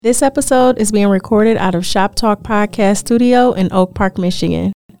This episode is being recorded out of Shop Talk Podcast Studio in Oak Park,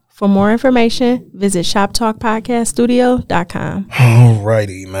 Michigan. For more information, visit shoptalkpodcaststudio.com.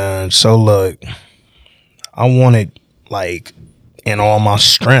 Alrighty, man. So look, I wanted, like, in all my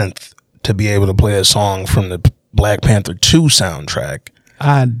strength to be able to play a song from the Black Panther 2 soundtrack.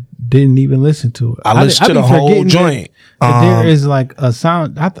 I didn't even listen to it. I listened to the whole joint. There is like a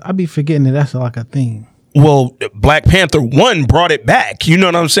sound. I be forgetting that that's like a theme. Well, Black Panther 1 brought it back. You know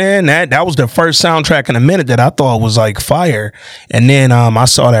what I'm saying? That was the first soundtrack in a minute that I thought was like fire. And then I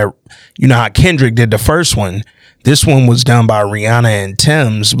saw that, you know how Kendrick did the first one. This one was done by Rihanna and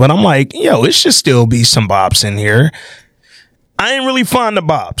Tems. But I'm like, yo, it should still be some bops in here. I ain't really find the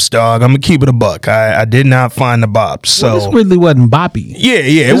bops, dog. I'm gonna keep it a buck. I did not find the bops. So this really wasn't boppy. Yeah.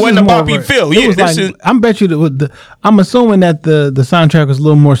 It wasn't a boppy feel. Yeah, I'm bet you I'm assuming that the soundtrack was a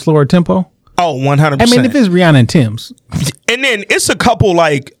little more slower tempo. Oh, 100%. I mean, if it's Rihanna and Tems. And then it's a couple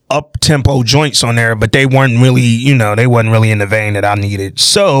like up tempo joints on there, but they weren't really, they wasn't really in the vein that I needed.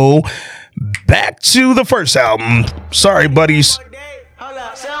 So back to the first album. Sorry, buddies. Hold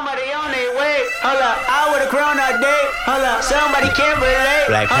up, somebody on their way. Hold up, I would've grown all day. Hold up, somebody can't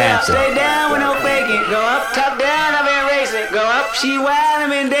relate. Black Panther. Stay down with no faking. Go up, top down, I've been racing. Go up, she wild,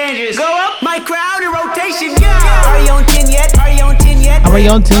 I'm in dangerous. Go up, my crowd in rotation. Yeah. Are you on 10 yet? Are you on 10 yet? Are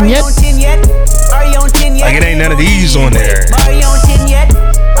you on 10 yet? Are you on 10 yet? Like it ain't none of these on there. Are you on 10 yet?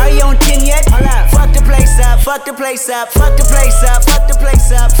 Are you on 10 yet? Hold up, fuck the place up, fuck the place up, fuck the place up, fuck the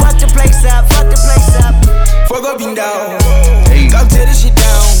place up, fuck the place up, fuck the place up. Fuck up and down. Go tear this shit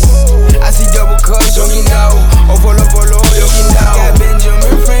down. I see double cups, yo, you know. Oh, follow, yo, you know. Got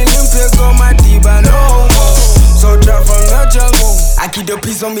Benjamin Franklin pills on my deep, I know. So drop from the jungle. I keep the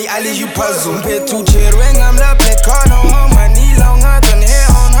piece on me, I leave you puzzle. Pay 2 chair ring, I'm the black card on her. My knee longer than hair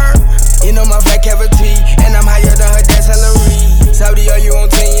on her. You know my fat cavity, and I'm higher than her dad's salary. Saudi, are you on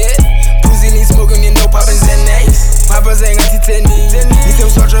 10 yet? Pussy lean smoking, you know Papa's and next. Papa's ain't got to 10 me. You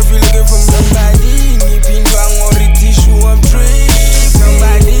can search if you looking for somebody. Me pin bang on the tissue, I'm trick.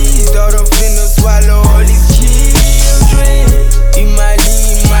 Somebody's daughter finna swallow all these children.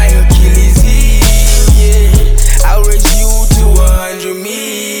 Imagine my Achilles heel, yeah. I'll raise you to 100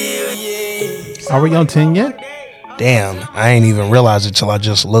 million. Are we on 10 yet? Damn, I ain't even realized it till I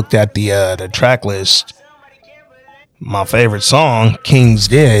just looked at the track list. My favorite song, King's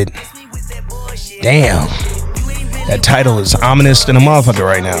Dead. Damn, that title is ominous than a motherfucker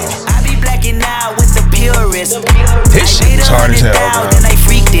right now. I be blacking out with the purist. This shit is hard as hell, man. I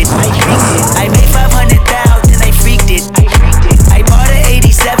freaked it. I made 500,000. I freaked it. I bought an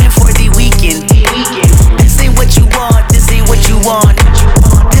 87 for the weekend. This ain't what you want. This ain't what you want.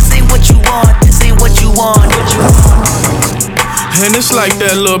 This ain't what you want. This ain't what you want. And it's like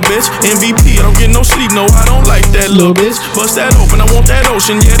that, little bitch. MVP, I don't get no sleep, no, I don't like that, little bitch. Bust that open, I want that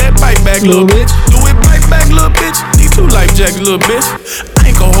ocean, yeah, that bite back, little bitch. Do it bite back, little bitch. Need 2 life jackets, little bitch.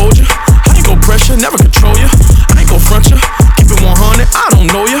 I ain't gon' hold you, I ain't gon' pressure, never control you. I ain't gon' front you, keep it 100, I don't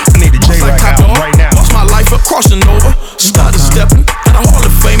know you. I need the J-Rock album right now. Lost my life up, crossing over. Started stepping, got a Hall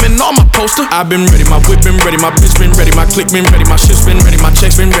of Fame and all my poster. I've been ready, my whip been ready, my bitch been ready, my click been ready, my shit's been ready, my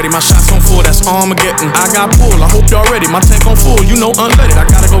checks been ready, my shots on full, that's Armageddon. I got pull, I hope y'all ready, my tank on full, you know unleaded. I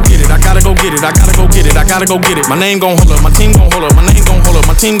gotta go get it, I gotta go get it, I gotta go get it, I gotta go get it. My name gon' hold up, my team gon' hold up, my name gon' hold up,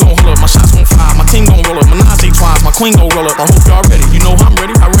 my team gon' hold up, my shots gon' fire, my team gon' roll up, my Nazi twice, my queen gon' roll up. I hope y'all ready, you know I'm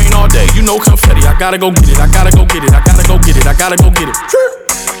ready, I rain all day, you know confetti. I gotta go get it, I gotta go get it, I gotta go get it, I gotta go get it.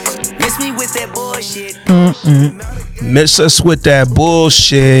 Miss me with that bullshit. Miss us with that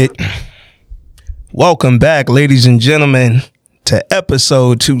bullshit. Welcome back, ladies and gentlemen, to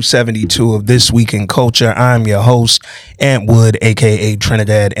episode 272 of This Week in Culture. I'm your host, Ant Wood, aka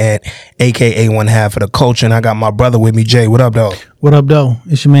Trinidad Ant, aka one half of the culture, and I got my brother with me, Jay. What up, though? What up, though?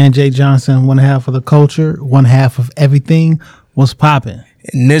 It's your man Jay Johnson, one half of the culture, one half of everything. What's poppin'?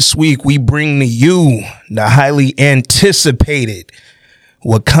 And this week we bring to you the highly anticipated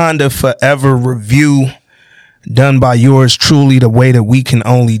Wakanda Forever review, done by yours truly, the way that we can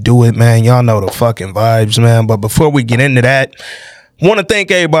only do it, man. Y'all know the fucking vibes, man. But before we get into that, want to thank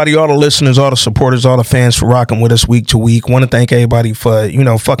everybody, all the listeners, all the supporters, all the fans for rocking with us week to week. Want to thank everybody for,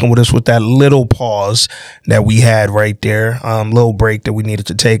 fucking with us with that little pause that we had right there. Little break that we needed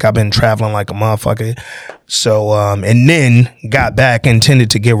to take. I've been traveling like a motherfucker. So, and then got back,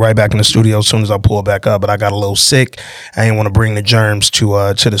 intended to get right back in the studio as soon as I pull back up, but I got a little sick. I didn't want to bring the germs to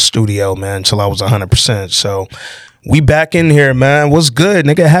the studio, man, until I was 100%. So we back in here, man. What's good,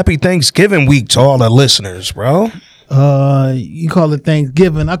 nigga? Happy Thanksgiving week to all the listeners, bro. You call it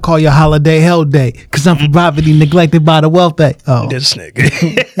Thanksgiving. I call your holiday Hell Day, cause I'm from poverty neglected by the wealthy. Oh, this nigga.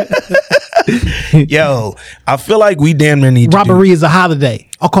 Yo, I feel like we damn near need Robbery is a holiday.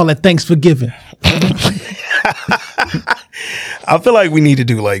 I'll call it Thanksgiving. I feel like we need to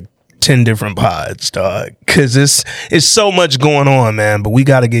do like 10 different pods, dog, because it's so much going on, man. But we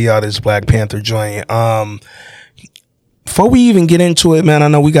got to get y'all this Black Panther joint. Before we even get into it, man, I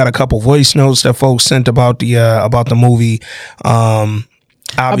know we got a couple voice notes that folks sent about the movie.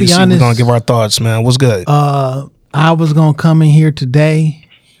 Obviously, we're gonna give our thoughts, man. What's good? I was gonna come in here today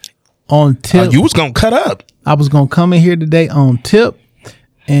on tip. You was gonna cut up. I was gonna come in here today on tip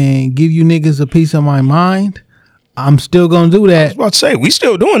and give you niggas a piece of my mind. I'm still gonna do that. I was about to say, we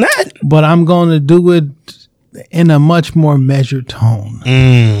still doing that, but I'm gonna do it in a much more measured tone.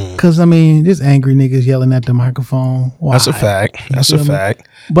 Cause I mean, this angry niggas yelling at the microphone. Why? That's a fact. That's a fact.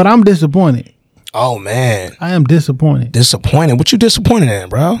 But I'm disappointed. Oh man, I am disappointed. Disappointed? What you disappointed in,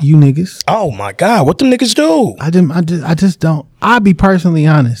 bro? You niggas. Oh my God, what them niggas do? I just don't. I'll be personally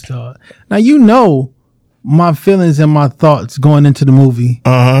honest, dog. Now you know my feelings and my thoughts going into the movie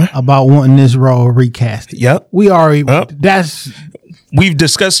about wanting this role recast. Yep. We already. Yep. We've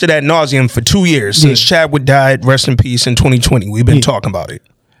discussed it ad nauseum for 2 years since Chadwick died. Rest in peace in 2020. We've been talking about it.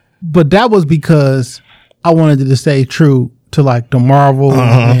 But that was because I wanted it to stay true to like the Marvel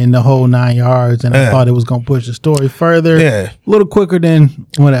and the whole 9 yards, and I thought it was gonna push the story further, a little quicker than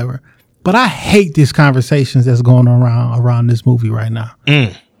whatever. But I hate these conversations that's going around this movie right now.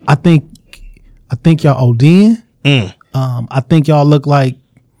 I think y'all ODing. I think y'all look like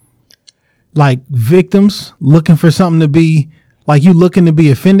victims looking for something to be. Like you looking to be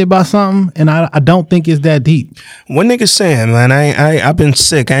offended by something, and I don't think it's that deep. What niggas saying, man? I've been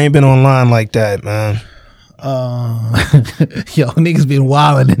sick. I ain't been online like that, man. Yo, niggas been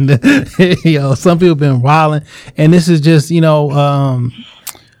wilding. Some people been wilding, and this is just the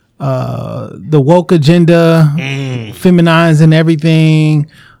woke agenda, feminizing everything.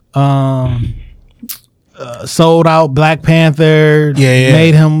 Sold out Black Panther,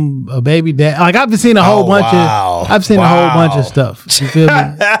 made him a baby dad. Like I've seen a whole bunch of stuff. You feel me?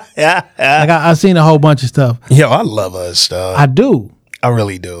 Like I've seen a whole bunch of stuff. Yo, I love us stuff. I do. I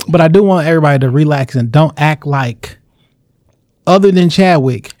really do. But I do want everybody to relax and don't act like, other than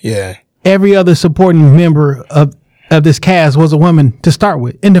Chadwick, every other supporting member of this cast was a woman to start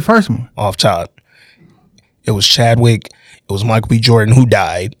with in the first one. Off top, it was Chadwick. It was Michael B. Jordan who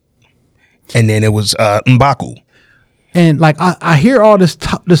died. And then it was M'Baku. And like I hear all this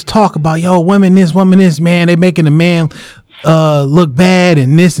talk about women this, man. They making a man look bad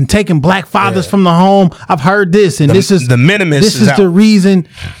and this and taking black fathers from the home. I've heard this, and this is the minimus. This is the reason.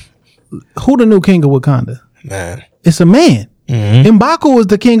 Who the new king of Wakanda? Man, it's a man. M'Baku was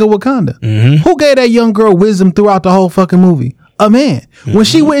the king of Wakanda. Who gave that young girl wisdom throughout the whole fucking movie? A man. When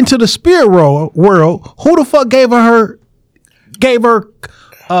she went into the spirit world, who the fuck gave her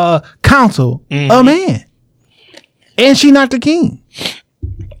counsel? A man. And she not the king.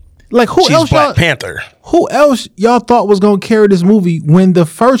 Like who She's else? Black Panther. Who else y'all thought was gonna carry this movie when the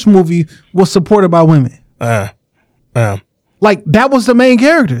first movie was supported by women? Like that was the main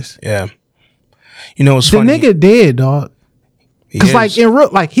characters. Yeah. You know what's the funny? The nigga dead, dog. Because like in real,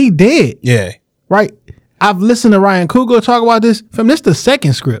 like he dead. Yeah. Right. I've listened to Ryan Coogler talk about this. From this the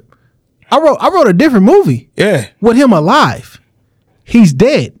second script. I wrote a different movie. Yeah. With him alive. He's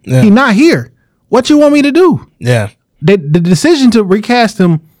dead. Yeah. He's not here. What you want me to do? Yeah. The decision to recast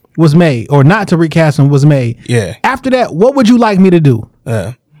him was made, or not to recast him was made. Yeah. After that, what would you like me to do?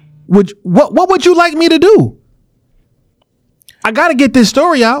 Yeah. What would you like me to do? I got to get this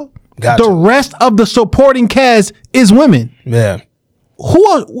story out. Gotcha. The rest of the supporting cast is women. Yeah.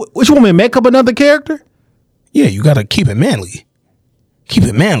 Which woman make up another character? Yeah, you got to keep it manly. Keep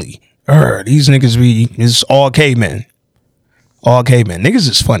it manly. These niggas it's all cavemen. All cavemen. Niggas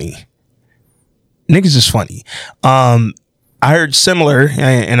is funny. Niggas is funny. I heard similar,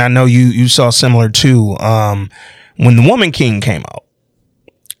 and I know you saw similar too. When The Woman King came out,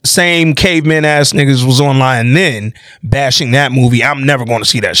 same caveman ass niggas was online then bashing that movie. I'm never going to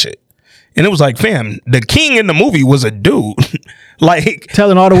see that shit. And it was like, fam, the king in the movie was a dude, like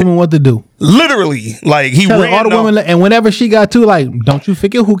telling all the women what to do. Literally, like he telling all the women, and whenever she got to like, don't you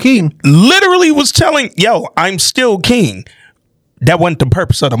forget who king? Literally was telling, yo, I'm still king. That wasn't the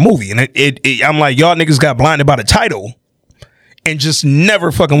purpose of the movie, and I'm like, y'all niggas got blinded by the title and just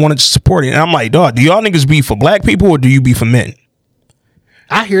never fucking wanted to support it. And I'm like, dog, do y'all niggas be for black people or do you be for men?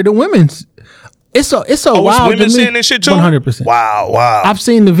 I hear the women's. It's so wild. Women saying this shit too? 100%. Wow. I've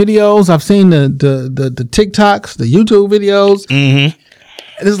seen the videos. I've seen the TikToks, the YouTube videos. Mm-hmm.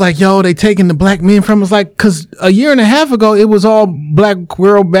 It's like, yo, they taking the black men from us. Like, because a year and a half ago, it was all black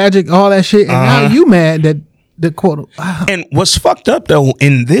girl magic, all that shit. And now you mad that the quote. And what's fucked up though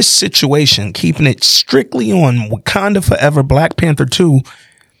in this situation, keeping it strictly on Wakanda Forever, Black Panther 2,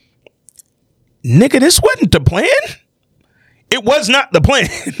 nigga, this wasn't the plan. It was not the plan,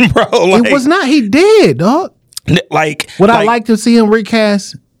 bro. Like, it was not. He did, dog. I like to see him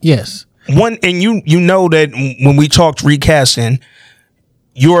recast? Yes. And you know that when we talked recasting,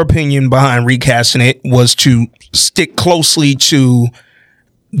 your opinion behind recasting it was to stick closely to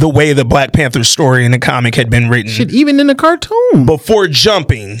the way the Black Panther story in the comic had been written. Shit, even in the cartoon. Before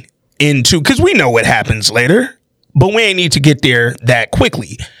jumping into, because we know what happens later, but we ain't need to get there that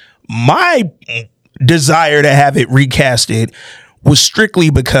quickly. My desire to have it recasted was strictly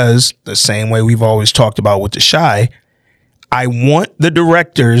because, the same way we've always talked about with The Chi, I want the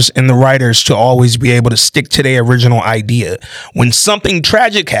directors and the writers to always be able to stick to their original idea. When something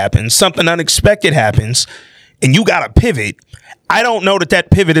tragic happens, something unexpected happens, and you got to pivot, I don't know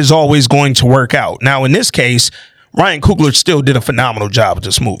that pivot is always going to work out. Now, in this case, Ryan Coogler still did a phenomenal job with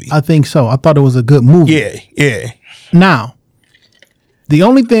this movie. I think so. I thought it was a good movie. Yeah. Now, the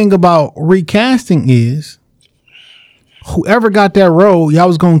only thing about recasting is whoever got that role, y'all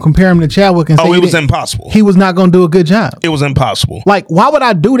was going to compare him to Chadwick and say it was impossible. He was not going to do a good job. It was impossible. Like, why would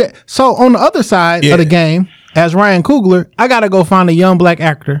I do that? So on the other side of the game, as Ryan Coogler, I got to go find a young black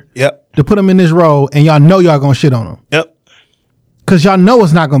actor to put him in this role, and y'all know y'all going to shit on him. Yep. Because y'all know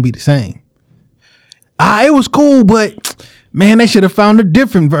it's not going to be the same. It was cool, but man, they should have found a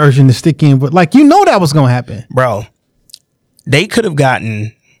different version to stick in. But like, you know that was going to happen. Bro, they could have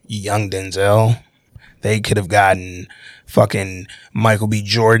gotten young Denzel. They could have gotten fucking Michael B.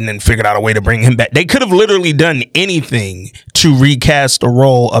 Jordan and figured out a way to bring him back. They could have literally done anything to recast the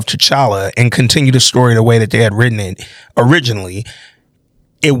role of T'Challa and continue the story the way that they had written it originally.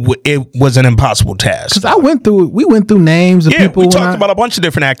 It was an impossible task. Because we went through names of people. We talked about a bunch of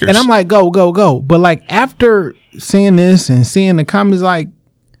different actors. And I'm like, go. But like after seeing this and seeing the comments, like,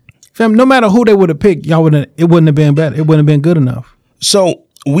 fam, no matter who they would have picked, it wouldn't have been better. It wouldn't have been good enough. So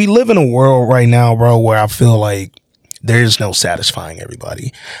we live in a world right now, bro, where I feel like there is no satisfying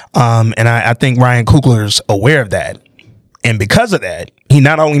everybody. And I think Ryan Coogler's aware of that. And because of that, he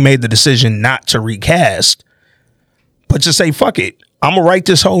not only made the decision not to recast, but to say, fuck it. I'm going to write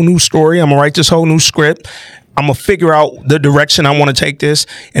this whole new story. I'm going to write this whole new script. I'm going to figure out the direction I want to take this.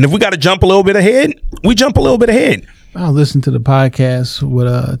 And if we got to jump a little bit ahead, we jump a little bit ahead. I listened to the podcast with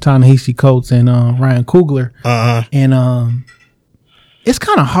Ta-Nehisi Coates and Ryan Coogler. And it's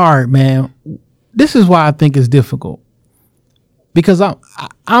kind of hard, man. This is why I think it's difficult. Because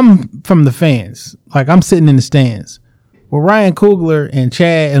I'm from the fans. Like, I'm sitting in the stands. Well, Ryan Coogler and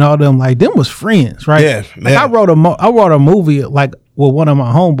Chad and all them, like, them was friends, right? Yeah. Like, I wrote a movie, like, with one of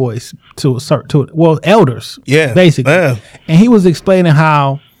my homeboys elders. Yeah. Basically. Yeah. And he was explaining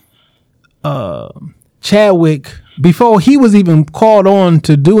how Chadwick, before he was even called on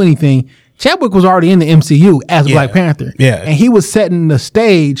to do anything, Chadwick was already in the MCU as Black Panther. Yeah. And he was setting the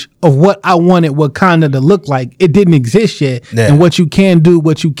stage of what I wanted Wakanda to look like. It didn't exist yet. Yeah. And what you can do,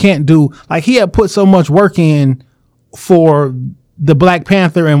 what you can't do. Like, he had put so much work in for the Black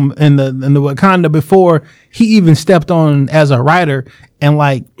Panther and the Wakanda before he even stepped on as a writer. And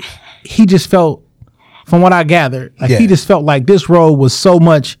like, he just felt, from what I gathered, like he just felt like this role was so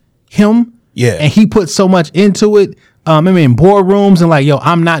much him. Yeah. And he put so much into it. I mean, boardrooms and like, yo,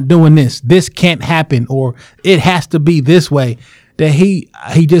 I'm not doing this. This can't happen, or it has to be this way. That he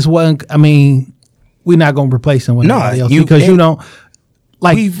just wasn't. I mean, we're not gonna replace him with anybody else because you don't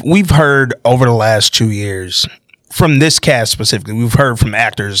like. We've heard over the last 2 years from this cast specifically. We've heard from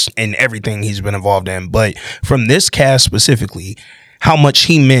actors and everything he's been involved in, but from this cast specifically, how much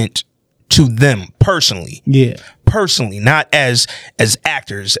he meant to them personally. Yeah. Personally, not as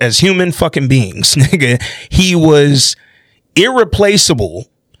actors, as human fucking beings, nigga. He was irreplaceable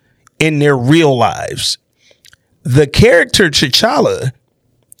in their real lives. The character T'Challa,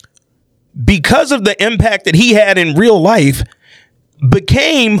 because of the impact that he had in real life,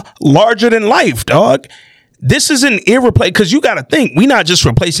 became larger than life, dog. This is an irreplaceable, because you got to think, we're not just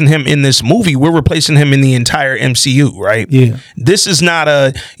replacing him in this movie, we're replacing him in the entire MCU, right? Yeah. This is not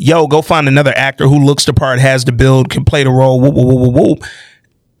a, go find another actor who looks the part, has the build, can play the role, whoop, whoop, whoop, whoop.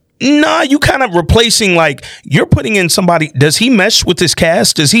 Nah, you kind of replacing, like, you're putting in somebody, does he mesh with this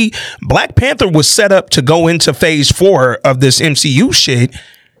cast? Black Panther was set up to go into phase 4 of this MCU shit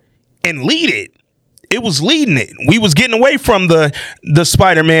and lead it. It was leading it. We was getting away from the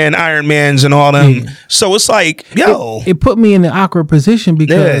Spider-Man, Iron Mans, and all them. Yeah. So it's like, it put me in an awkward position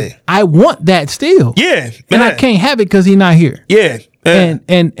because I want that still. Yeah, and I can't have it because he's not here. Yeah,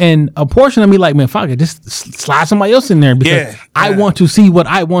 and a portion of me like, man, fuck it, just slide somebody else in there because I want to see what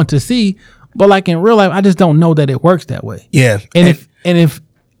I want to see. But like in real life, I just don't know that it works that way. Yeah. And if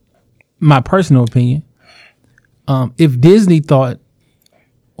my personal opinion, if Disney thought,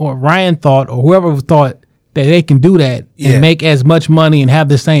 or Ryan thought, or whoever thought that they can do that and make as much money and have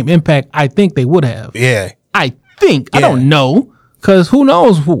the same impact, I think they would have. Yeah. I think. I don't know. Because who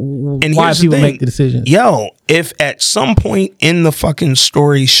knows why people make the decision. Yo, if at some point in the fucking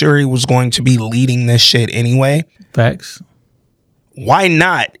story Shuri was going to be leading this shit anyway. Facts. Why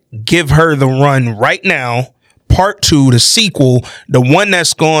not give her the run right now? Part 2, the sequel, the one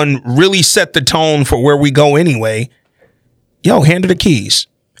that's going to really set the tone for where we go anyway. Yo, hand her the keys.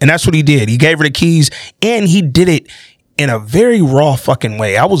 And that's what he did. He gave her the keys, and he did it in a very raw fucking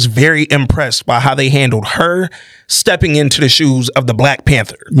way. I was very impressed by how they handled her stepping into the shoes of the Black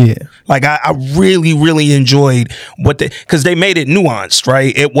Panther. Yeah. Like I really, really enjoyed because they made it nuanced,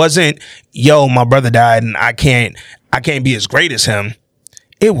 right? It wasn't, yo, my brother died and I can't be as great as him.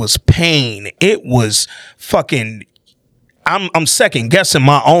 It was pain. It was fucking, I'm second guessing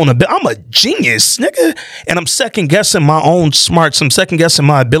my own ability. I'm a genius, nigga. And I'm second guessing my own smarts. I'm second guessing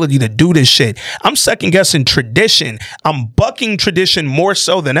my ability to do this shit. I'm second guessing tradition. I'm bucking tradition more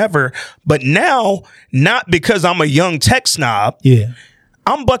so than ever. But now, not because I'm a young tech snob. Yeah.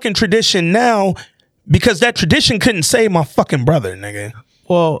 I'm bucking tradition now because that tradition couldn't save my fucking brother, nigga.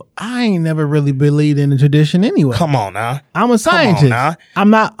 Well, I ain't never really believed in the tradition anyway. Come on now. I'm a scientist. I'm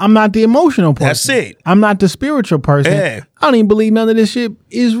not the emotional person. That's it. I'm not the spiritual person. Yeah. I don't even believe none of this shit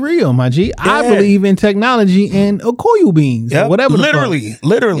is real, my G. Yeah. I believe in technology and Okoyo beans or whatever. Literally.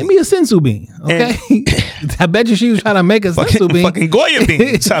 Give me a sensu bean, okay? I bet you she was trying to make a sensu bean. Fucking Goya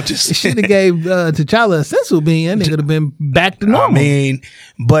beans. Should have gave T'Challa a sensu bean. That nigga would have been back to normal. I mean,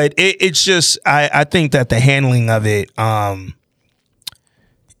 but it's just, I think that the handling of it,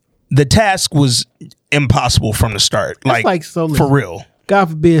 the task was impossible from the start. Like so for real. God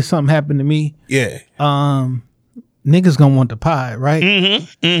forbid something happened to me. Yeah. Niggas gonna want the pie, right?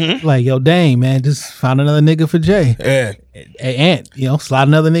 Mm-hmm. Mm-hmm. Like, yo, dang, man, just found another nigga for Jay. Yeah. Hey, Ant, slide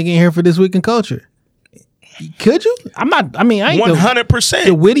another nigga in here for This Week in Culture. Could you? I ain't 100%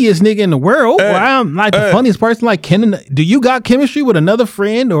 the wittiest nigga in the world. Or I'm like the funniest person. Like, do you got chemistry with another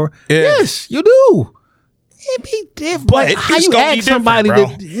friend? Or yes, you do. It'd be different. But like, how you ask somebody bro.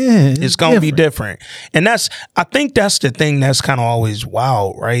 It's going to be different. And I think that's the thing that's kind of always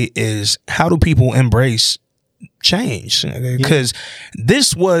wild, right? Is how do people embrace change? Because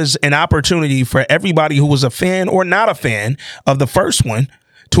this was an opportunity for everybody who was a fan or not a fan of the first one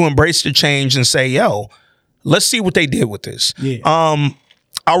to embrace the change and say, yo, let's see what they did with this. Yeah.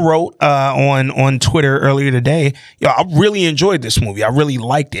 I wrote on Twitter earlier today, yo, I really enjoyed this movie. I really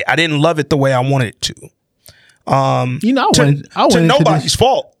liked it. I didn't love it the way I wanted it to. I went nobody's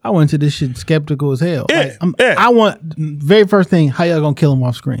fault. I went to this shit skeptical as hell. Yeah, I want very first thing, how y'all gonna kill him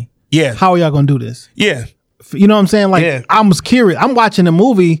off screen? Yeah. How are y'all gonna do this? Yeah. You know what I'm saying? Like, I was curious. I'm watching the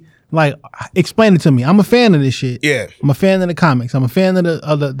movie. Like, explain it to me. I'm a fan of this shit. Yeah. I'm a fan of the comics. I'm a fan of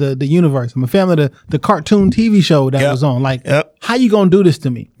the universe. I'm a fan of the cartoon TV show that was on. Like, how you gonna do this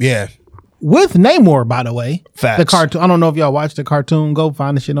to me? Yeah. With Namor, by the way. Facts. The cartoon. I don't know if y'all watched the cartoon. Go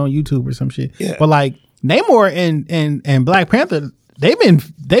find the shit on YouTube or some shit. Yeah. But like, Namor and Black Panther, they've been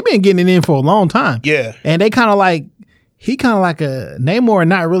getting it in for a long time. Yeah. And he kind of like a Namor,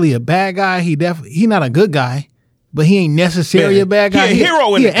 not really a bad guy. He not a good guy, but he ain't necessarily a bad guy. He a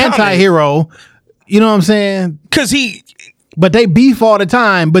hero in the anti-hero. You know what I'm saying? But they beef all the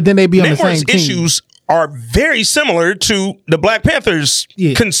time, but then they be on the same team. Issues are very similar to the Black Panther's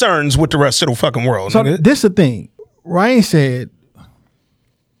concerns with the rest of the fucking world. So this is the thing. Ryan said,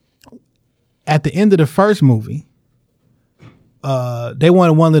 at the end of the first movie, they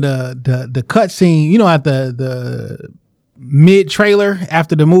wanted one of the cut scene, at the mid trailer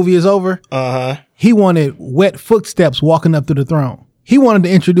after the movie is over. He wanted wet footsteps walking up to the throne. He wanted to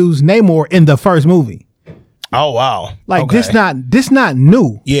introduce Namor in the first movie. Oh wow! Like this not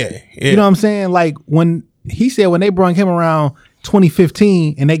new. Yeah. You know what I'm saying? Like when they brought him around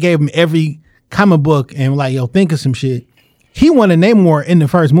 2015 and they gave him every comic book and like, yo, think of some shit. He wanted Namor in the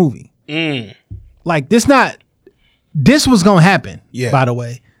first movie. Like this was gonna happen. Yeah. By the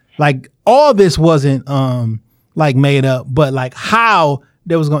way, like all this wasn't like made up, but like how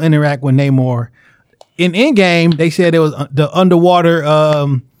they was gonna interact with Namor. In Endgame, they said it was the underwater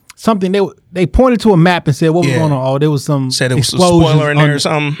something. They pointed to a map and said what was going on. Oh, there was some said it was explosions a spoiler in there or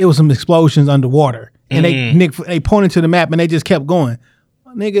something. There was some explosions underwater, and they pointed to the map and they just kept going.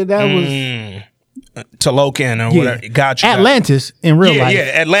 Nigga, that was. Talokan or whatever. Gotcha. Atlantis in real life.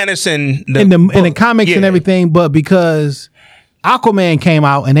 Yeah, Atlantis in the comics and everything, but because Aquaman came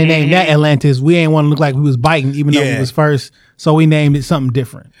out and they named that Atlantis, we ain't want to look like we was biting, even though we was first, so we named it something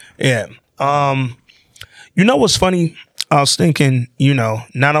different. Yeah. You know what's funny? I was thinking,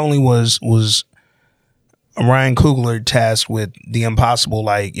 not only was Ryan Coogler tasked with the impossible,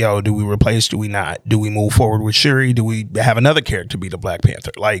 like, yo, do we replace, do we not? Do we move forward with Shuri? Do we have another character be the Black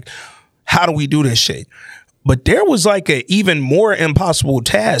Panther? Like, how do we do this shit? But there was like a even more impossible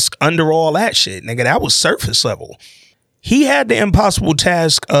task under all that shit, nigga. That was surface level. He had the impossible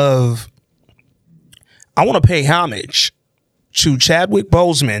task of, I want to pay homage to Chadwick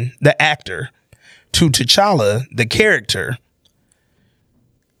Boseman, the actor, to T'Challa, the character.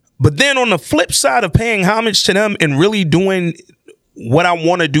 But then on the flip side of paying homage to them and really doing what I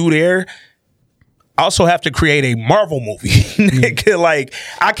want to do there, I also have to create a Marvel movie. Like,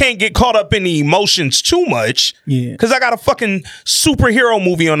 I can't get caught up in the emotions too much because I got a fucking superhero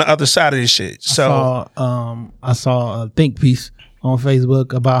movie on the other side of this shit. So I saw a think piece on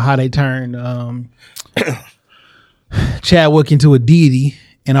Facebook about how they turned Chadwick into a deity,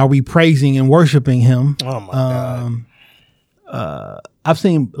 and are we praising and worshiping him? Oh my God. I've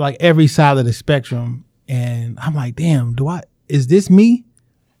seen like every side of the spectrum, and I'm like, damn, is this me?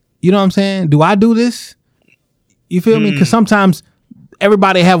 You know what I'm saying? Do I do this? You feel me? Because sometimes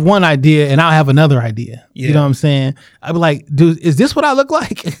everybody have one idea and I'll have another idea. Yeah. You know what I'm saying? I'd be like, is this what I look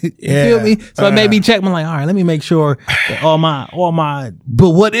like? You feel me? So it made me check. I'm like, all right, let me make sure that all my but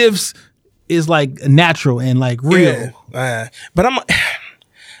what ifs is like natural and like real. Yeah. But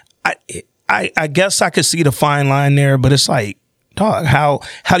I guess I could see the fine line there, but it's like, dog, how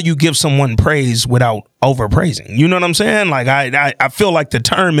do you give someone praise without overpraising? You know what I'm saying? Like, I feel like the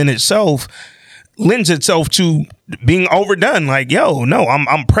term in itself lends itself to being overdone. Like, yo, no,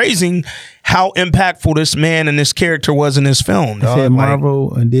 I'm praising how impactful this man and this character was in this film. Dog. Said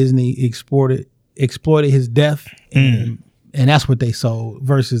Marvel and Disney exploited his death, and that's what they sold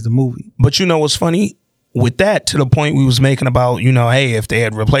versus the movie. But you know what's funny? With that, to the point we was making about, hey, if they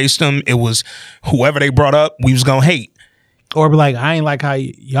had replaced him, it was whoever they brought up, we was gonna hate. Or be like, I ain't like how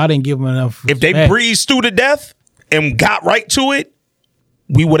y'all didn't give him enough respect. If they breezed through to death and got right to it,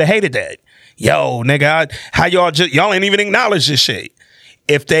 we would have hated that. Yo, nigga, how y'all ain't even acknowledge this shit.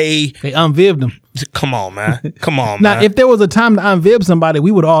 If they unvibbed him. Come on, man. Come on, now, man. if there was a time to unvib somebody,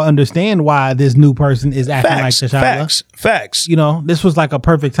 we would all understand why this new person is acting like T'Challa. Facts. This was like a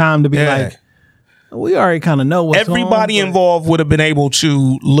perfect time to be like, we already kind of know what's everybody involved would have been able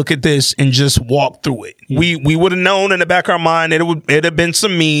to look at this and just walk through it. Yeah. We would have known in the back of our mind that it'd have been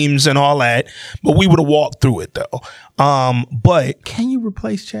some memes and all that, but we would have walked through it though. But can you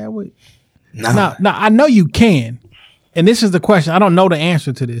replace Chadwick? No. Now I know you can, and this is the question. I don't know the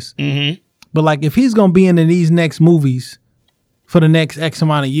answer to this, but like if he's gonna be in these next movies for the next X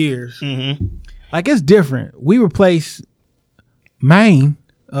amount of years, like it's different. We replace Maine.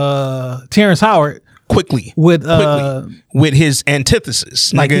 Terrence Howard quickly with his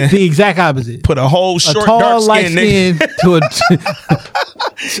antithesis, like the exact opposite. Put a whole short, tall, dark light skin to a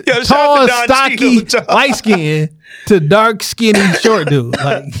tall, stocky, light skin to dark, skinny, short dude.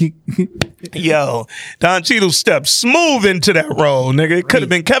 Like, yo, Don Cheadle stepped smooth into that role, nigga. It could have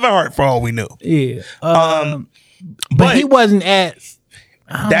been Kevin Hart for all we knew. Yeah, but he wasn't as.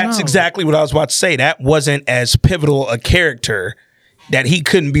 That's exactly what I was about to say. That wasn't as pivotal a character that he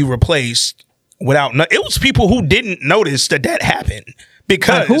couldn't be replaced without. It was people who didn't notice that happened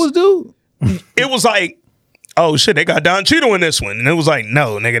because like, who's dude? It was like, oh shit, they got Don Cheadle in this one, and it was like,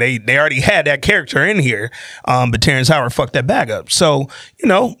 no, nigga, they already had that character in here, but Terrence Howard fucked that bag up. So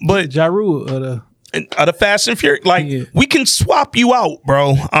but Ja Rule of the Fast and Furious, like we can swap you out,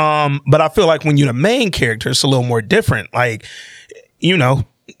 bro. But I feel like when you're the main character, it's a little more different. Like,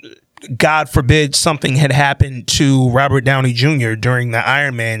 God forbid something had happened to Robert Downey Jr. during the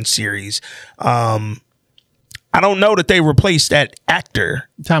Iron Man series. I don't know that they replaced that actor.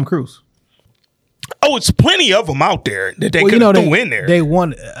 Tom Cruise. Oh, it's plenty of them out there that they could throw in there. They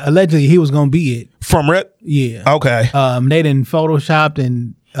allegedly he was going to be it. From Rip? Yeah. Okay. They didn't photoshopped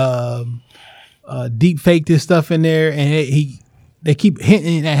and deep faked this stuff in there, and they keep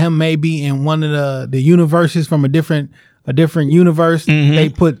hinting at him maybe in one of the universes from a different universe. They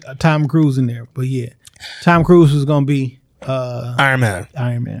put Tom Cruise in there, but yeah, Tom Cruise was gonna be Iron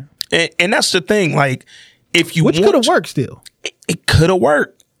Man. And that's the thing. Like, if you which could have worked still, it could have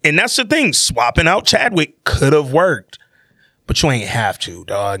worked. And that's the thing. Swapping out Chadwick could have worked, but you ain't have to,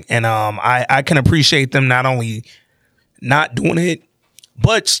 dog. And I can appreciate them not only not doing it,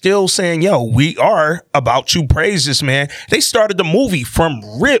 but still saying, yo, we are about to praise this man. They started the movie from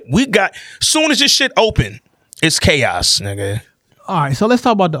rip. Soon as this shit opened, it's chaos, nigga. All right, so let's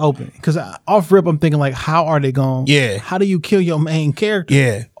talk about the opening. Because off rip, I'm thinking like, how are they going? Yeah. How do you kill your main character?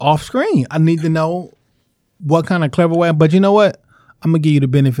 Yeah. Off screen. I need to know what kind of clever way. But you know what? I'm gonna give you the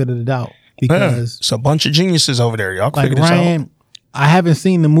benefit of the doubt. because it's a bunch of geniuses over there. Y'all like figure this Ryan, out. I haven't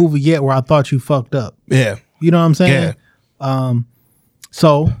seen the movie yet where I thought you fucked up. Yeah. You know what I'm saying? Yeah.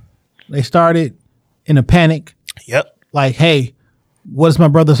 So they started in a panic. Yep. Like, hey, what's my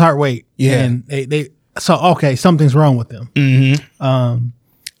brother's heart rate? Yeah. And they okay, something's wrong with them. Mm-hmm.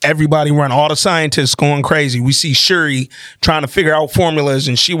 Everybody run, all the scientists going crazy. We see Shuri trying to figure out formulas,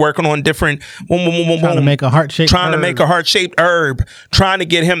 and she working on different Trying to make a heart-shaped herb, trying to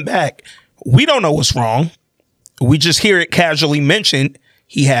get him back. We don't know what's wrong. We just hear it casually mentioned.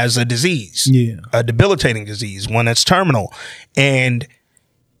 He has a disease, a debilitating disease, one that's terminal. And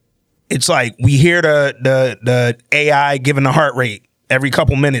it's like we hear the AI giving the heart rate every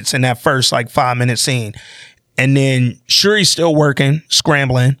couple minutes in that first like 5-minute scene. And then Shuri's still working,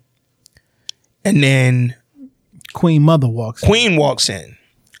 scrambling. And then Queen Mother walks in.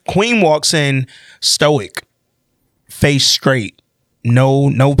 Queen walks in stoic, face straight,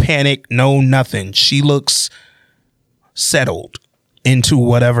 no panic, no nothing. She looks settled into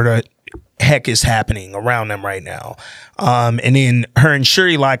whatever the heck is happening around them right now. And then her and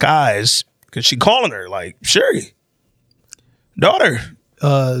Shuri lock eyes because she calling her like, Shuri, daughter.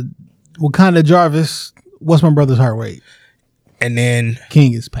 Wakanda Jarvis, what's my brother's heart rate? And then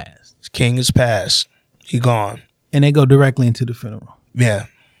King is passed. He gone. And they go directly into the funeral. Yeah.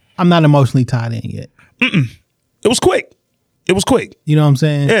 I'm not emotionally tied in yet. It was quick. You know what I'm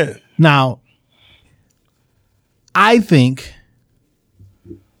saying? Yeah. Now, I think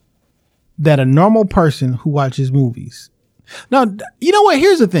that a normal person who watches movies. Now, you know what?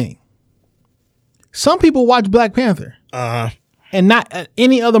 Here's the thing. Some people watch Black Panther. And not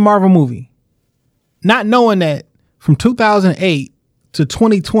any other Marvel movie. Not knowing that from 2008 to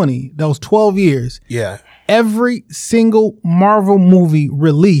 2020, those 12 years, every single Marvel movie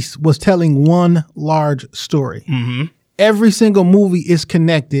release was telling one large story. Mm-hmm. Every single movie is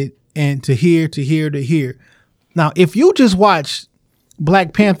connected and to here, to here, to here. Now, if you just watch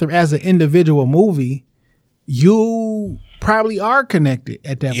Black Panther as an individual movie, you probably are connected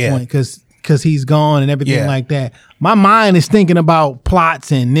at that point because he's gone and everything like that. My mind is thinking about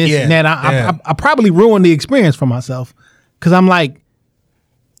plots and this and that. I probably ruined the experience for myself because I'm like,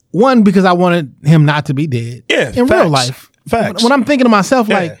 one, because I wanted him not to be dead in real life. Facts. When I'm thinking to myself,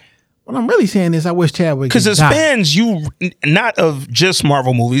 like, when I'm really saying this, I wish Chadwick because as fans, you not of just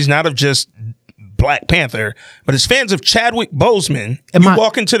Marvel movies, not of just Black Panther, but as fans of Chadwick Boseman,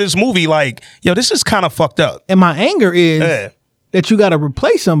 walk into this movie like, yo, this is kind of fucked up. And my anger is that you got to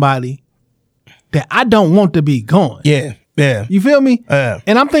replace somebody that I don't want to be gone. Yeah. You feel me?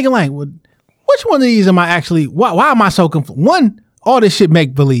 And I'm thinking like, well, which one of these am I actually, why am I so confused? One, all this shit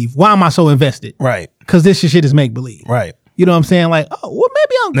make believe. Why am I so invested? Right. Because this shit is make believe. Right. You know what I'm saying? Like, oh, well,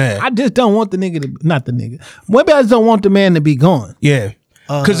 maybe I just don't want the nigga to, not the nigga. Maybe I just don't want the man to be gone. Yeah.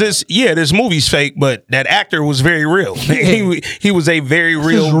 Because this movie's fake, but that actor was very real. He was a very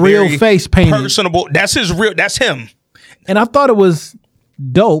real, real face painted, personable. That's his real. That's him. And I thought it was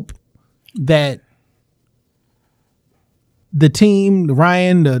dope that the team,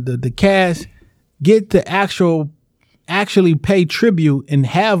 Ryan, the cast, get to actually pay tribute and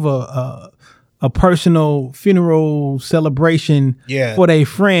have a personal funeral celebration for their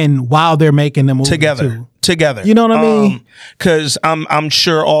friend while they're making the movie together. You know what I mean? Because I'm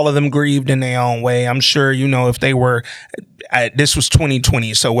sure all of them grieved in their own way. I'm sure, if they were, this was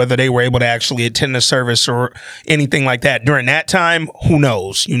 2020, so whether they were able to actually attend the service or anything like that during that time, who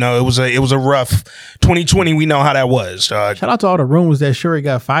knows? It was a rough 2020. We know how that was. Shout out to all the rumors that Shuri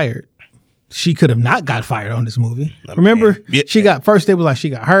got fired. She could have not got fired on this movie. Remember, she got first. They was like she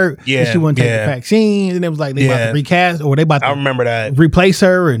got hurt. And she wouldn't take the vaccine, and it was like they about to recast or they about to. I remember that replace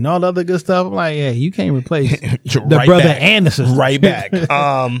her and all the other good stuff. I'm like, you can't replace the brother and the sister right back.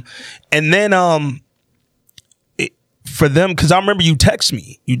 And then for them, because I remember you text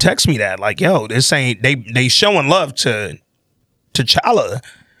me that like, yo, this ain't they showing love to T'Challa,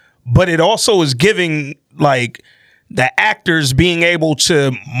 but it also is giving like the actors being able to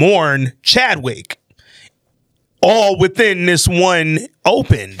mourn Chadwick all within this one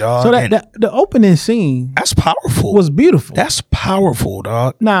open, dog. So the opening scene, that's powerful. Was beautiful. That's powerful,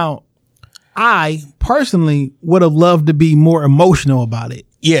 dog. Now, I personally would have loved to be more emotional about it.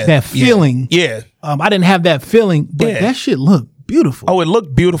 Yeah. That feeling. Yeah. I didn't have that feeling, but that shit looked beautiful. Oh, it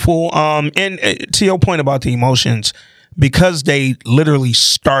looked beautiful. And to your point about the emotions, because they literally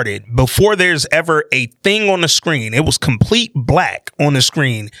started before there's ever a thing on the screen, it was complete black on the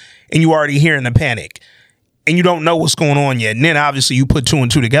screen, and you already hearing the panic, and you don't know what's going on yet. And then obviously you put two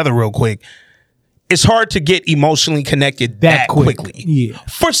and two together real quick. it's hard to get emotionally connected that quickly. Yeah.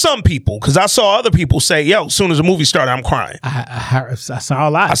 For some people, because I saw other people say, yo, as soon as the movie started, I'm crying. I saw a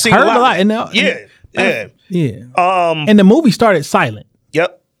lot. I heard a lot. Yeah. Yeah. And the movie started silent.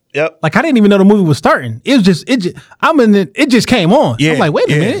 Yep. Like I didn't even know the movie was starting. It just it just came on. Yeah. I'm like, wait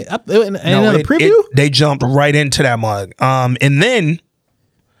a minute. Another preview? They jumped right into that mug. And then,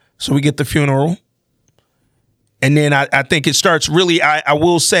 so we get the funeral. And then I think it starts really, I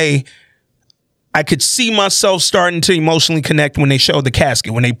will say, I could see myself starting to emotionally connect when they showed the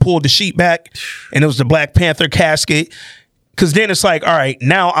casket, when they pulled the sheet back and it was the Black Panther casket. Because then it's like, all right,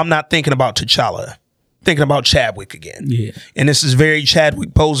 now I'm not thinking about T'Challa. Thinking about Chadwick again. Yeah. And this is very Chadwick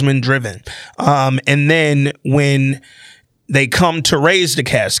Boseman driven. And then when they come to raise the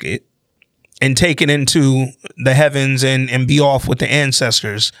casket and take it into the heavens and be off with the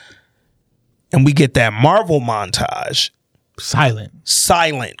ancestors, and we get that Marvel montage.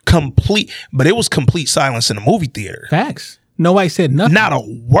 Silent. Complete. But it was complete silence in the movie theater. Facts. Nobody said nothing. Not a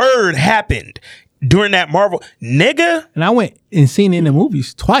word happened during that Marvel, nigga. And I went and seen it in the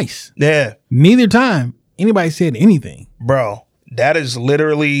movies twice. Yeah. Neither time anybody said anything. Bro, that is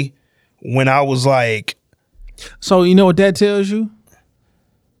literally when I was like. So you know what that tells you?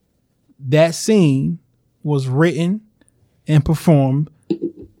 That scene was written and performed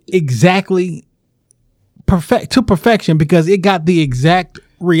exactly to perfection because it got the exact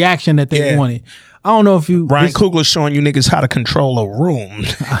reaction that they wanted. I don't know if you... Ryan Coogler showing you niggas how to control a room.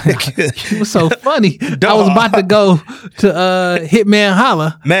 It was so funny. I was about to go to Hitman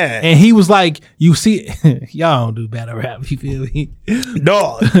Holla. Man. And he was like, you see... y'all don't do battle rap, you feel me?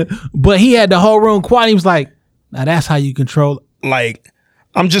 Dog. But he had the whole room quiet. He was like, now that's how you control... Like,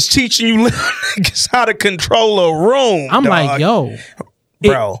 I'm just teaching you niggas how to control a room. I'm dog. like, yo.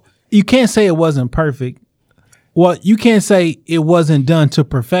 Bro. You can't say it wasn't perfect. Well, you can't say it wasn't done to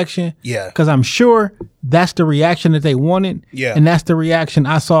perfection. Yeah. Because I'm sure that's the reaction that they wanted. Yeah. And that's the reaction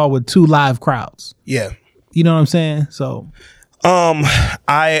I saw with 2 live crowds. Yeah. You know what I'm saying? So.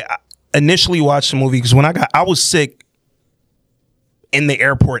 I initially watched the movie because when I was sick in the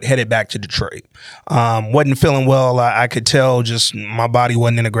airport headed back to Detroit. Wasn't feeling well. I could tell just my body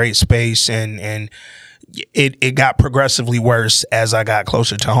wasn't in a great space and it got progressively worse as I got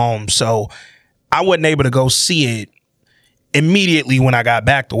closer to home. So I wasn't able to go see it immediately when I got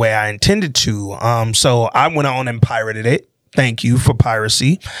back the way I intended to. So I went on and pirated it. Thank you for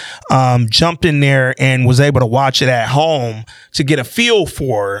piracy. Jumped in there and was able to watch it at home to get a feel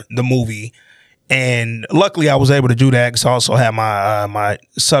for the movie. And luckily I was able to do that because I also had my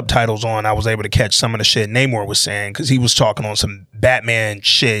subtitles on. I was able to catch some of the shit Namor was saying because he was talking on some Batman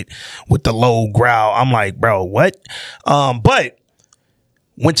shit with the low growl. I'm like, bro, what? But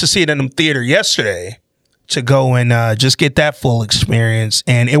went to see it in the theater yesterday to go and just get that full experience.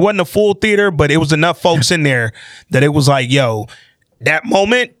 And it wasn't a full theater, but it was enough folks in there that it was like, yo, that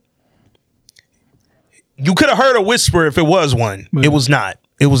moment, you could have heard a whisper if it was one. It was not.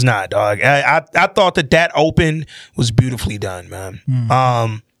 It was not, dog. I thought that open was beautifully done, man.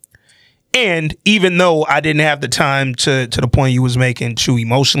 And even though I didn't have the time to the point you was making to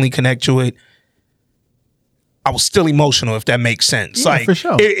emotionally connect to it, I was still emotional, if that makes sense. Yeah, like for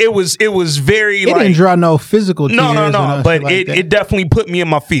sure. It was very. It didn't draw no physical tears. No. But like it definitely put me in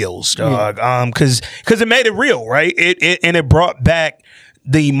my feels, dog. Yeah. Because it made it real, right? It brought back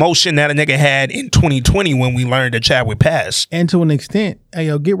the emotion that a nigga had in 2020 when we learned that Chadwick passed. And to an extent, hey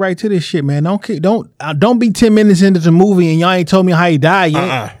yo, get right to this shit, man. Don't be 10 minutes into the movie and y'all ain't told me how he died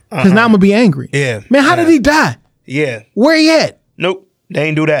yet. Because now I'm gonna be angry. Yeah, man. How did he die? Yeah, where he at? Nope, they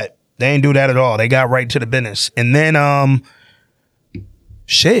ain't do that. They ain't do that at all. They got right to the business. And then,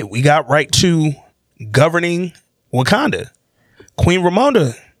 we got right to governing Wakanda. Queen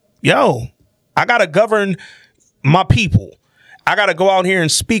Ramonda, yo, I got to govern my people. I got to go out here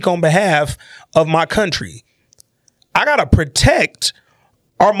and speak on behalf of my country. I got to protect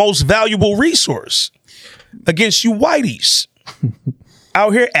our most valuable resource against you whiteys.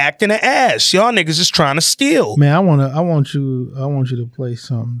 Out here acting an ass. Y'all niggas is trying to steal. Man, I want you to play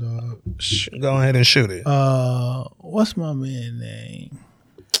something, dog. Go ahead and shoot it. What's my man name?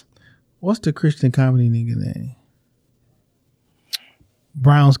 What's the Christian comedy nigga name?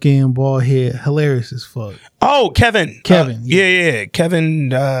 Brown skin, bald head, hilarious as fuck. Oh, Kevin. Yeah. Kevin.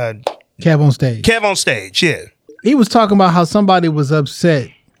 Kev on stage. Kev on stage, yeah. He was talking about how somebody was upset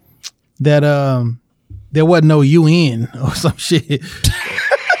that there wasn't no UN or some shit. Okay,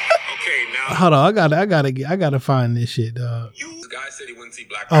 now hold on, I gotta find this shit, dog. This guy said he wouldn't see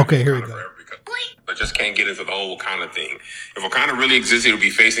Black Okay, here we go. I just can't get into the whole Wakanda thing. If Wakanda really existed, it would be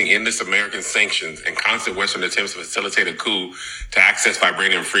facing endless American sanctions and constant Western attempts to facilitate a coup to access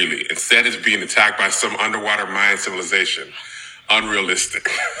vibranium freely. Instead, it's being attacked by some underwater Mayan civilization. Unrealistic.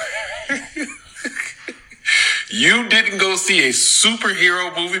 You didn't go see a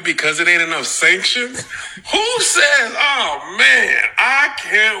superhero movie because it ain't enough sanctions? Who says, oh man, I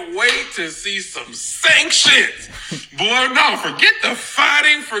can't wait to see some sanctions? Boy, no, forget the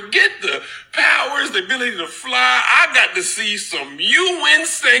fighting, forget the powers, the ability to fly. I got to see some UN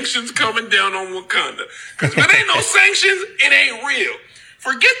sanctions coming down on Wakanda. Because if it ain't no sanctions, it ain't real.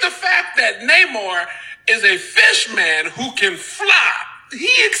 Forget the fact that Namor is a fish man who can fly. He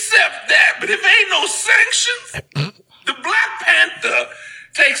accepts that, but if ain't no sanctions, the Black Panther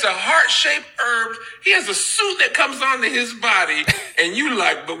takes a heart-shaped herb. He has a suit that comes onto his body, and you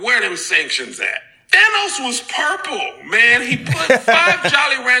like, but where them sanctions at? Thanos was purple, man. He put 5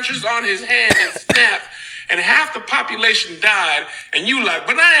 Jolly Ranchers on his hand and snapped, and half the population died, and you like,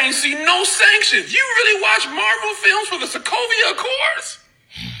 but I ain't seen no sanctions. You really watch Marvel films for the Sokovia Accords?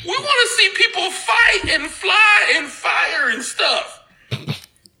 We want to see people fight and fly and fire and stuff.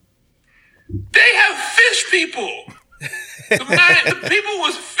 They have fish people. The people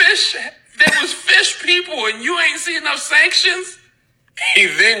was fish. There was fish people, and you ain't seen enough sanctions. He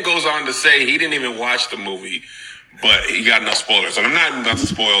then goes on to say he didn't even watch the movie, but he got enough spoilers. And I'm not about to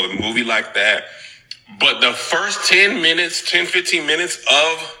spoil the movie like that. But the first 10, 15 minutes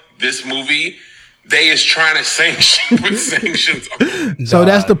of this movie, they is trying to sanction with sanctions. So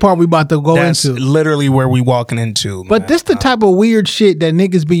that's the part we about to go into. Literally where we walking into. But this the type of weird shit that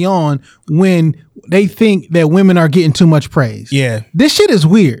niggas be on when they think that women are getting too much praise. Yeah. This shit is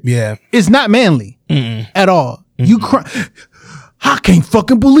weird. Yeah. It's not manly at all. You cry. I can't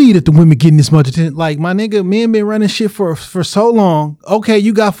fucking believe that the women getting this much attention. Like, my nigga, men been running shit for so long. Okay,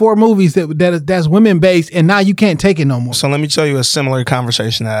 you got 4 movies that's women based, and now you can't take it no more. So let me tell you a similar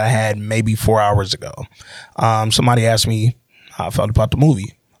conversation that I had maybe 4 hours ago. Somebody asked me how I felt about the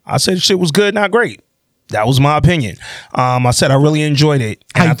movie. I said shit was good, not great. That was my opinion. I said I really enjoyed it.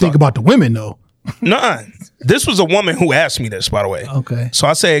 How you think about the women though? Nuh-uh. This was a woman who asked me this, by the way. Okay. So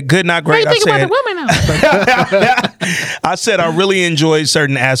I said, good, not great. How you think about the women though? I said I really enjoyed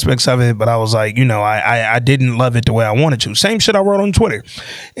certain aspects of it, but I was like, I didn't love it the way I wanted to. Same shit I wrote on Twitter.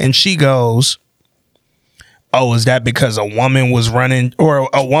 And she goes, oh, is that because a woman was running, or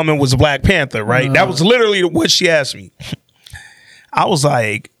a woman was Black Panther, right? That was literally what she asked me. I was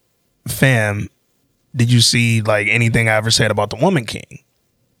like, fam, did you see like anything I ever said about the Woman King?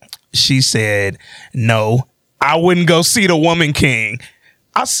 She said, no, I wouldn't go see the Woman King.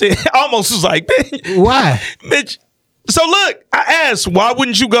 I said, I almost was like, bitch. Why? Bitch. So look, I asked, why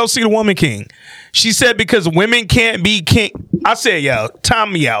wouldn't you go see the Woman King? She said, because women can't be king. I said, yo,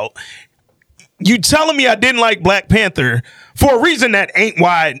 time me out. You telling me I didn't like Black Panther for a reason that ain't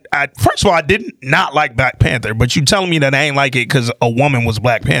why first of all, I didn't not like Black Panther, but you telling me that I ain't like it because a woman was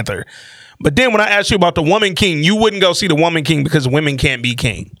Black Panther. But then when I asked you about the Woman King, you wouldn't go see the Woman King because women can't be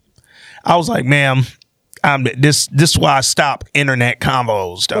king. I was like, ma'am, this is why I stop internet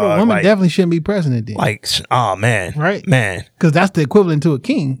convos, dog. Well, a woman definitely shouldn't be president then. Like, oh man. Right? Man. Because that's the equivalent to a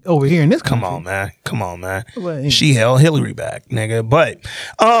king over here in this country. Come on, man. Well, she held Hillary back, nigga. But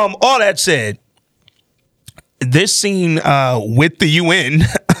all that said, this scene with the UN,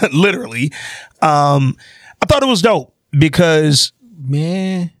 literally, I thought it was dope because,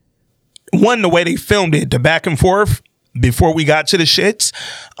 man, one, the way they filmed it, the back and forth before we got to the shits,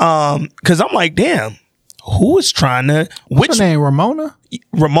 because I'm like, damn, who is trying to? What's her name? Ramonda.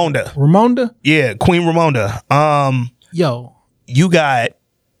 Yeah, Queen Ramonda. Yo, you got.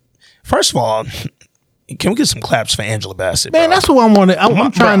 First of all, can we get some claps for Angela Bassett? Man, bro? That's what I want to.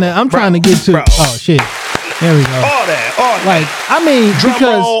 I'm trying to get to. Bro. Oh shit. There we go. All that. Like, I mean,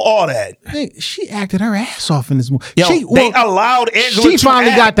 because all that. She acted her ass off in this movie. Yo, they allowed Angela. She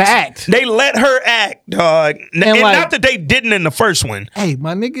finally got to act. They let her act, dog. And like, not that they didn't in the first one. Hey,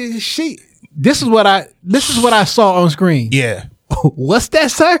 my nigga, This is what I saw on screen. Yeah. What's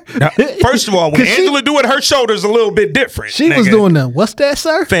that, sir? Now, first of all, when Angela do it, her shoulder's a little bit different. She was doing the what's that,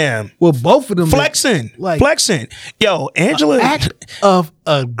 sir? Fam. Well, both of them flexing. Yo, Angela, act of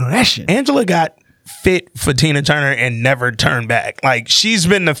aggression. Angela got fit for Tina Turner and never turned back. Like, she's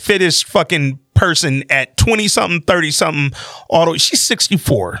been the fittest fucking person at 20-something, 30-something. Although she's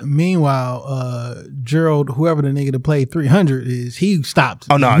 64. Meanwhile, Gerald, whoever the nigga that played 300 is, he stopped.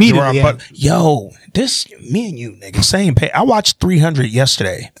 Oh no, Gerard, but yo, this me and you, nigga, same pay. I watched 300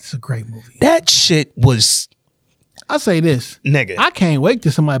 yesterday. It's a great movie. That shit was. I say this, nigga. I can't wait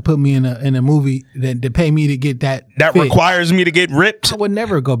till somebody put me in a movie that to pay me to get that. That fit. requires me to get ripped. I would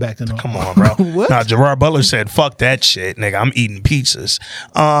never go back to normal. Come on, bro. What? Nah, Gerard Butler said, "Fuck that shit, nigga. I'm eating pizzas."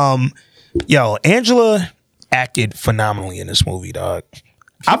 Yo, Angela acted phenomenally in this movie, dog.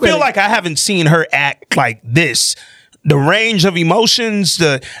 I feel like I haven't seen her act like this. The range of emotions,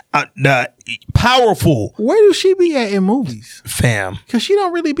 the powerful. Where do she be at in movies, fam? Because she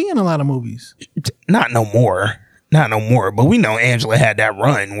don't really be in a lot of movies. Not no more. But we know Angela had that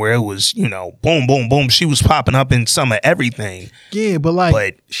run where it was, boom, boom, boom. She was popping up in some of everything. Yeah,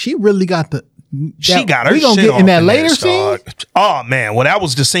 but she really got the. She got her we shit gonna get off in that later scene. Oh man, well that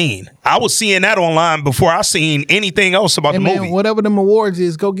was the scene. I was seeing that online before I seen anything else about the movie. Whatever them awards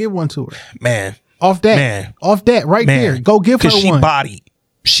is, go give one to her. Man, off that right there. Go give her one.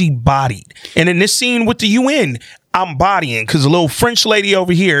 She bodied. And in this scene with the UN, I'm bodying because a little French lady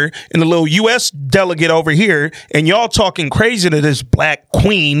over here and a little U.S. delegate over here, and y'all talking crazy to this black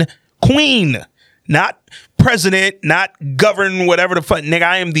queen, not president, not govern, whatever the fuck. Nigga,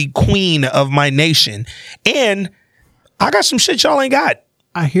 I am the queen of my nation. And I got some shit y'all ain't got.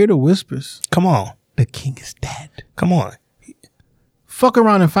 I hear the whispers. Come on. The king is dead. Come on. Fuck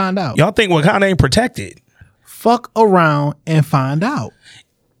around and find out. Y'all think Wakanda ain't protected? Fuck around and find out.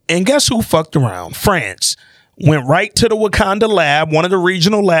 And guess who fucked around? France. Went right to the Wakanda lab, one of the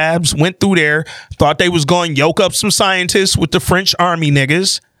regional labs, went through there, thought they was going to yoke up some scientists with the French army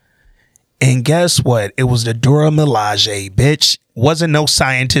niggas. And guess what? It was the Dora Milaje, bitch. Wasn't no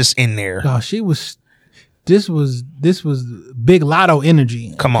scientist in there. No, this was big lotto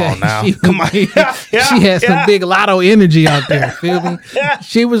energy. Come on now. Come on. She had some big lotto energy out there. Feel me?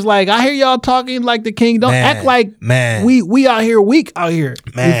 She was like, I hear y'all talking like the king. Don't act like we out here weak out here.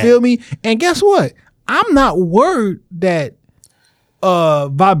 Man. You feel me? And guess what? I'm not worried that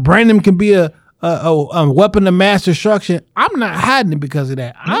vibranium can be a weapon of mass destruction. I'm not hiding it because of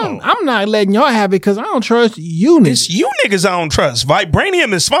that. No. I'm not letting y'all have it because I don't trust you niggas. It's you niggas I don't trust.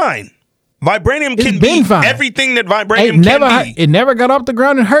 Vibranium is fine. Vibranium can be fine. Everything that vibranium can be. It never got off the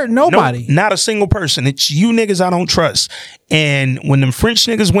ground and hurt nobody. Nope, not a single person. It's you niggas I don't trust. And when them French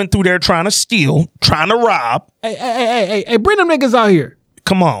niggas went through there trying to steal, trying to rob. Hey, bring them niggas out here.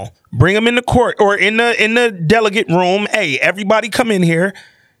 Come on. Bring them in the court or in the delegate room. Hey, everybody come in here.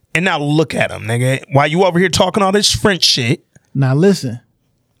 And now look at them, nigga. While you over here talking all this French shit. Now listen.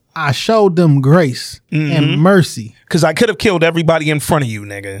 I showed them grace and mercy. Because I could have killed everybody in front of you,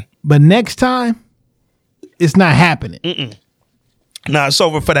 nigga. But next time, it's not happening. Nah, it's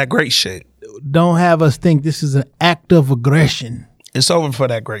over for that great shit. Don't have us think this is an act of aggression. It's over for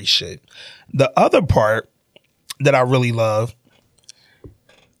that great shit. The other part that I really love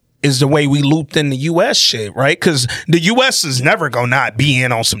is the way we looped in the U.S. shit, right? Because the U.S. is never going to not be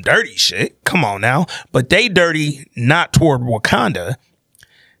in on some dirty shit. Come on now. But they dirty not toward Wakanda.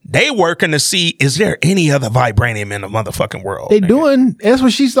 They working to see, is there any other vibranium in the motherfucking world? They doing, that's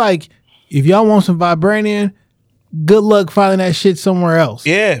what she's like, if y'all want some vibranium, good luck finding that shit somewhere else.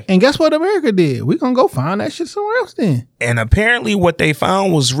 Yeah. And guess what America did? We gonna go find that shit somewhere else then. And apparently what they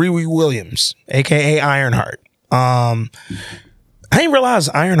found was Riri Williams, a.k.a. Ironheart. I didn't realize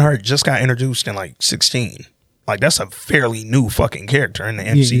Ironheart just got introduced in like 16. Like that's a fairly new fucking character in the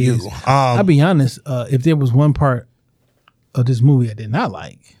MCU. I'll be honest, if there was one part of this movie I did not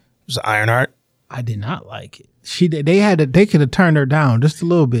like, it was Ironheart. I did not like it. They could have turned her down just a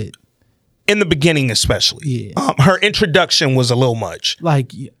little bit. In the beginning especially. Yeah. Her introduction was a little much.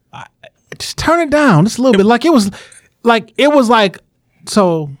 Like just turn it down just a little bit. Like it was like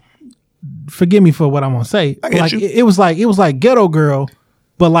so forgive me for what I'm gonna say. Like it was like Ghetto Girl,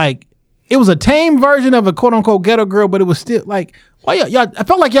 but like it was a tame version of a quote unquote Ghetto Girl, but it was still like y'all I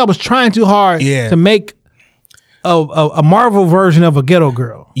felt like y'all was trying too hard to make a Marvel version of a Ghetto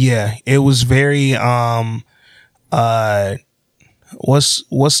Girl. Yeah. It was very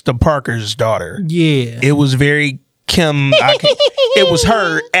what's the Parker's daughter? Yeah. It was very Kim. It was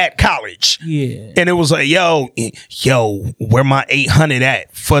her at college. Yeah. And it was like, yo, where my 800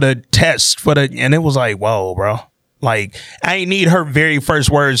 at for the test and it was like, whoa, bro. Like, I ain't need her very first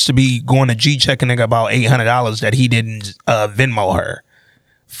words to be going to G-check a nigga about $800 that he didn't Venmo her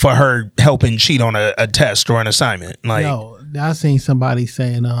for her helping cheat on a test or an assignment. Like, I seen somebody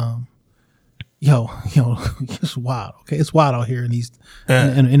saying, yo, it's wild. Okay, it's wild out here in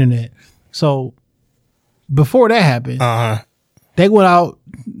the internet. So before that happened, they went out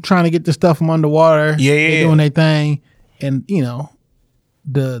trying to get the stuff from underwater. Yeah, they doing their thing, and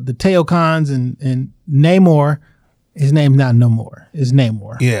the Teocons and Namor. His name's not Namor. It's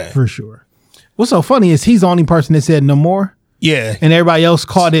Namor. Yeah, for sure. What's so funny is he's the only person that said Namor. Yeah, and everybody else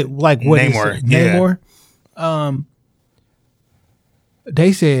called it like what Namor. Namor.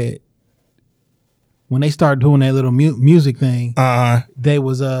 They said when they started doing that little music thing, they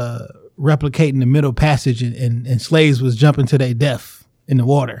was replicating the Middle Passage and slaves was jumping to their death in the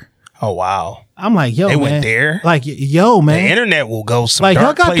water. Oh wow! I'm like, yo, they man. went there. Like, yo, man. The internet will go some like,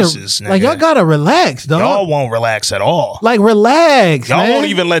 dark places. Like, y'all gotta relax, dog. Y'all won't relax at all. Like, relax, y'all man. won't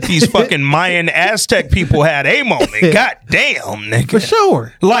even let these fucking Mayan Aztec people have a moment. God damn, nigga. For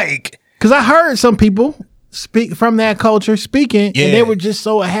sure. Like, because I heard some people speak from that culture speaking, and they were just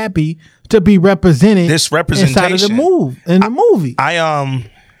so happy to be represented. This representation inside of the movie.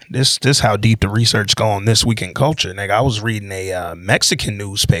 This how deep the research go on This Week in Culture, nigga. I was reading a Mexican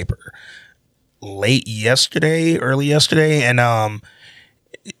newspaper early yesterday, and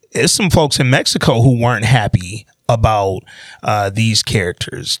there's some folks in Mexico who weren't happy about these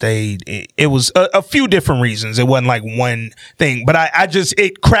characters. It was a few different reasons. It wasn't like one thing, but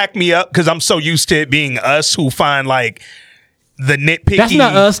it cracked me up because I'm so used to it being us who find like the nitpicky. That's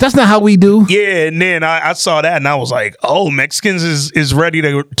not us. That's not how we do. Yeah, and then I saw that and I was like, oh, Mexicans is ready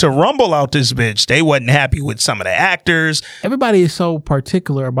to rumble out this bitch. They wasn't happy with some of the actors. Everybody is so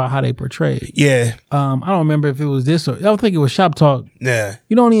particular about how they portray it. Yeah. I don't remember if it was this or I don't think it was Shop Talk. Yeah.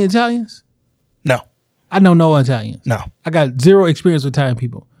 You know any Italians? No. I know no Italians. No. I got zero experience with Italian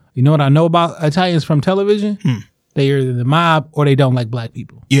people. You know what I know about Italians from television? They're either the mob or they don't like black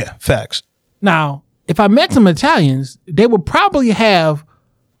people. Yeah, facts. Now, if I met some Italians, they would probably have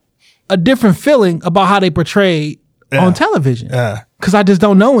a different feeling about how they portray on television. Because I just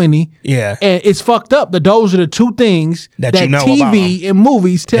don't know any. Yeah. And it's fucked up that those are the two things that you know TV about and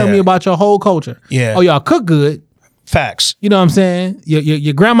movies tell me about your whole culture. Yeah. Oh, y'all cook good. Facts. You know what I'm saying?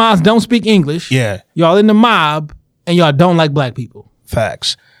 Your grandmas don't speak English. Yeah. Y'all in the mob and y'all don't like black people.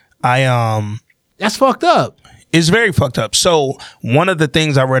 Facts. That's fucked up. It's very fucked up. So one of the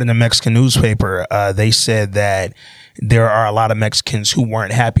things I read in the Mexican newspaper, they said that there are a lot of Mexicans who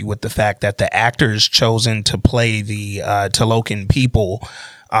weren't happy with the fact that the actors chosen to play the Tolocan people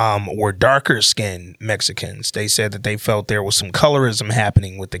were darker skinned Mexicans. They said that they felt there was some colorism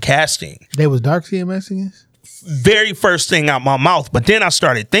happening with the casting. They was dark skinned Mexicans? Very first thing out my mouth. But then I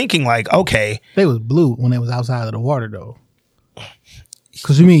started thinking like, okay. They was blue when they was outside of the water though.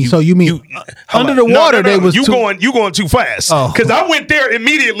 Cause you mean under the water they was you going too fast. Cause I went there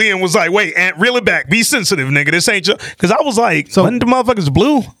immediately and was like, wait, Aunt, reel it back, be sensitive, nigga. This ain't your. Cause I was like, wasn't the motherfuckers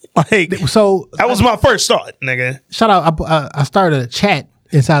blue? Like, so that was my first thought, nigga. Shout out! I started a chat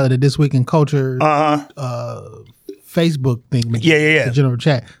inside of the This Week in Culture Facebook thing. Yeah. The general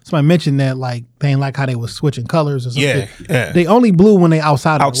chat. Somebody mentioned that like they ain't like how they was switching colors or something. Yeah. They only blue when they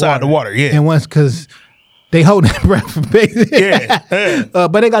outside the water. Yeah. And once because they hold their breath for big.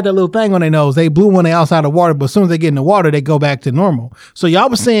 But they got that little thing on their nose. They blue when they outside the water, but as soon as they get in the water, they go back to normal. So y'all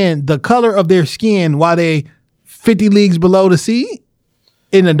was saying the color of their skin while they 50 leagues below the sea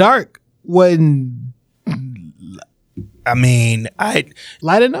in the dark wasn't. I mean,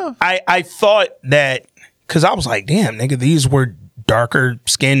 light enough. I thought that because I was like, damn, nigga, these were darker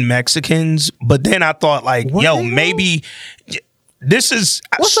skinned Mexicans. But then I thought like, maybe. This is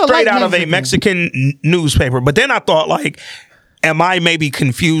straight out of a Mexican newspaper. But then I thought, like, am I maybe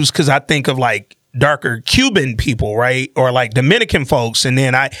confused because I think of, like, darker Cuban people, right? Or, like, Dominican folks. And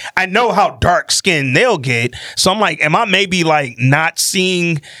then I know how dark skinned they'll get. So I'm like, am I maybe, like, not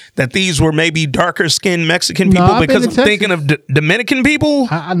seeing that these were maybe darker skinned Mexican people because I'm thinking of Dominican people?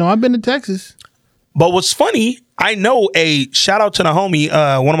 I know. I've been to Texas. But what's funny, I know shout out to the homie,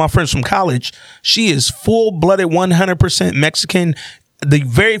 one of my friends from college. She is full-blooded 100% Mexican. The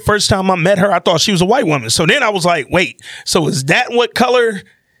very first time I met her, I thought she was a white woman. So then I was like, wait, so is that what color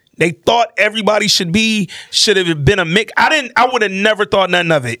they thought everybody should have been a mix? I would have never thought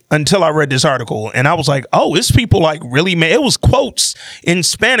nothing of it until I read this article. And I was like, oh, it's people like really, man. It was quotes in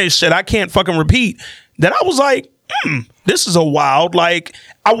Spanish that I can't fucking repeat. That I was like, this is a wild, like,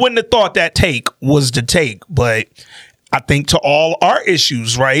 I wouldn't have thought that take was the take, but I think to all our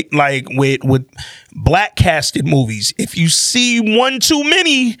issues, right? Like with black casted movies, if you see one too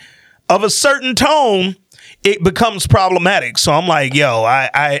many of a certain tone, it becomes problematic. So I'm like, yo,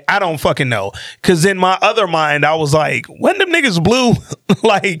 I don't fucking know. Cause in my other mind, I was like, when them niggas blue,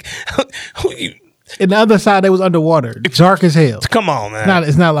 like, and the other side, they was underwater, dark as hell. Come on, man.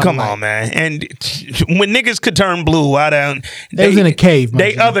 It's not like come on, man. And when niggas could turn blue, they was in a cave.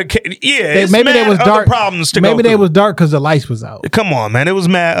 Maybe they was dark. Problems to maybe they was dark because the lights was out. Come on, man. It was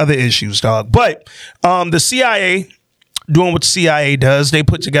mad other issues, dog. But the CIA doing what the CIA does, they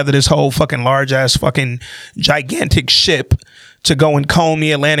put together this whole fucking large ass fucking gigantic ship to go and comb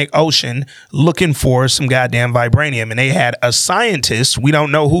the Atlantic Ocean looking for some goddamn vibranium. And they had a scientist, we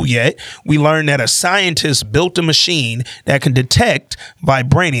don't know who yet. We learned that a scientist built a machine that can detect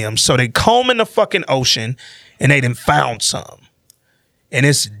vibranium. So they comb in the fucking ocean and they done found some. And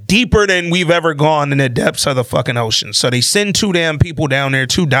it's deeper than we've ever gone in the depths of the fucking ocean. So they send 2 damn people down there,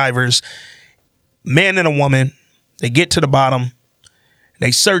 2 divers, man and a woman. They get to the bottom.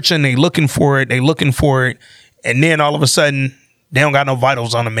 They searching, they looking for it. And then all of a sudden, they don't got no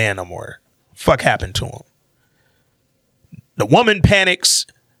vitals on the man no more. Fuck happened to him? The woman panics.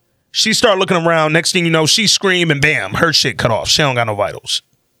 She start looking around. Next thing you know, she scream and bam, her shit cut off. She don't got no vitals.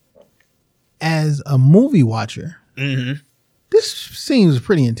 As a movie watcher, this seems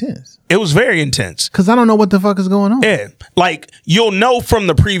pretty intense. It was very intense. Because I don't know what the fuck is going on. Yeah. Like, you'll know from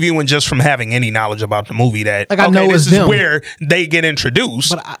the preview and just from having any knowledge about the movie that, like, I know this it's is them, where they get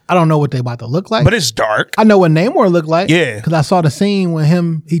introduced. But I don't know what they about to look like. But it's dark. I know what Namor looked like. Yeah. Because I saw the scene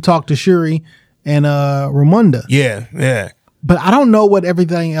when he talked to Shuri and Ramonda. Yeah. But I don't know what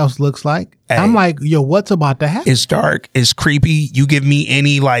everything else looks like. Hey, I'm like, yo, what's about to happen? It's dark. It's creepy. You give me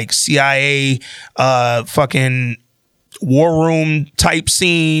any like CIA fucking war room type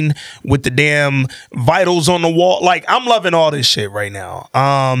scene with the damn vitals on the wall. Like, I'm loving all this shit right now.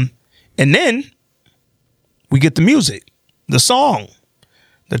 And then we get the music, the song.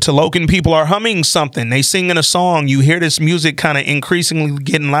 The Talokan people are humming something. They singing a song. You hear this music kind of increasingly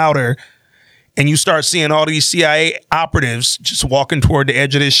getting louder. And you start seeing all these CIA operatives just walking toward the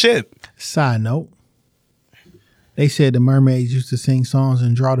edge of this ship. Side note, they said the mermaids used to sing songs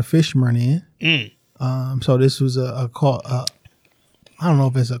and draw the fishermen in. So this was a call. I don't know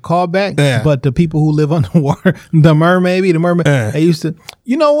if it's a callback, but the people who live underwater, the mermaid, they used to.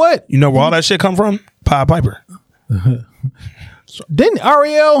 You know what? You know where all that shit come from? Pied Piper. Didn't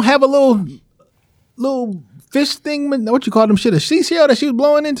Ariel have a little fish thing? What you call them shit? A seashell that she was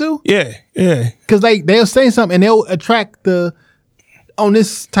blowing into? Yeah. Because they'll say something and they'll attract on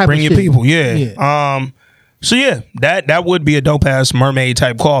this type bring of your shit. people. Yeah. So yeah, that would be a dope ass mermaid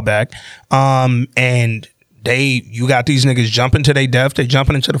type callback. And you got these niggas jumping to their death. They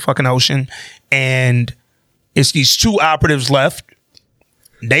jumping into the fucking ocean, and it's these 2 operatives left.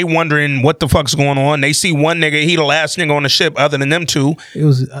 They wondering what the fuck's going on. They see one nigga, he the last nigga on the ship other than them 2. It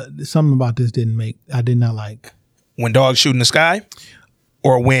was something about this I did not like. When dogs shoot in the sky,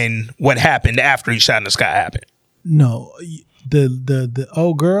 or when what happened after he shot in the sky happened. No, the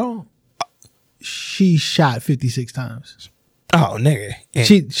old girl. She shot 56 times. Oh, nigga.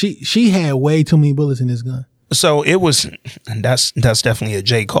 And she had way too many bullets in this gun. So it was, and that's definitely a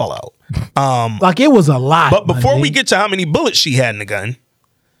J call out. Like, it was a lot. But before we get to how many bullets she had in the gun,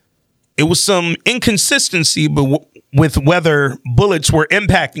 it was some inconsistency with whether bullets were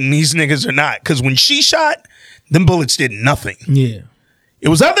impacting these niggas or not. Because when she shot, them bullets did nothing. Yeah. It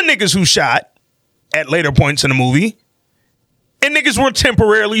was other niggas who shot at later points in the movie, and niggas were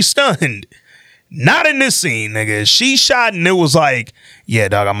temporarily stunned. Not in this scene, nigga. She shot and it was like, yeah,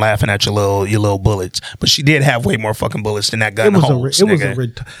 dog, I'm laughing at your little bullets. But she did have way more fucking bullets than that gun holds.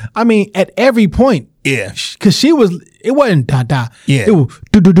 I mean, at every point. Yeah. Because it wasn't da-da. Yeah. It was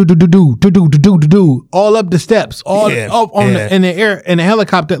do-do-do-do-do, all up the steps, all up in the air, in the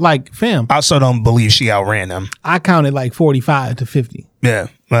helicopter, like, fam. I also don't believe she outran them. I counted like 45 to 50. Yeah.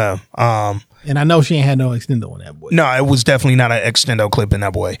 And I know she ain't had no extendo on that boy. No, it was definitely not an extendo clip in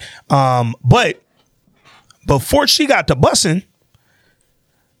that boy. But before she got to bussing,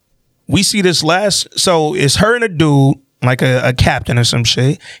 we see this so it's her and a dude, like a captain or some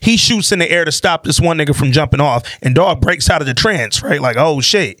shit. He shoots in the air to stop this one nigga from jumping off, and dog breaks out of the trance, right? Like, oh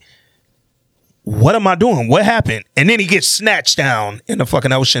shit. What am I doing? What happened? And then he gets snatched down in the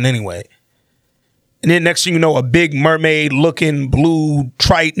fucking ocean anyway. And then next thing you know, a big mermaid looking blue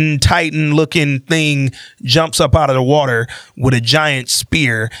Titan looking thing jumps up out of the water with a giant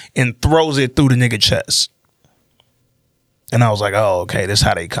spear and throws it through the nigga chest. And I was like, oh, okay, this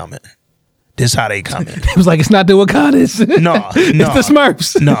how they coming. It was like, it's not the Wakandans. No. It's the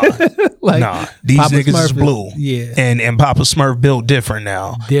Smurfs. These Papa niggas Smurf is blue. Yeah. And Papa Smurf built different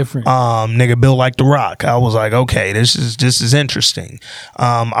now. Nigga built like The Rock. I was like, okay, this is interesting.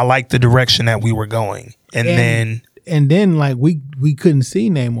 I like the direction that we were going. And then like we couldn't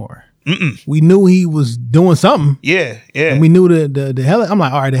see Namor. We knew he was doing something. Yeah. And we knew the I'm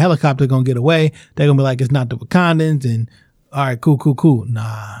like, all right, the helicopter gonna get away. They're gonna be like, it's not the Wakandans, and all right, cool.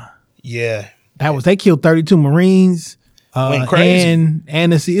 Nah. Yeah. They killed 32 Marines. Went crazy.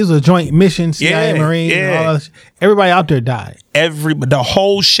 And it was a joint mission, CIA Marines. Yeah. All that shit. Everybody out there died. The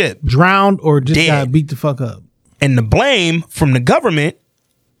whole ship. Drowned or just dead. got beat the fuck up. And the blame from the government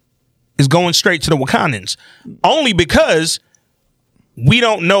is going straight to the Wakandans. Only because we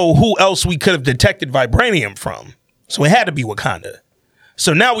don't know who else we could have detected vibranium from. So it had to be Wakanda.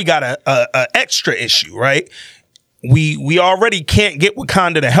 So now we got a extra issue, right? We already can't get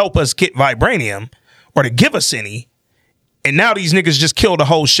Wakanda to help us get vibranium or to give us any. And now these niggas just killed a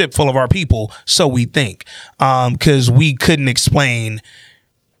whole ship full of our people, so we think. Because we couldn't explain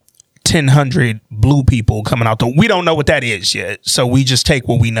 1,000 blue people coming out. We don't know what that is yet, so we just take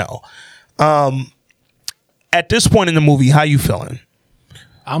what we know. At this point in the movie, how you feeling?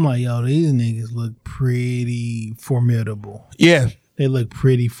 I'm like, yo, these niggas look pretty formidable. Yeah. They look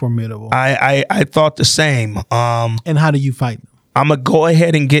pretty formidable. I thought the same. And how do you fight them? I'm going to go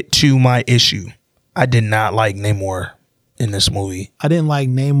ahead and get to my issue. I did not like Namor in this movie. I didn't like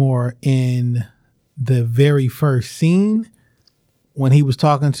Namor in the very first scene when he was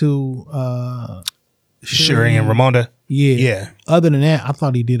talking to Shuri and Ramonda. Yeah. Other than that, I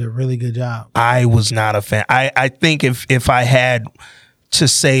thought he did a really good job. I was not a fan. I think if I had to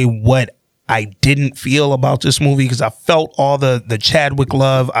say what I didn't feel about this movie, because I felt all the Chadwick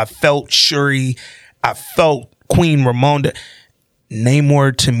love, I felt Shuri, I felt Queen Ramonda.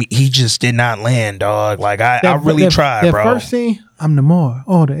 Namor, to me, he just did not land, dog. Like I really tried, bro. That first scene, I'm Namor.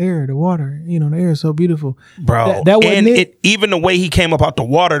 Oh, the air, the water. You know, the air is so beautiful, bro. That wasn't it. Even the way he came up out the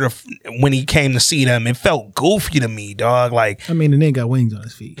water when he came to see them, it felt goofy to me, dog. Like, I mean, the nigga got wings on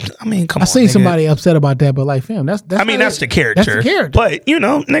his feet. I mean, come on. I seen somebody upset about that, but like, fam, that's I mean, that's the character. That's the character. But you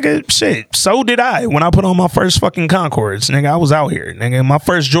know, nigga, shit. So did I when I put on my first fucking Concords, nigga. I was out here, nigga. My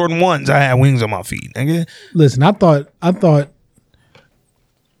first Jordan 1s, I had wings on my feet, nigga. Listen, I thought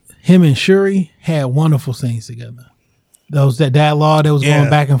him and Shuri had wonderful scenes together. That dialogue that was going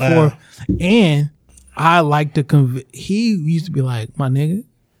back and forth. And I like to he used to be like, my nigga,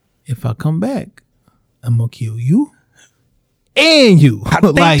 if I come back, I'm gonna kill you and you. I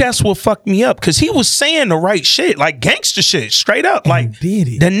think that's what fucked me up, because he was saying the right shit, like gangster shit, straight up. Like, did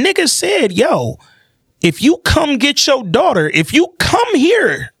it. The nigga said, yo, if you come get your daughter, if you come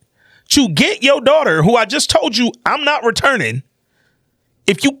here to get your daughter, who I just told you I'm not returning,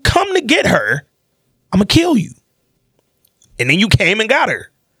 if you come to get her, I'm going to kill you. And then you came and got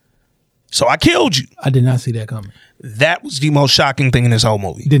her. So I killed you. I did not see that coming. That was the most shocking thing in this whole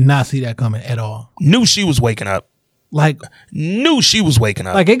movie. Did not see that coming at all. Knew she was waking up. Like,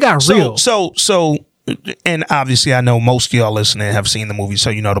 it got real. So, and obviously I know most of y'all listening have seen the movie, so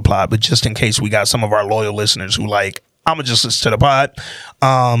you know the plot. But just in case we got some of our loyal listeners who like, I'm going to just listen to the pod.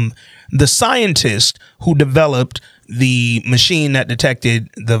 The scientist who developed the machine that detected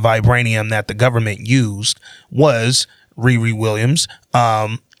the vibranium that the government used was Riri Williams.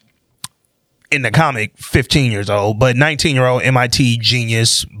 In the comic, 15 years old, but 19-year-old MIT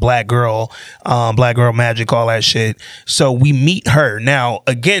genius, black girl magic, all that shit. So we meet her. Now,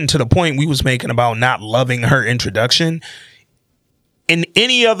 again, to the point we was making about not loving her introduction. In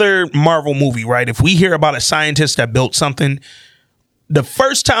any other Marvel movie, right, if we hear about a scientist that built something, the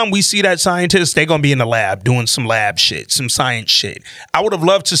first time we see that scientist, they're going to be in the lab doing some lab shit, some science shit. I would have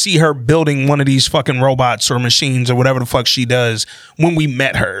loved to see her building one of these fucking robots or machines or whatever the fuck she does when we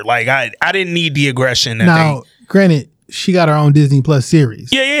met her. Like, I didn't need the aggression. Granted, she got her own Disney Plus series.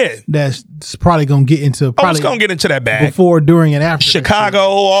 Yeah. That's probably going to get into... I was going to get into that bag. Before, during, and after. Chicago,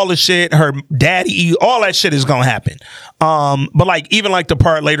 all the shit, her daddy, all that shit is going to happen. But like, even like the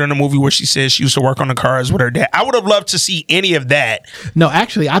part later in the movie where she says she used to work on the cars with her dad, I would have loved to see any of that. No,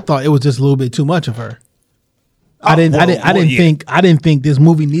 actually, I thought it was just a little bit too much of her. I didn't think this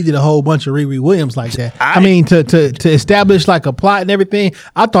movie needed a whole bunch of Riri Williams like that. I mean, to establish like a plot and everything,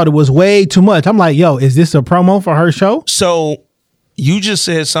 I thought it was way too much. I'm like, yo, is this a promo for her show? So you just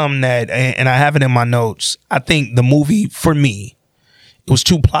said something that, and I have it in my notes. I think the movie, for me, it was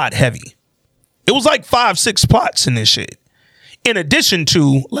too plot heavy. It was like 5-6 plots in this shit. In addition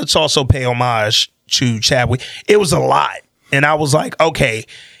to, let's also pay homage to Chadwick. It was a lot. And I was like, okay,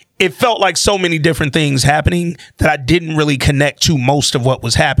 it felt like so many different things happening that I didn't really connect to most of what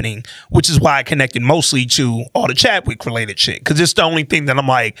was happening, which is why I connected mostly to all the Chadwick related shit. Because it's the only thing that I'm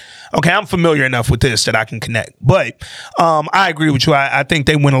like, okay, I'm familiar enough with this that I can connect. But I agree with you. I think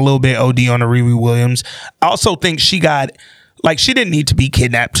they went a little bit OD on the Riri Williams. I also think she didn't need to be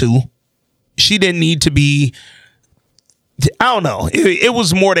kidnapped too. She didn't need to be, I don't know. It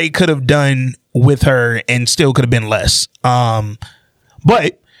was more they could have done with her and still could have been less.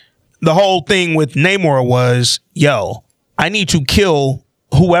 But the whole thing with Namor was, yo, I need to kill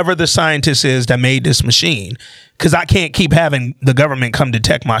whoever the scientist is that made this machine, because I can't keep having the government come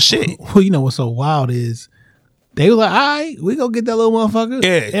detect my shit. Well, you know what's so wild is they were like, all right, we go get that little motherfucker.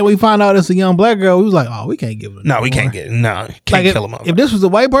 Yeah. And we find out it's a young black girl. We was like, oh, we can't give it. No, we can't get it. No, can't like kill him. If this was a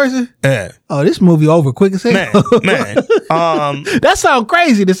white person, oh, this movie over quick as hell. Man. That sounds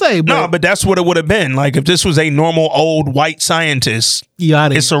crazy to say, but no, but that's what it would have been. Like if this was a normal old white scientist,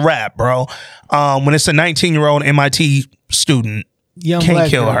 it's a wrap, bro. When it's a 19-year-old MIT student, young can't black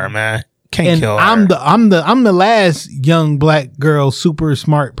kill girl. her, man. Can't kill her. I'm the last young black girl, super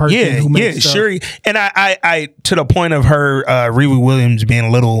smart person who makes stuff. Shuri. And I to the point of her Riri Williams being a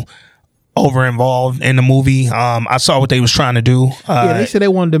little over involved in the movie. I saw what they was trying to do. They said they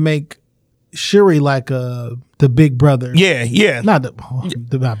wanted to make Shuri like the big brother. Yeah. Not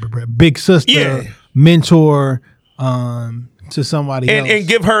the big sister, mentor, to somebody else. And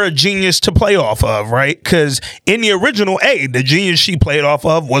give her a genius to play off of, right? Because in the original the genius she played off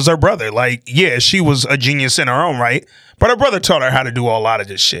of was her brother. Like, yeah, she was a genius in her own right, but her brother taught her how to do a lot of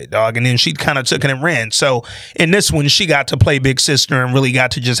this shit, dog. And then she kind of took it and ran. So in this one, she got to play big sister and really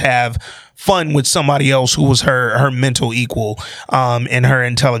got to just have fun with somebody else who was her mental equal, and her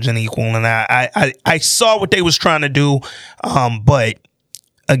intelligent equal. And I saw what they was trying to do, but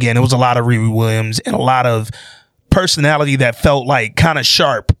again, it was a lot of Riri Williams and a lot of personality that felt like kind of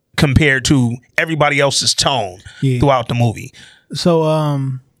sharp compared to everybody else's tone throughout the movie. So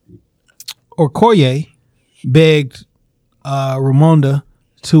Okoye begged Ramonda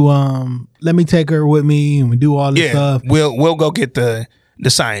to let me take her with me and we do all this stuff. We'll go get the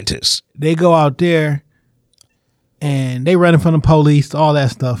scientists. They go out there and they running from the police, all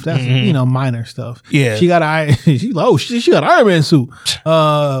that stuff. That's minor stuff. Yeah. She got she got an Iron Man suit.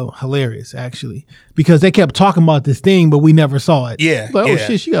 Hilarious actually. Because they kept talking about this thing, but we never saw it. Yeah. Like, oh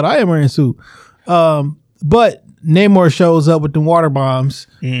shit, she got an Iron Man suit. But Namor shows up with the water bombs,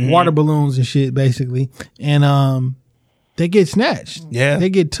 water balloons and shit, basically. And they get snatched. Yeah.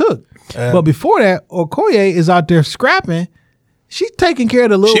 They get took. But before that, Okoye is out there scrapping. She's taking care of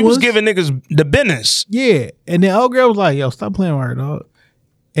the little ones. She was giving niggas the business. Yeah. And then old girl was like, yo, stop playing with her, dog.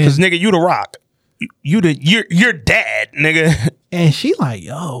 Because nigga, you the Rock. You're dad, nigga. And she like,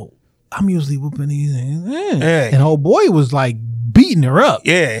 yo, I'm usually whooping these. And old boy was like beating her up.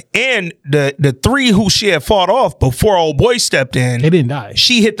 Yeah. And the three who she had fought off before old boy stepped in. They didn't die.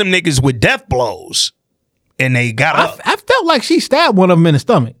 She hit them niggas with death blows. And they got up. I felt like she stabbed one of them in the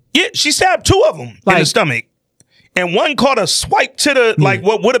stomach. Yeah, she stabbed two of them in the stomach. And one caught a swipe to the, like,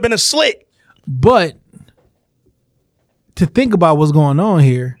 what would have been a slit. But to think about what's going on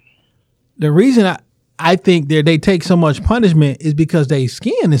here, the reason I think they take so much punishment is because their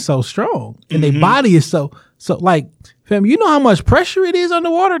skin is so strong and their body is so like, fam, you know how much pressure it is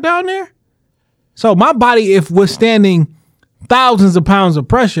underwater down there? So my body, if withstanding thousands of pounds of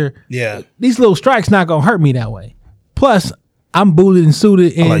pressure, these little strikes not going to hurt me that way. Plus, I'm booted and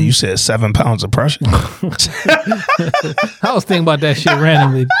suited. And you said 7 pounds of pressure. I was thinking about that shit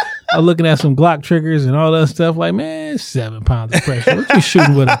randomly. I was looking at some Glock triggers and all that stuff. Like, man, 7 pounds of pressure. What you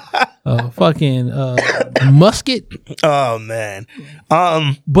shooting with a fucking musket? Oh man.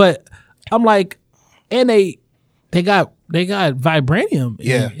 But I'm like, and they got vibranium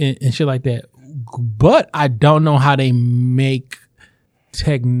and shit like that. But I don't know how they make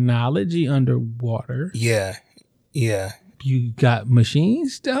technology underwater. Yeah. You got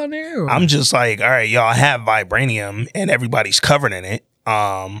machines down there? Or? I'm just like, all right, y'all have vibranium and everybody's covered in it.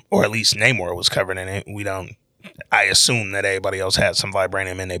 Or at least Namor was covered in it. I assume that everybody else had some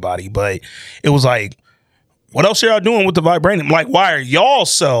vibranium in their body, but it was like, what else are y'all doing with the vibranium? Like, why are y'all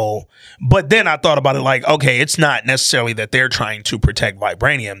so? But then I thought about it like, okay, it's not necessarily that they're trying to protect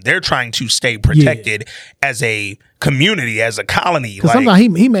vibranium. They're trying to stay protected as a community, as a colony. Because sometimes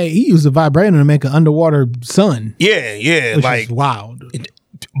he used the vibranium to make an underwater sun. Yeah. Which like is wild.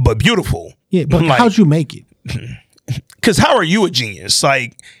 But beautiful. Yeah, but like, how'd you make it? Because how are you a genius?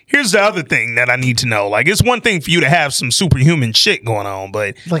 Like, here's the other thing that I need to know. Like, it's one thing for you to have some superhuman shit going on,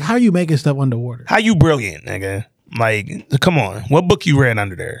 but like, how are you making stuff underwater? How you brilliant, nigga? Like, come on. What book you read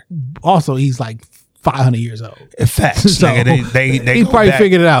under there? Also, he's like 500 years old. Facts, so, nigga. They he probably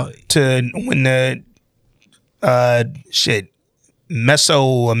figured it out. To when the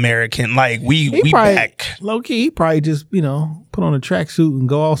Mesoamerican, like, we probably, back. Low key, he probably just, put on a tracksuit and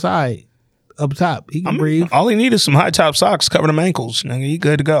go outside. Up top, he can breathe. All he needs is some high top socks, cover them ankles, nigga. He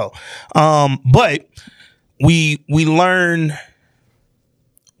good to go. But we learn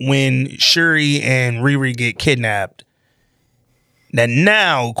when Shuri and Riri get kidnapped that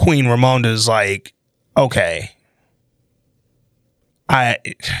now Queen Ramonda's like, okay, I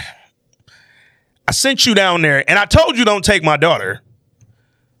sent you down there and I told you don't take my daughter,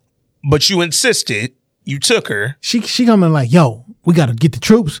 but you insisted. You took her. She coming like, yo, we got to get the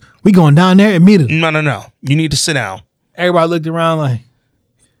troops. We going down there immediately. No. You need to sit down. Everybody looked around like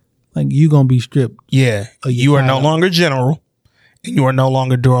you going to be stripped. Yeah. You are no longer general, and you are no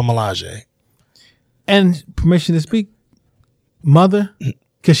longer Dora Milaje. And permission to speak, mother,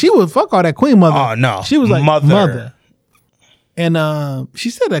 because she would fuck all that queen mother. Oh, no. She was like, mother. And she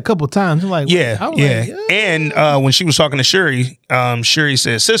said that a couple times. I'm like, yeah. And when she was talking to Shuri, Shuri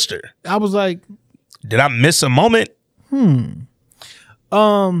said, sister. I was like, did I miss a moment?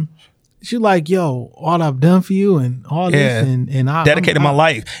 She like, yo, all I've done for you and all this, and I dedicated my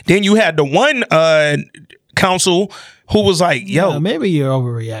life. Then you had the one counsel who was like, yo, maybe you're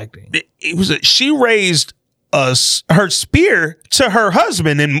overreacting. She raised her spear to her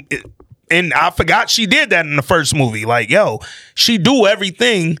husband, and I forgot she did that in the first movie. Like, yo, she do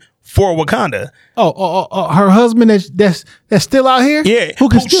everything for Wakanda. Oh, her husband that's still out here? Yeah. Who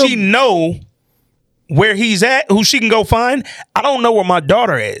she know where he's at, who she can go find. I don't know where my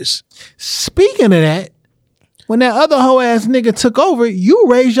daughter is. Speaking of that, when that other hoe ass nigga took over, you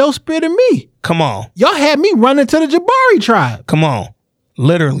raised your spear to me. Come on. Y'all had me running to the Jabari tribe. Come on.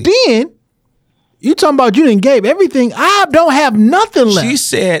 Literally. Then, you talking about you didn't gave everything. I don't have nothing left. She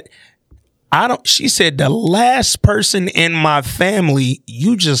said, she said, the last person in my family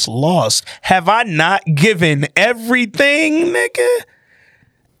you just lost. Have I not given everything, nigga?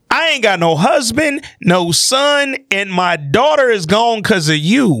 I ain't got no husband, no son, and my daughter is gone because of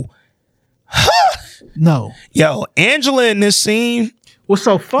you. No. Yo, Angela in this scene. What's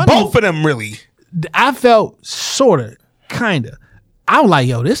so funny? Both of them really. I felt sort of, kind of. I'm like,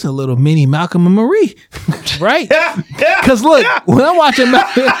 yo, this is a little mini Malcolm and Marie, right? Because look, when I'm watching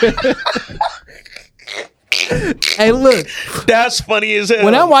hey, look. That's funny as hell.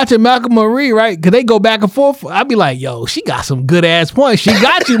 When I'm watching Malcolm and Marie, right, because they go back and forth, I be like, yo, she got some good ass points. She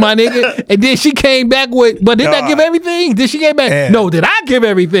got you, my nigga. And then she came back with, but did I give everything? Did she get back? Yeah. No, did I give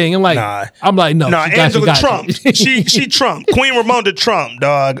everything? I'm like, no. Angela Trump. she Trump. Queen Ramonda Trump,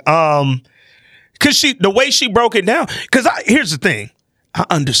 dog. Because the way she broke it down. Because here's the thing. I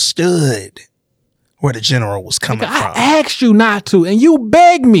understood where the general was coming from. I asked you not to, and you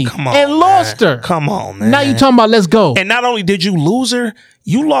begged me and lost her. Come on, man. Now you talking about let's go. And not only did you lose her,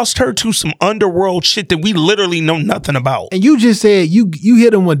 you lost her to some underworld shit that we literally know nothing about. And you just said you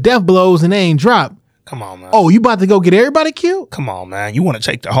hit them with death blows and they ain't dropped. Come on, man. Oh, you about to go get everybody killed? Come on, man. You want to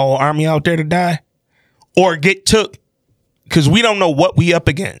take the whole army out there to die? Or get took? Because we don't know what we up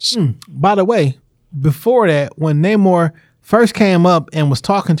against. By the way, before that, when Namor first came up and was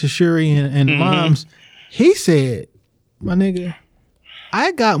talking to Shuri and moms, he said, my nigga,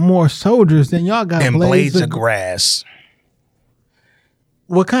 I got more soldiers than y'all got and blades of grass.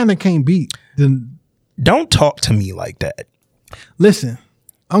 Wakanda can't beat them. Don't talk to me like that. Listen,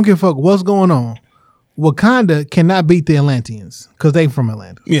 I don't give a fuck what's going on. Wakanda cannot beat the Atlanteans because they from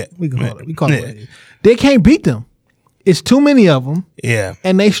Atlanta. Yeah. We call it what it is. They can't beat them. It's too many of them. Yeah.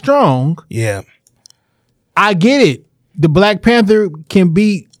 And they strong. Yeah. I get it. The Black Panther can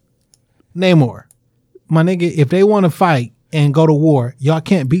beat Namor. My nigga, if they want to fight and go to war, y'all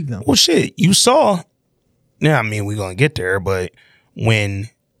can't beat them. Well, shit, you saw. Yeah, I mean, we're going to get there, but when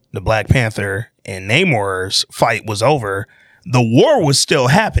the Black Panther and Namor's fight was over, the war was still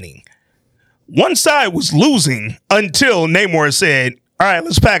happening. One side was losing until Namor said, all right,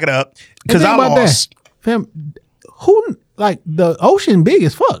 let's pack it up because I lost. Fam, who, like, the ocean big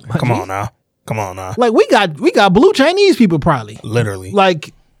as fuck. Come on now. Like, we got blue Chinese people probably. Literally.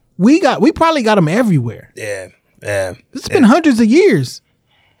 Like, we probably got them everywhere. Yeah. It's been hundreds of years.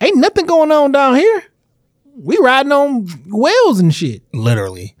 Ain't nothing going on down here. We riding on whales and shit.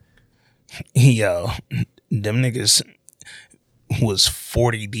 Literally. Yo, them niggas was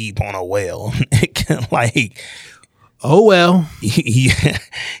 40 deep on a whale. Like, oh well.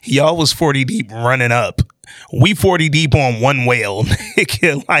 Y'all was 40 deep running up. We 40 deep on one whale.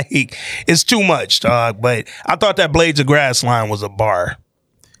 Like, it's too much, dog. But I thought that Blades of Grass line was a bar.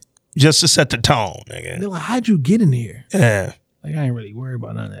 Just to set the tone, nigga. They're like, how'd you get in here? Yeah. Like, I ain't really worried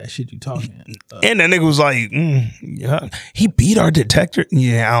about none of that shit you talking. And that nigga was like, yeah, he beat our detector.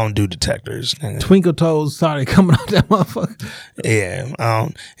 Yeah, I don't do detectors. Nigga. Twinkle toes started coming out that motherfucker. Yeah.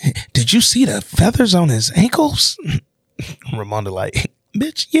 Did you see the feathers on his ankles? Ramonda like,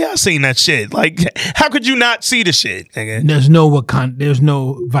 bitch, yeah, I seen that shit. Like, how could you not see the shit, nigga? There's no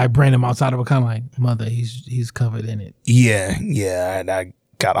vibranium outside of Wakanda. Like, mother, he's covered in it. Yeah. I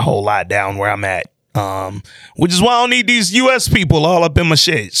got a whole lot down where I'm at. Which is why I don't need these US people all up in my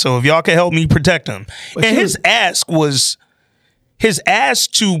shit. So if y'all can help me protect them. But and his ask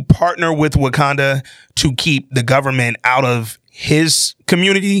to partner with Wakanda to keep the government out of his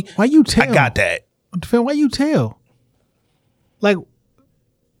community. Why you tell? I got that. Why you tell? Like,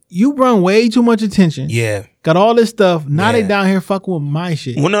 you run way too much attention. Yeah. Got all this stuff. Now they down here fucking with my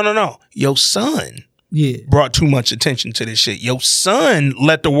shit. Well, no. Your son brought too much attention to this shit. Your son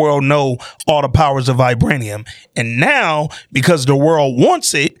let the world know all the powers of vibranium. And now, because the world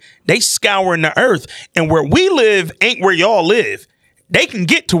wants it, they scouring the earth. And where we live ain't where y'all live. They can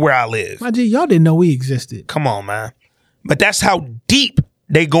get to where I live. My G, y'all didn't know we existed. Come on, man. But that's how deep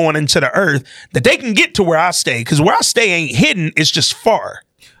they going into the earth that they can get to where I stay. Because where I stay ain't hidden. It's just far.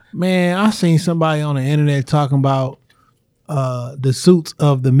 Man, I seen somebody on the internet talking about the suits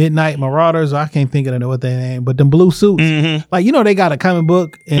of the Midnight Marauders. I can't think of what they name, but them blue suits. Mm-hmm. Like, they got a comic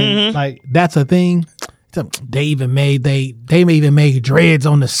book and like that's a thing. They even made dreads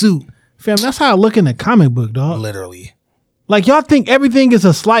on the suit. Fam, that's how I look in the comic book, dog. Literally. Like, y'all think everything is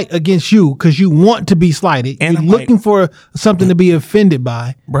a slight against you because you want to be slighted. And you're looking for something to be offended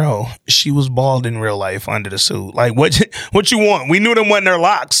by. Bro, she was bald in real life under the suit. Like, what you want? We knew them wasn't their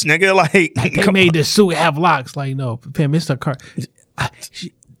locks, nigga. Like they made the suit have locks. Like, no, fam, it's a car.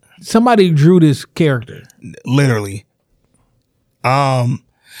 Somebody drew this character. Literally.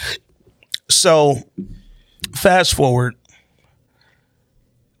 So, fast forward.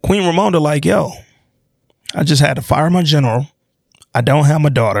 Queen Ramonda like, yo, I just had to fire my general. I don't have my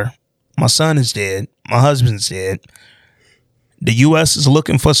daughter. My son is dead. My husband's dead. The U.S. is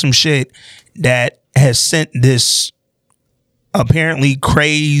looking for some shit that has sent this apparently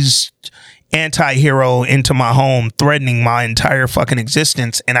crazed anti-hero into my home, threatening my entire fucking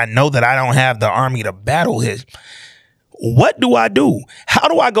existence. And I know that I don't have the army to battle him. What do I do? How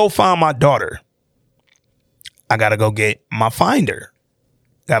do I go find my daughter? I got to go get my finder.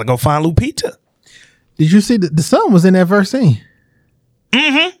 Got to go find Lupita. Did you see the son was in that first scene?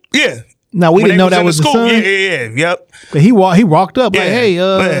 Mm-hmm. Yeah. Now we didn't know that was the son. Yeah. Yep. But he walked up like, hey, he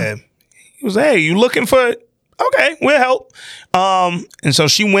was, hey, you looking for? Okay, we'll help. And so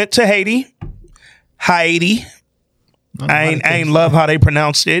she went to Haiti. I ain't love how they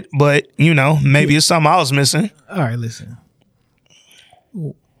pronounced it, but maybe it's something I was missing. All right, listen.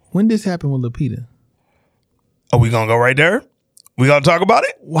 When this happened with Lupita? Are we gonna go right there? We gonna talk about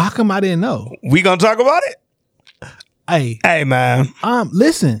it? Why come I didn't know? We gonna talk about it? Hey, man.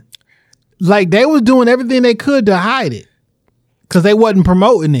 Listen. Like, they was doing everything they could to hide it, because they wasn't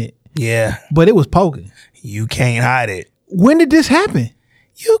promoting it. Yeah, but it was poking. You can't hide it. When did this happen?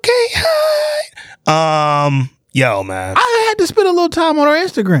 You can't hide. Yo, man. I had to spend a little time on her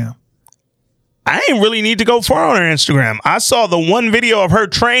Instagram. I ain't really need to go far on her Instagram. I saw the one video of her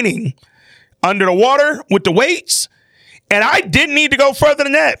training under the water with the weights. And I didn't need to go further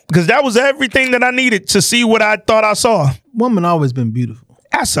than that, because that was everything that I needed to see what I thought I saw. Woman always been beautiful.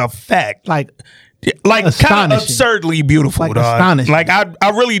 That's a fact. Like kind of absurdly beautiful, like dog. Astonishing. Like I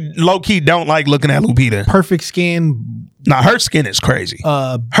really low key don't like looking at Lupita. Perfect skin. Nah, her skin is crazy.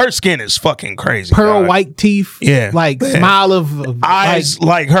 Her skin is fucking crazy. Pearl white teeth. Yeah, smile of eyes.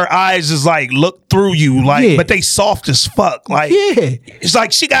 Like her eyes is like look through you. Like, but they soft as fuck. Like, it's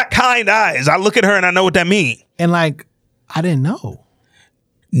like she got kind eyes. I look at her and I know what that means. And like, I didn't know.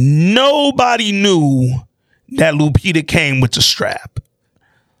 Nobody knew that Lupita came with the strap.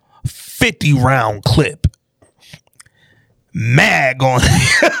 50-round clip. Mag on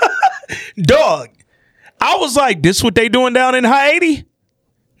dog. I was like, this what they doing down in Haiti?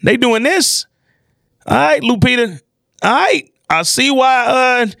 They doing this? All right, Lupita. All right. I see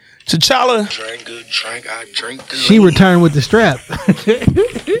why T'Challa. Drink, good drink. I drink the She returned with the strap.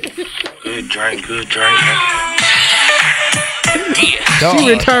 Good drink, good drink. Yeah. She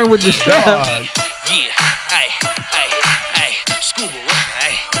returned with the strap. Yeah. Hey. Scuba rock.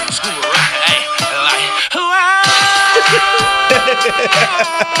 Hey. Scuba rock. Hey. Like,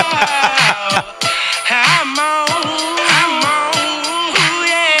 I'm on,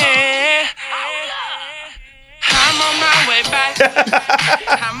 yeah. I'm on my way back.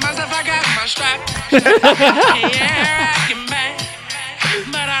 I must have forgot my strap. Yeah, I can back.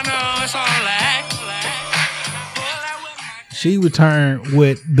 But I know it's all act. She returned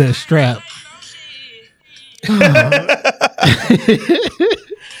with the strap.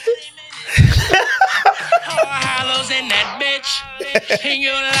 Hollows in that bitch. And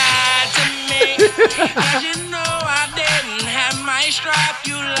you lied to me. 'Cause you know I didn't have my strap.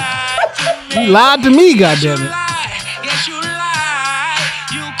 You lied to me. You lied to me, goddammit. Yes, you lied.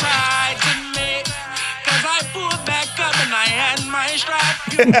 You cried to me. 'Cause I pulled back up and I had my strap.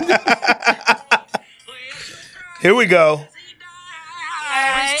 Here we go.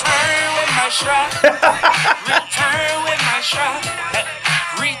 Return with my strap. Return with my strap.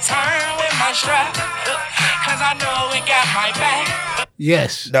 Return with my strap. 'Cause I know it got my back.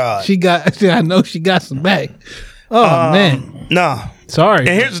 Yes. Dog. I know she got some back. Oh man. Nah. Sorry. And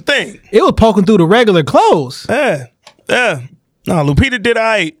here's the thing. It was poking through the regular clothes. Yeah. No, Lupita did all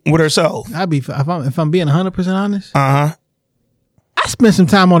right with herself. If I'm being 100% honest. Uh-huh. I spent some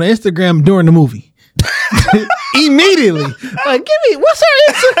time on Instagram during the movie. Immediately. Like, give me, what's her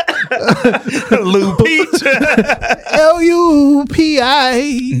Instagram? Lupita.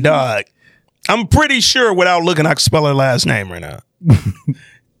 Lupi. Dog. I'm pretty sure without looking, I can spell her last name right now.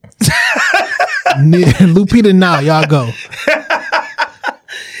 Lupita now, y'all go.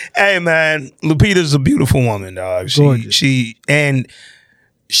 Hey man, Lupita's a beautiful woman, dog. She's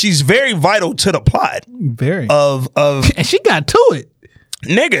very vital to the plot. Very. Of and she got to it.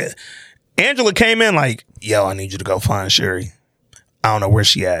 Nigga. Angela came in like, yo, I need you to go find Shuri. I don't know where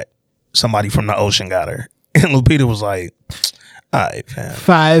she at. Somebody from the ocean got her. And Lupita was like, all right, fam.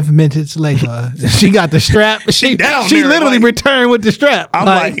 5 minutes later, she got the strap. She literally like, returned with the strap. I'm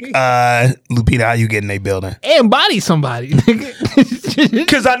like Lupita, how you getting a building? And body somebody, nigga.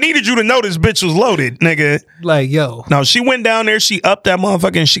 Because I needed you to know this bitch was loaded, nigga. Like, yo. No, she went down there, she upped that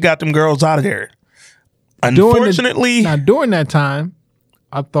motherfucker, and she got them girls out of there. Unfortunately. During that time,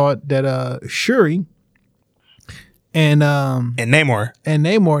 I thought that Shuri and Namor.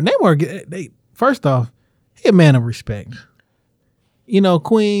 They first off, he a man of respect. You know,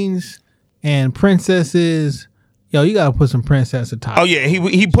 queens and princesses. Yo, you gotta put some princess atop. Oh yeah,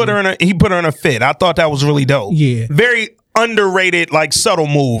 he put her in a fit. I thought that was really dope. Yeah, very underrated, like subtle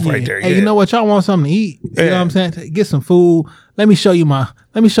move right there. Hey, yeah. You know what? Y'all want something to eat? You know what I'm saying? Get some food. Let me show you my hood.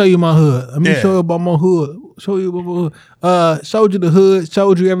 Let me show you about my hood. Show you about my hood. Showed you the hood.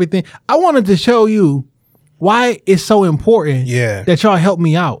 Showed you everything. I wanted to show you why it's so important. That y'all help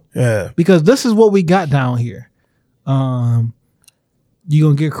me out. Yeah, because this is what we got down here. You're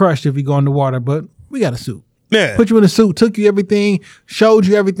going to get crushed if you go underwater, but we got a suit. Yeah. Put you in a suit, took you everything, showed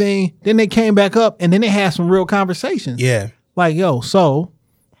you everything. Then they came back up and then they had some real conversations. Yeah. Like, yo, so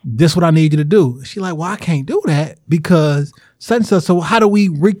this is what I need you to do. She like, well, I can't do that because such and such. So how do we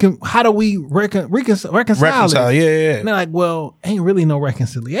reconcile it? Yeah. And they're like, well, ain't really no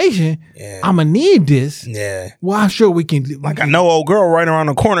reconciliation. Yeah. I'm going to need this. Yeah. Well, I'm sure we can. Like, I know old girl right around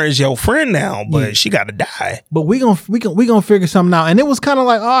the corner is your friend now, but she got to die. But we gonna figure something out. And it was kind of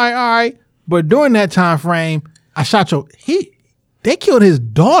like, all right. But during that time frame, I shot they killed his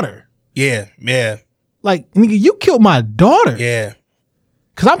daughter. Yeah. Like, nigga, you killed my daughter. Yeah.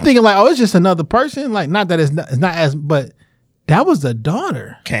 Cause I'm thinking like, oh, it's just another person. Like, not that it's not as, but that was the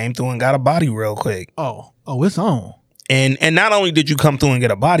daughter. Came through and got a body real quick. Oh, it's on. And not only did you come through and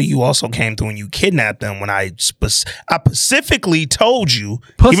get a body, you also came through and you kidnapped them when I specifically told you,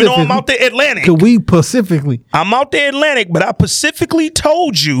 even though I'm out the Atlantic. I'm out the Atlantic, but I specifically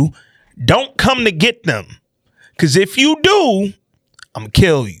told you, don't come to get them. Because if you do, I'm going to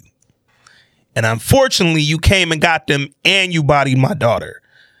kill you. And unfortunately, you came and got them and you bodied my daughter.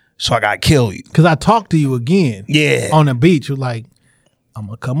 So I got to kill you. Because I talked to you again. Yeah. On the beach. You're like, I'm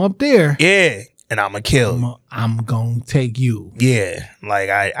going to come up there. Yeah. And I'm going to kill you. I'm going to take you. Yeah. Like,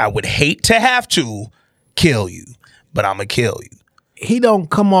 I would hate to have to kill you, but I'm going to kill you. He don't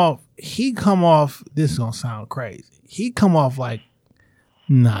come off. He come off. This is going to sound crazy. He come off like,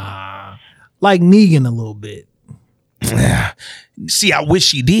 nah. Like Negan a little bit. See, I wish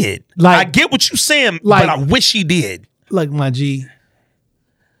he did. Like, I get what you're saying, but I wish he did. Like, my G,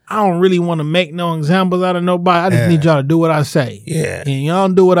 I don't really want to make no examples out of nobody. I just need y'all to do what I say. Yeah. And y'all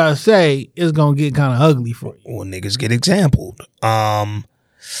do what I say, it's going to get kind of ugly for you. Well, niggas get exampled.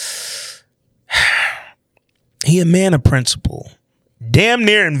 He a man of principle. Damn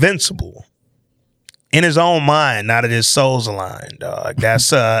near invincible. In his own mind, now that his soul's aligned, dog.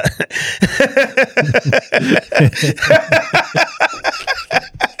 That's I'm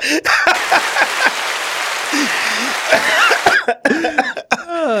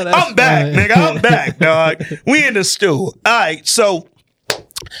back, nigga. I'm back, dog. We in the stew. All right, so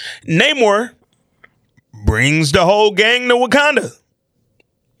Namor brings the whole gang to Wakanda.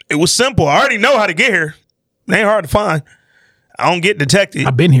 It was simple. I already know how to get here. It ain't hard to find. I don't get detected.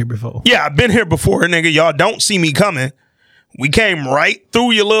 I've been here before. Yeah, I've been here before, nigga. Y'all don't see me coming. We came right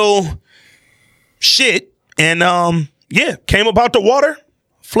through your little shit. And, came up out the water,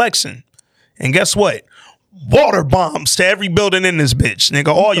 flexing. And guess what? Water bombs to every building in this bitch, nigga.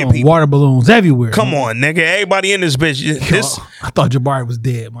 All your people. Water balloons everywhere. Come on, nigga. Everybody in this bitch. I thought Jabari was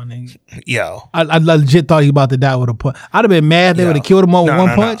dead, my nigga. Yo. I legit thought he was about to die with a punch. I'd have been mad they would have killed him all with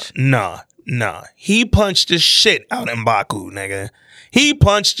one punch. Nah. He punched the shit out of M'Baku, nigga. He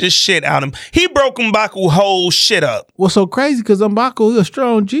punched the shit out of him. He broke M'Baku whole shit up. What's so crazy? Because M'Baku, he a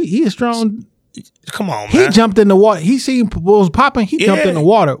strong G. He a strong Come on, He man. jumped in the water. He seen what was popping. He jumped in the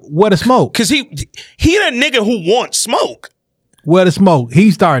water. Where the smoke? Cause he that nigga who wants smoke. Where the smoke?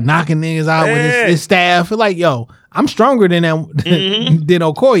 He started knocking niggas out with his staff. Like, yo, I'm stronger than than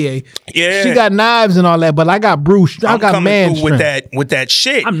Okoye. Yeah, she got knives and all that, but I got Bruce. I got man strength. with that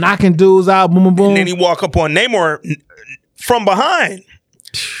shit. I'm knocking dudes out. Boom, boom, boom. And then he walk up on Namor from behind.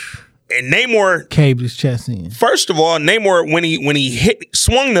 And Namor caved his chest in. First of all, Namor when he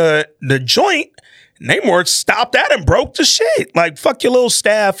swung the joint, Namor stopped that and broke the shit. Like, fuck your little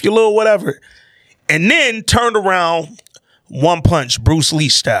staff, your little whatever. And then turned around, one punch, Bruce Lee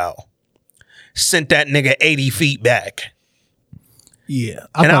style. Sent that nigga 80 feet back. Yeah.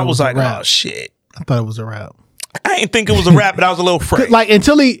 I was like, oh shit. I thought it was a rap. I didn't think it was a rap, but I was a little afraid. Like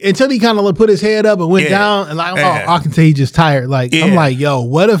until he kind of put his head up and went down, and like, I can tell he just tired. Like, I'm like, yo,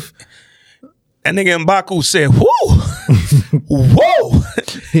 what if that nigga M'Baku said, whoa, whoa.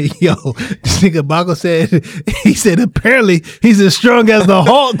 Yo, this nigga M'Baku said, he said, apparently he's as strong as the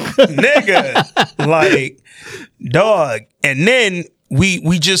Hulk. Nigga. Like, dog. And then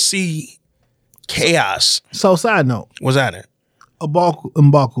we just see chaos. So, side note. What's that in?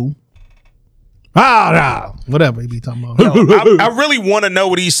 M'Baku. Whatever he be talking about. Yo, I really want to know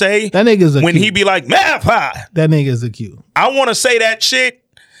what he say. That nigga's a when cute. he be like, Mappa. That nigga's a cute. I want to say that shit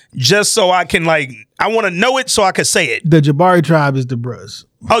just so I can, like, I want to know it so I can say it. The Jabari tribe is the bruhs.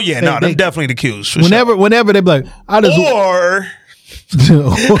 Oh yeah, they're definitely the Qs. Whenever they be like,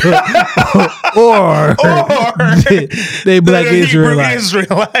 or they black Israelites.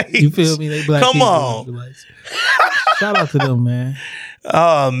 You feel me? They black. Come on. Israelites. Shout out to them, man.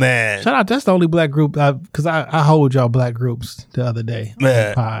 Oh man! Shout out. That's the only black group because I hold y'all black groups the other day,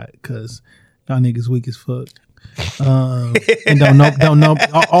 man. Because y'all niggas weak as fuck. And don't know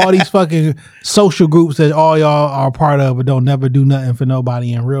all these fucking social groups that all y'all are a part of, but don't never do nothing for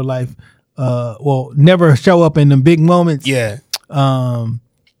nobody in real life. Well, never show up in them big moments. Yeah. And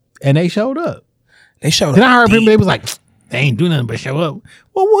they showed up. Then I heard people, they was like, they ain't do nothing but show up.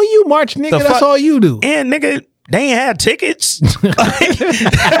 Well, when you march, nigga, that's all you do. And nigga, they ain't had tickets. Like,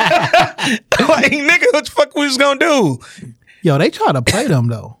 nigga, what the fuck we was gonna do? Yo, they tried to play them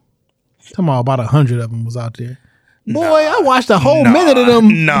though. Talking about 100 of them was out there. Boy, I watched a whole minute of them.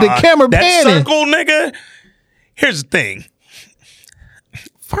 The camera panning. That circle, nigga. Here's the thing.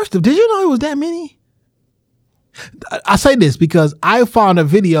 First of, did you know it was that many? I say this because I found a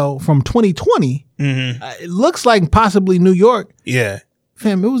video from 2020. Mm-hmm. It looks like possibly New York. Yeah.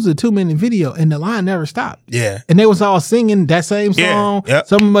 Fam, it was a 2-minute video and the line never stopped. Yeah. And they was all singing that same song. Yeah. Yep.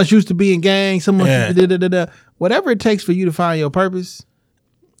 Some of us used to be in gangs. Some of us used to whatever it takes for you to find your purpose.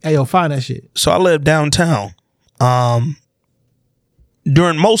 Hey, yo, find that shit. So I live downtown. During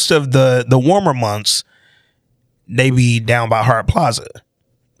most of the warmer months, they be down by Hart Plaza.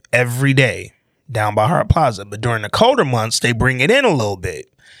 Every day, down by Hart Plaza. But during the colder months, they bring it in a little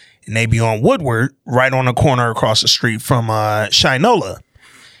bit. And they be on Woodward, right on the corner across the street from Shinola.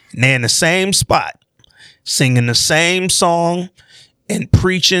 And they're in the same spot, singing the same song and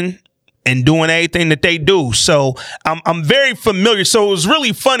preaching and doing everything that they do. So I'm very familiar. So it was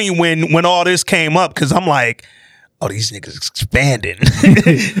really funny when all this came up because I'm like, oh, these niggas expanding.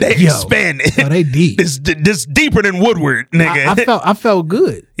 They expanding. Oh, they deep. This deeper than Woodward, nigga. I felt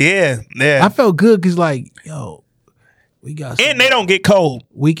good. Yeah. I felt good because like, yo, we got. And they don't get cold.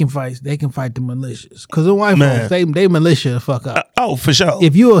 We can fight. They can fight the militias because the white folks they militia the fuck up. Oh, for sure.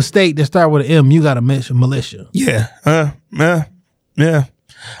 If you a state that start with an M, you got a militia. Yeah. Yeah.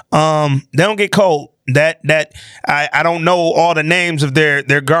 They don't get cold. That I don't know all the names of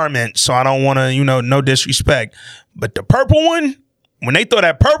their garments, so I don't want to, no disrespect. But the purple one, when they throw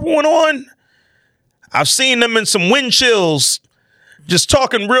that purple one on, I've seen them in some wind chills, just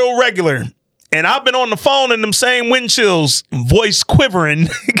talking real regular. And I've been on the phone in them same wind chills, voice quivering.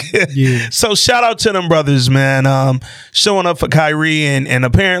 Yeah. So shout out to them brothers, man. Showing up for Kyrie and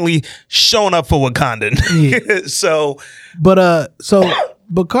apparently showing up for Wakanda. Yeah. So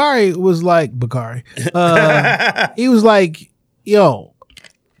Bakari was like he was like, yo,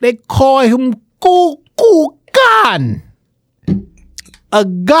 they call him Kukulkan, a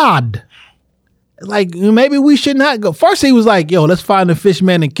god. Like maybe we should not go. First he was like, yo, let's find the fish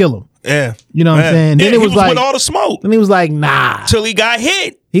man and kill him. Yeah. You know what I'm saying? Then it was like with all the smoke. And he was like, nah. Till he got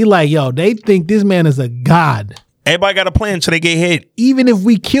hit. He like, yo, they think this man is a god. Everybody got a plan till they get hit. Even if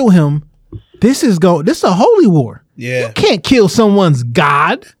we kill him, this is a holy war. Yeah. You can't kill someone's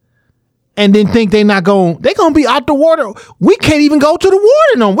god and then think they're gonna be out the water. We can't even go to the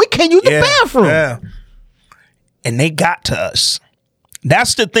water no. We can't use the bathroom. Yeah. And they got to us.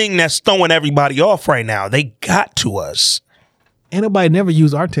 That's the thing that's throwing everybody off right now. They got to us. Ain't nobody never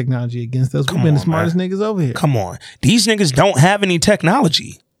used our technology against us. We've been the smartest niggas over here. Come on. These niggas don't have any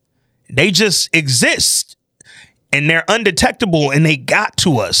technology. They just exist. And they're undetectable and they got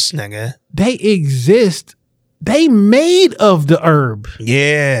to us, nigga. They exist. They made of the herb.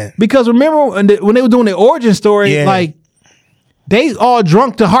 Yeah. Because remember when they were doing the origin story, like they all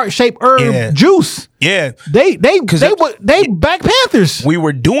drunk the heart-shaped herb juice. Yeah. They Black Panthers. We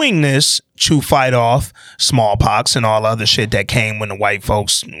were doing this to fight off smallpox and all other shit that came when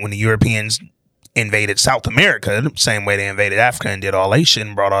the Europeans invaded South America, the same way they invaded Africa and did all that shit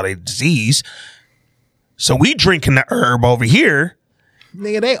and brought all their disease. So we drinking the herb over here.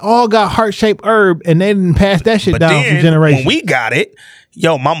 Nigga, they all got heart-shaped herb and they didn't pass that shit down from generation. When we got it,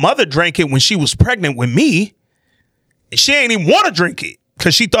 my mother drank it when she was pregnant with me. And she ain't even want to drink it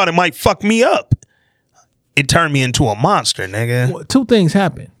because she thought it might fuck me up. It turned me into a monster, nigga. Well, two things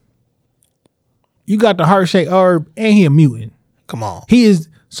happen. You got the heart-shaped herb and he a mutant. Come on. He is.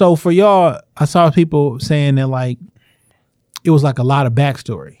 So for y'all, I saw people saying that like it was like a lot of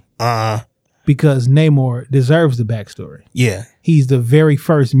backstory. Because Namor deserves the backstory. Yeah. He's the very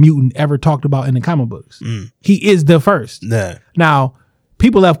first mutant ever talked about in the comic books. He is the first. Yeah. Now,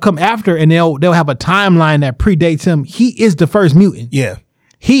 people have come after and they'll have a timeline that predates him. He is the first mutant. Yeah.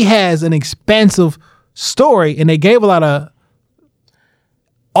 He has an expansive story and they gave a lot of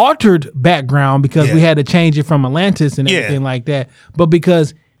altered background because we had to change it from Atlantis and everything like that. But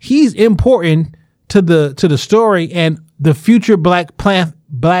because he's important to the story and the future Black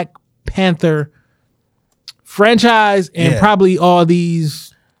Panther franchise and probably all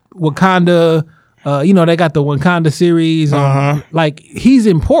these Wakanda, they got the Wakanda series. Like he's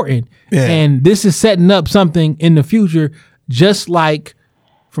important. Yeah. And this is setting up something in the future, just like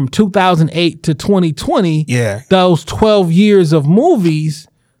from 2008 to 2020. Yeah. Those 12 years of movies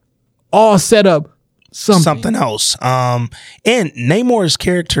all set up something else. And Namor's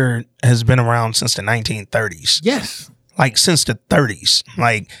character has been around since the 1930s. Yes. Like since the 30s.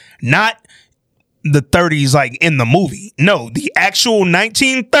 Like not the 30s like in the movie. No, the actual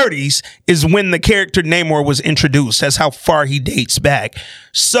 1930s is when the character Namor was introduced. That's how far he dates back.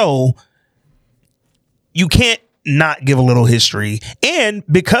 So you can't not give a little history. And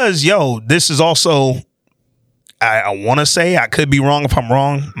because, this is also, I want to say, I could be wrong if I'm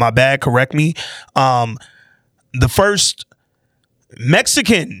wrong. My bad, correct me. The first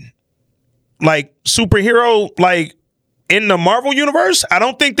Mexican, superhero, in the Marvel universe, I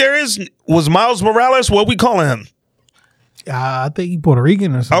don't think there was Miles Morales. What we calling him? I think he's Puerto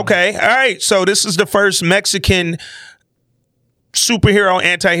Rican or something. Okay, all right. So this is the first Mexican superhero,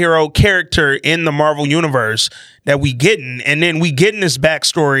 anti-hero character in the Marvel universe that we getting, and then we getting this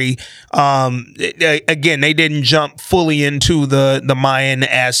backstory. Again, they didn't jump fully into the Mayan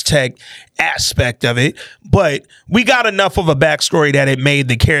Aztec aspect of it, but we got enough of a backstory that it made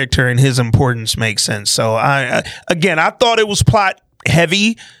the character and his importance make sense. So I thought it was plot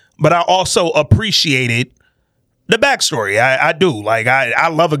heavy, but I also appreciated the backstory. I do. I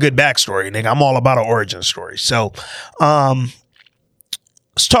love a good backstory, nigga. I'm all about an origin story. So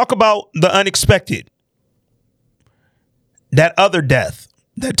let's talk about the unexpected. That other death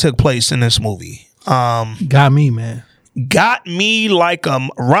that took place in this movie. Got me, man. Got me like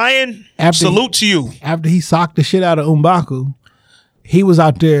Ryan, salute to you. After he socked the shit out of M'Baku, he was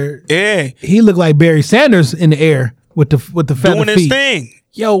out there. Yeah. He looked like Barry Sanders in the air with the feather doing feet. His thing.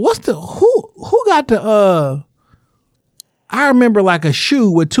 Yo, who got the I remember like a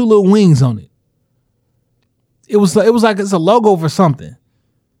shoe with two little wings on it. It was like it's a logo for something.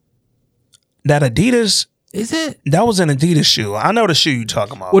 That Adidas. Is it? That was an Adidas shoe. I know the shoe you're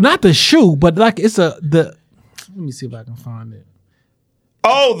talking about. Well, not the shoe, but like let me see if I can find it.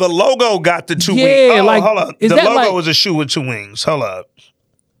 Oh, the logo got the two wings. Yeah, hold up. The logo was a shoe with two wings. Hold up.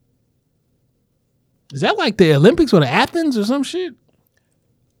 Is that like the Olympics or the Athens or some shit?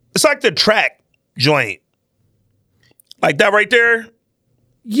 It's like the track joint. Like that right there?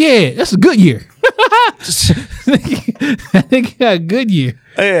 Yeah, that's a good year. I think he got a good year.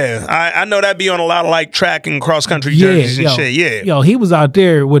 Yeah, I know that be on a lot of track and cross country jerseys and shit. Yeah, yo, he was out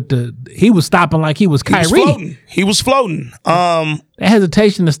there he was stopping like he was Kyrie. He was floating. That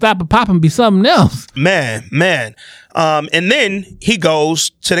hesitation to stop and pop and be something else. Man. And then he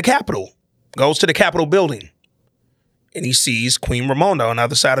goes to the Capitol building, and he sees Queen Ramonda on the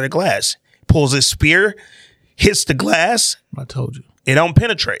other side of the glass. Pulls his spear, hits the glass. I told you. It don't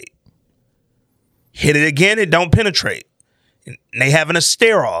penetrate. Hit it again, it don't penetrate. And they having a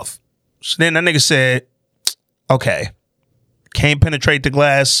stare off. So then that nigga said, okay, can't penetrate the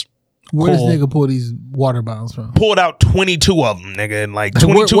glass. Where does nigga pull these water bottles from? Pulled out 22 of them, nigga, and like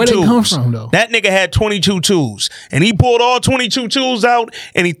 22 where tubes. They come from, though? That nigga had 22 tubes, and he pulled all 22 tubes out,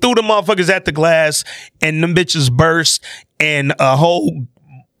 and he threw the motherfuckers at the glass, and them bitches burst, and a whole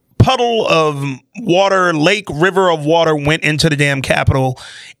puddle of water, lake, river of water went into the damn Capitol,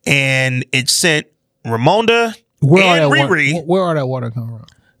 and it sent Ramonda and Riri. Where are that water coming from?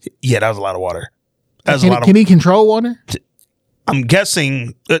 Yeah, that was a lot of water. Can he control water? I'm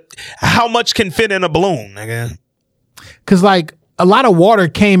guessing how much can fit in a balloon, nigga? Because like a lot of water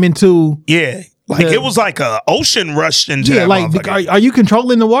came into it was like a ocean rushed into that motherfucker. Are you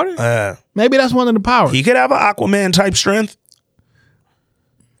controlling the water? Maybe that's one of the powers. He could have an Aquaman type strength.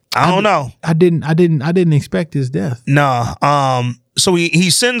 I don't know. I didn't expect his death. No. So he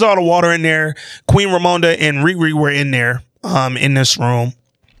sends all the water in there. Queen Ramonda and Riri were in there, in this room,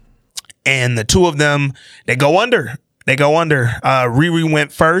 and the two of them they go under. Riri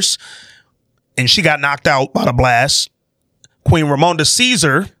went first, and she got knocked out by the blast. Queen Ramonda sees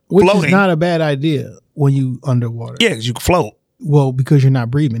her floating. Which is not a bad idea when you underwater. Yeah, because you can float. Well, because you're not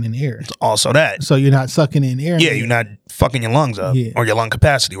breathing in air. It's also that. So you're not sucking in air. Yeah, you're not fucking your lungs up. Yeah. Or your lung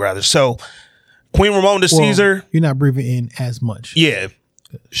capacity, rather. So Queen Ramonda sees her. You're not breathing in as much. Yeah.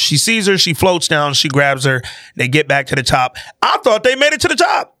 She sees her. She floats down. She grabs her. They get back to the top. I thought they made it to the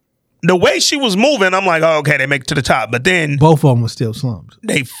top. The way she was moving, I'm like, oh, okay, they make it to the top. But then both of them were still slumped.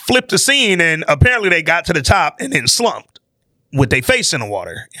 They flipped the scene, and apparently they got to the top and then slumped with their face in the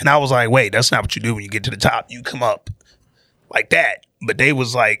water. And I was like, wait, that's not what you do when you get to the top. You come up like that. But they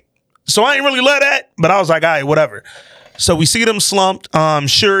was like, so I ain't really love that. But I was like, all right, whatever. So we see them slumped.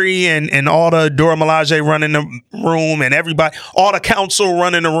 Shuri and all the Dora Milaje run in the room, and everybody, all the council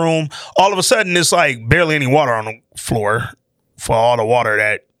run in the room. All of a sudden, it's like barely any water on the floor for all the water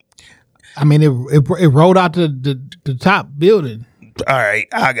that. I mean, it rolled out the top building. All right,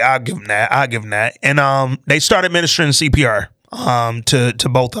 I'll give them that. And they started administering CPR to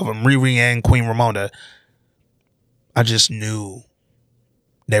both of them, Riri and Queen Ramonda. I just knew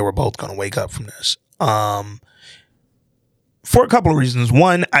they were both going to wake up from this. For a couple of reasons.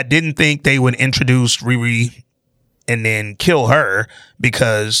 One, I didn't think they would introduce Riri and then kill her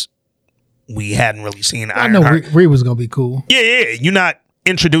because we hadn't really seen Ironheart. I know Riri was going to be cool. Yeah. You're not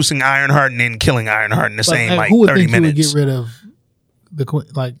introducing Ironheart and then killing Ironheart in the same who would 30 think minutes. You would get rid of the queen?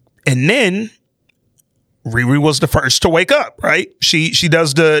 And then Riri was the first to wake up, right? She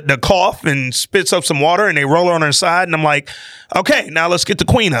does the cough and spits up some water, and they roll her on her side, and I'm like, okay, now let's get the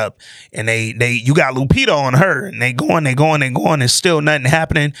queen up. And you got Lupita on her, and they going, there's still nothing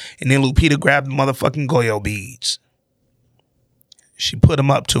happening, and then Lupita grabbed the motherfucking Goyo beads. She put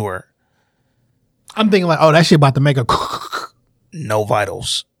them up to her. I'm thinking like, oh, that shit about to make a no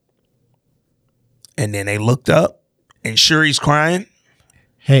vitals. And then they looked up, and Shuri's crying.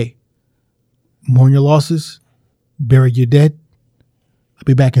 Hey, mourn your losses, bury your dead. I'll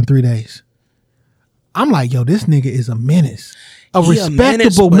be back in 3 days. I'm like, yo, this nigga is a menace. A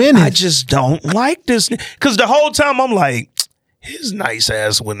respectable menace. I just don't like this. Because the whole time I'm like, his nice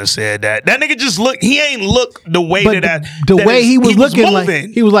ass wouldn't have said that. That nigga just look, he ain't look the way the way he was looking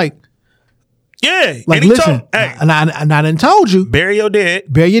like, he was like, yeah. Like, listen, and I done told you. Bury your dead.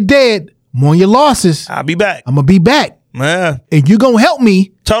 Bury your dead. Mourn your losses. I'll be back. I'm going to be back. Yeah. And you going to help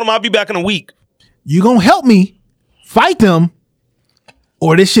me. Told him I'll be back in a week. You going to help me fight them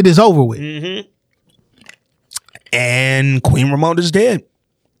or this shit is over with. Mm-hmm. And Queen Ramonda's dead.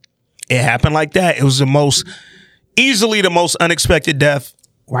 It happened like that. It was easily the most unexpected death.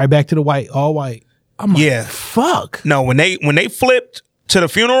 Right back to the white, all white. I'm like, fuck. No, when they flipped to the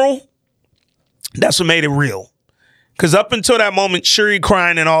funeral, that's what made it real. Because up until that moment, Shuri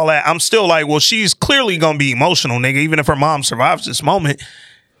crying and all that, I'm still like, well, she's clearly going to be emotional, nigga, even if her mom survives this moment.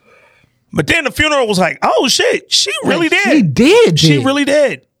 But then the funeral was like, oh, shit, she really did. She did. She really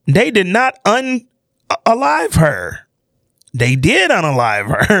did. They did not unalive her. They did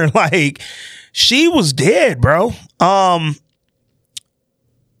unalive her. Like, she was dead, bro. I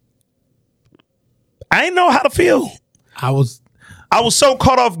didn't know how to feel. I was so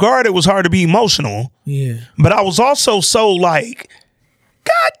caught off guard, it was hard to be emotional. Yeah. But I was also so like,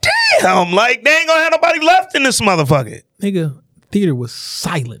 God damn, like, they ain't gonna have nobody left in this motherfucker. Nigga, theater was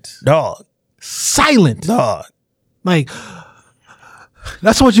silent. Dog. Silent. Dog. Like,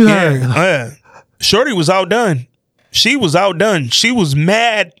 that's what you heard. Yeah. Shorty was outdone. She was outdone. She was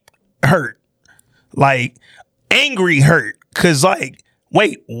mad hurt. Like, angry hurt. Cause like,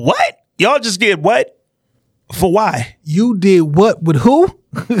 wait, what? Y'all just did what? For why? You did what with who?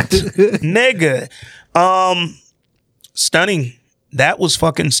 Nigga. Stunning. That was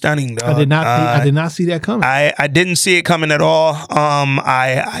fucking stunning, dog. I did not see that coming. I didn't see it coming at all.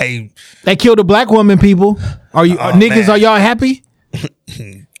 They killed a black woman, people. Are you niggas, man. Are y'all happy?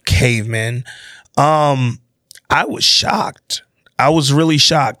 Cavemen. I was shocked. I was really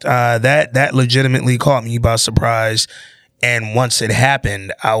shocked. That legitimately caught me by surprise. And once it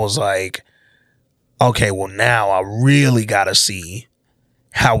happened, I was like, okay, well, now I really got to see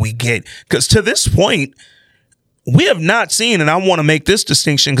how we get. Because to this point, we have not seen, and I want to make this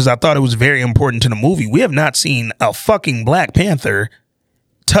distinction because I thought it was very important to the movie. We have not seen a fucking Black Panther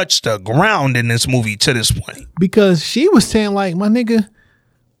touch the ground in this movie to this point. Because she was saying, like, my nigga,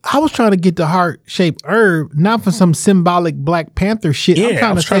 I was trying to get the heart-shaped herb, not for some symbolic Black Panther shit. Yeah,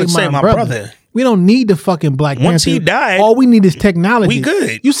 I'm trying to save my brother. We don't need the fucking Black Panther. Once he died, all we need is technology. We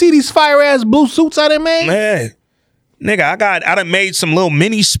good. You see these fire-ass blue suits out there, man? Man. Nigga, I done made some little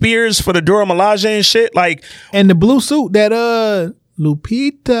mini spears for the Dora Milaje and shit. Like, and the blue suit that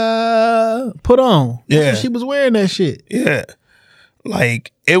Lupita put on. Yeah. She was wearing that shit. Yeah.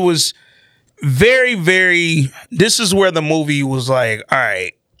 Like, it was very, very, this is where the movie was like, all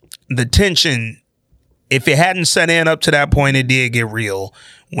right, the tension, if it hadn't set in up to that point, it did get real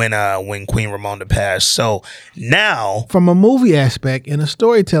when Queen Ramonda passed. So now, from a movie aspect and a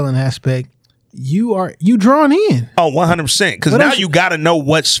storytelling aspect, you drawn in. Oh, 100%. Because now you got to know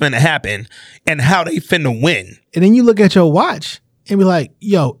what's finna happen and how they finna win. And then you look at your watch and be like,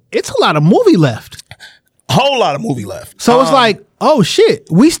 yo, it's a lot of movie left. Whole lot of movie left. So it's like, oh shit,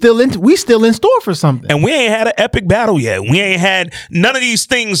 we still in store for something. And we ain't had an epic battle yet. We ain't had none of these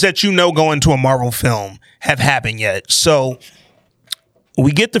things that you know go into a Marvel film have happened yet. So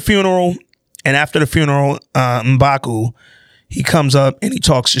we get the funeral, and after the funeral, M'Baku, he comes up and he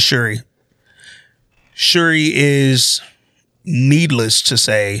talks to Shuri. Shuri is, needless to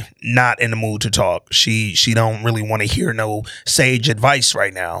say, not in the mood to talk. She don't really want to hear no sage advice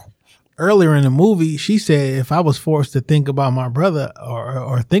right now. Earlier in the movie, she said, if I was forced to think about my brother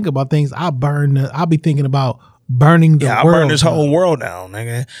or think about things, I'll be thinking about burning the world. Yeah, I burn this whole world down,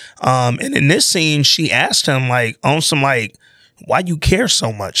 nigga. And in this scene, she asked him, like, on some, like, why you care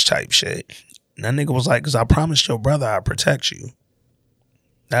so much type shit. And that nigga was like, because I promised your brother I'd protect you.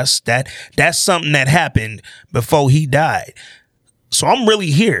 That's something that happened before he died. So I'm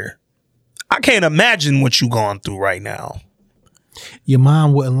really here. I can't imagine what you going through right now. Your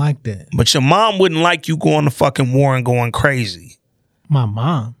mom wouldn't like that. But your mom wouldn't like you going to fucking war and going crazy. My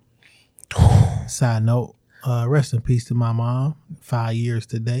mom. Side note, rest in peace to my mom. 5 years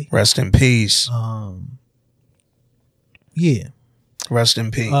today. Rest in peace. Yeah. Rest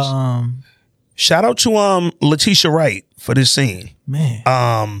in peace. Shout out to Letitia Wright for this scene.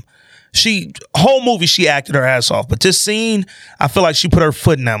 Man. She whole movie she acted her ass off, but this scene, I feel like she put her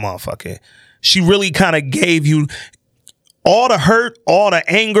foot in that motherfucker. She really kind of gave you all the hurt, all the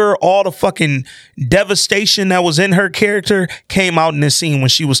anger, all the fucking devastation that was in her character came out in this scene when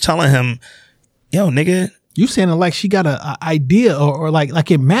she was telling him, yo, nigga. You saying it like she got a idea or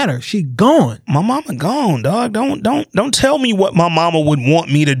like it matters. She gone. My mama gone, dog. Don't tell me what my mama would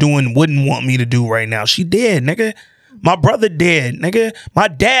want me to do and wouldn't want me to do right now. She dead, nigga. My brother dead, nigga. My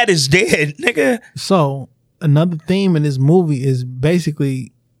dad is dead, nigga. So another theme in this movie is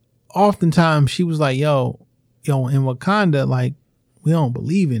basically oftentimes she was like, yo, in Wakanda, like, we don't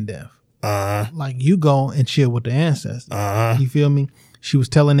believe in death. Like, you go and chill with the ancestors. You feel me? She was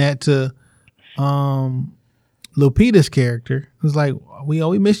telling that to Lupita's character. It was like,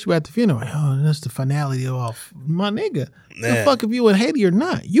 we missed you at the funeral. Oh, that's the finality of my nigga. Yeah. The fuck if you in Haiti or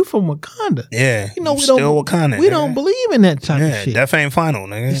not? You from Wakanda. Yeah. You know, we still Wakanda. We don't believe in that type of shit. Death ain't final,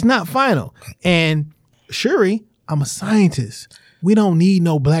 nigga. It's not final. And Shuri, I'm a scientist. We don't need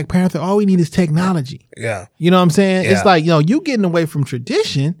no Black Panther. All we need is technology. Yeah. You know what I'm saying? Yeah. It's like, you getting away from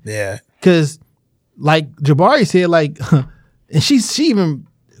tradition. Yeah. Because, like Jabari said, like, and she even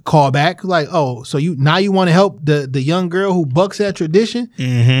called back, like, oh, so you want to help the young girl who bucks that tradition?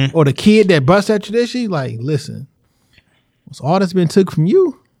 Mm-hmm. Or the kid that busts that tradition? Like, listen, what's all that's been took from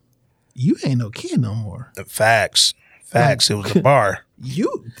you, you ain't no kid no more. Facts. Like, it was a bar.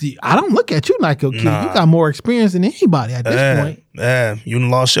 I don't look at you like a kid. Nah. You got more experience than anybody at this point. Yeah, you done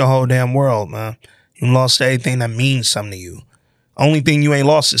lost your whole damn world, man. You done lost everything that means something to you. Only thing you ain't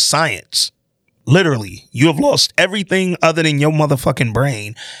lost is science. Literally, you have lost everything other than your motherfucking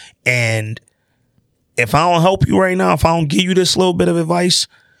brain. And if I don't help you right now, if I don't give you this little bit of advice,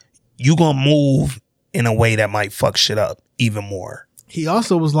 you gonna move in a way that might fuck shit up even more. He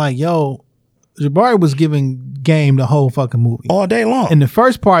also was like, yo, Jabari was giving game the whole fucking movie. All day long. In the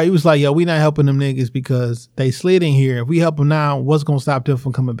first part, he was like, yo, we not helping them niggas because they slid in here. If we help them now, what's going to stop them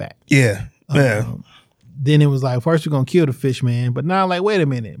from coming back? Yeah. Yeah. then it was like, first we're going to kill the fish man. But now, like, wait a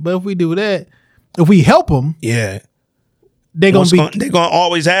minute. But if we do that, if we help them, they're going to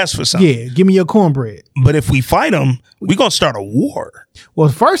always ask for something. Yeah, give me your cornbread. But if we fight them, we're going to start a war. Well,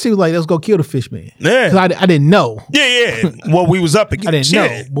 first he was like, let's go kill the fish man. Yeah. Because I didn't know. Yeah. What we was up against. I didn't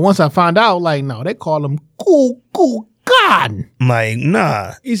know. But once I found out, like, no, they call him cool God. Like,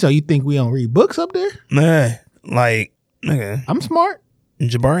 nah. So you think we don't read books up there? Nah. Like, nigga. I'm smart.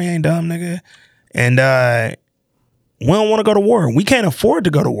 Jabari ain't dumb, nigga. And we don't want to go to war. We can't afford to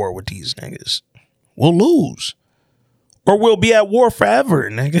go to war with these niggas. We'll lose. Or we'll be at war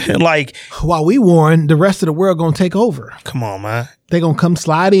forever, nigga. Like, while we warring, the rest of the world gonna take over. Come on, man. They gonna come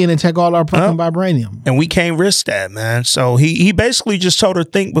slide in and take all our fucking vibranium. And we can't risk that, man. So he basically just told her,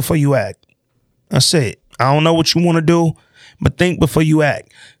 think before you act. That's it. I don't know what you want to do, but think before you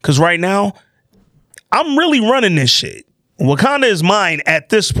act. Because right now, I'm really running this shit. Wakanda is mine at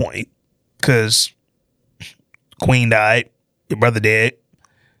this point. Because Queen died. Your brother dead.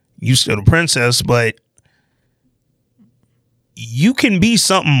 You still the princess, but you can be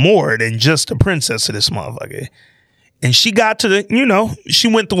something more than just a princess of this motherfucker. And she got to the, she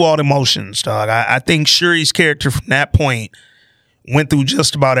went through all the emotions, dog. I think Shuri's character from that point went through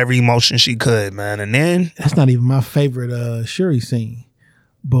just about every emotion she could, man. And then that's not even my favorite Shuri scene.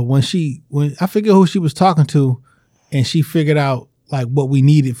 But when I figured who she was talking to, and she figured out like what we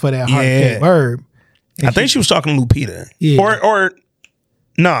needed for that heart-shaped herb. I think she was talking to Lupita. Yeah. Or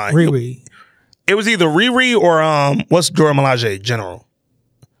nah. Riri. It was either Riri or what's Dora Milaje, General?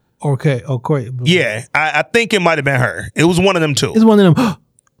 Okay. Yeah, I think it might have been her. It was one of them two. It's one of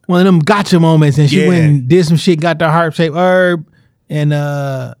them gotcha moments, and she went and did some shit, got the heart-shaped herb, and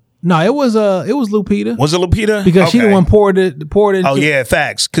no, it was Lupita. Was it Lupita? Because she the one poured it. Oh yeah,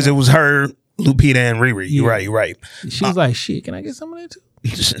 facts. Because it was her, Lupita, and Riri. Yeah. You're right. She was like, shit, can I get some of that too?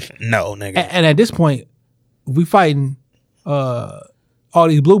 No, nigga. And at this point, we fighting all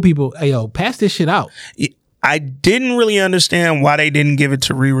these blue people. Hey, yo, pass this shit out. I didn't really understand why they didn't give it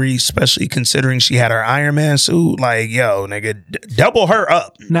to Riri, especially considering she had her Iron Man suit. Like, yo, nigga, double her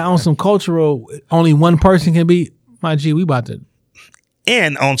up. Now on some cultural, only one person can be. My G, we about to.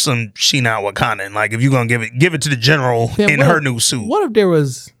 And on some, she not Wakandan. Like, if you're gonna give it to the general in her new suit. What if there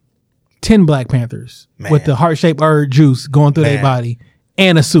was 10 Black Panthers with the heart-shaped herb juice going through their body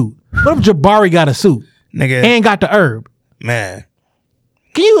and a suit? What if Jabari got a suit, nigga, and got the herb? Man,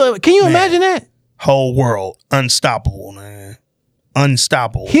 can you imagine that? Whole world unstoppable, man,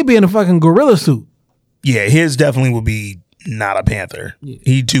 unstoppable. He'd be in a fucking gorilla suit. Yeah, his definitely would be not a panther. Yeah.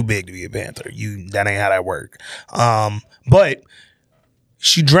 He too big to be a panther. That ain't how that work. But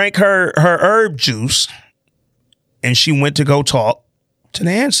she drank her herb juice, and she went to go talk to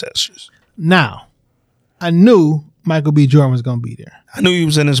the ancestors. Now, I knew Michael B. Jordan was gonna be there. I knew he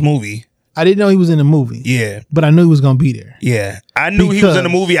was in this movie. I didn't know he was in the movie. Yeah. But I knew he was going to be there. Yeah. I knew he was in the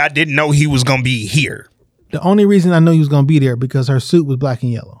movie. I didn't know he was going to be here. The only reason I knew he was going to be there because her suit was black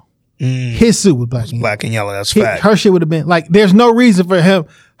and yellow. His suit was black and yellow. Black and yellow. That's fact. Her shit would have been like, there's no reason for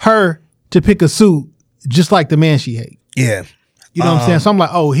her to pick a suit just like the man she hates. Yeah. You know what I'm saying? So I'm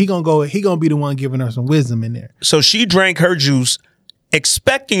like, oh, he going to be the one giving her some wisdom in there. So she drank her juice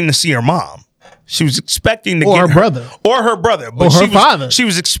expecting to see her mom. She was expecting to get her brother. Or her brother. But or her father. She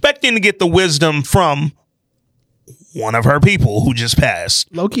was expecting to get the wisdom from one of her people who just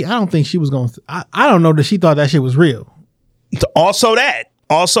passed. Low-key, I don't think she was going to... I don't know that she thought that shit was real. Also that.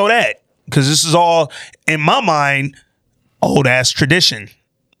 Because this is all, in my mind, old-ass tradition.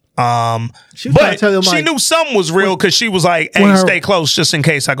 She knew something was real because she was like, hey, stay close just in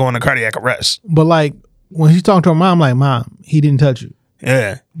case I go into cardiac arrest. But like, when she talked to her mom, like, Mom, he didn't touch you.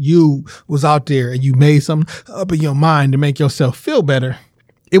 Yeah. You was out there and you made something up in your mind to make yourself feel better.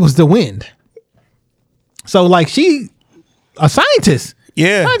 It was the wind. So like she a scientist.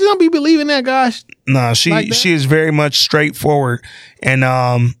 Yeah. I just don't be believing that, gosh. Nah, she is very much straightforward.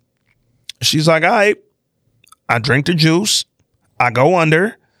 And she's like, all right, I drink the juice, I go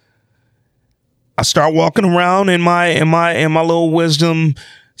under, I start walking around in my little wisdom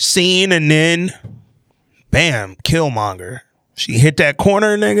scene, and then bam, Killmonger. She hit that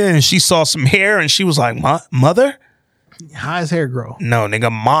corner, nigga, and she saw some hair, and she was like, mother? How his hair grow? No,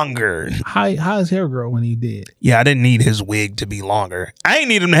 nigga, monger. How his hair grow when he did? Yeah, I didn't need his wig to be longer. I ain't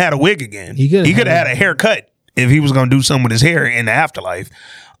need him to have a wig again. He could have had a haircut if he was going to do something with his hair in the afterlife.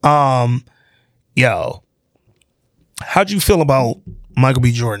 Yo, how'd you feel about Michael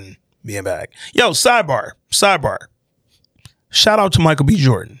B. Jordan being back? Yo, sidebar. Shout out to Michael B.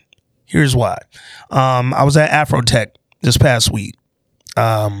 Jordan. Here's why. I was at Afrotech this past week.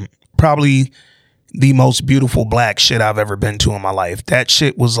 Probably the most beautiful black shit I've ever been to in my life. That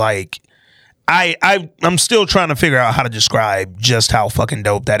shit was like I'm still trying to figure out how to describe just how fucking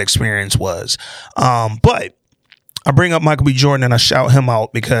dope that experience was. But I bring up Michael B. Jordan and I shout him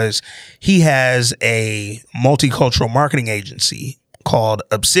out because he has a multicultural marketing agency called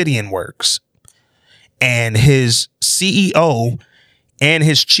Obsidian Works. And his CEO and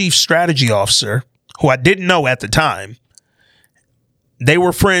his chief strategy officer, who I didn't know at the time, they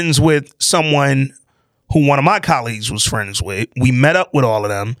were friends with someone who one of my colleagues was friends with. We met up with all of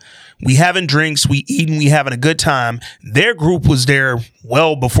them. We having drinks, we eating, we having a good time. Their group was there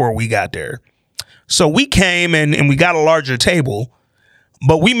well before we got there. So we came and we got a larger table,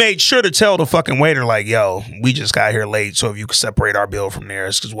 but we made sure to tell the fucking waiter, like, yo, we just got here late, so if you could separate our bill from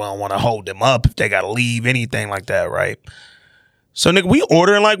theirs, because we don't want to hold them up if they got to leave, anything like that, right? So, nigga, we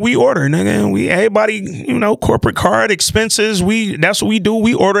ordering like we order, nigga. Everybody, corporate card, expenses, that's what we do.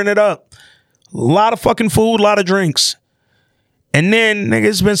 We ordering it up. A lot of fucking food, a lot of drinks. And then, nigga,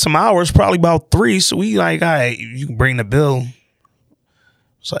 it's been some hours, probably about 3, so we like, all right, you can bring the bill.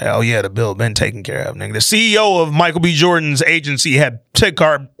 It's like, oh yeah, the bill been taken care of, nigga. The CEO of Michael B. Jordan's agency had took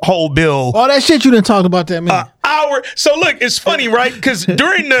our whole bill. All that shit you didn't talk about that, man. Hour. So look, it's funny, right? Because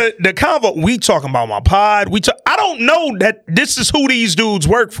during the convo, we talking about my pod. I don't know that this is who these dudes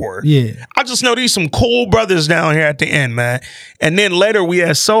work for. Yeah. I just know these some cool brothers down here at the end, man. And then later we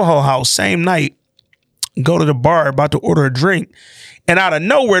at Soho House, same night, go to the bar, about to order a drink. And out of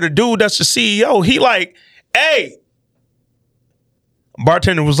nowhere, the dude that's the CEO, he like, hey.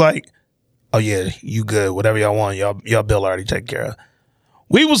 Bartender was like, oh yeah, you good. Whatever y'all want, y'all bill already taken care of.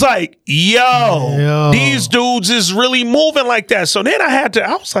 We was like, yo, these dudes is really moving like that. So then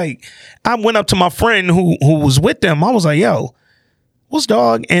I went up to my friend who was with them. I was like, yo, what's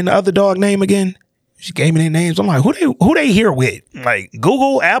dog and the other dog name again? She gave me their names. I'm like, who they here with? Like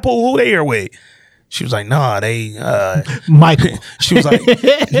Google, Apple, who they here with? She was like, nah, they Michael. She was like,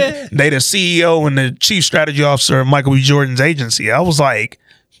 they the CEO and the chief strategy officer of Michael B. Jordan's agency. I was like,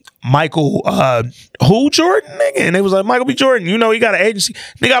 Michael, who Jordan, nigga? And they was like, Michael B. Jordan, he got an agency.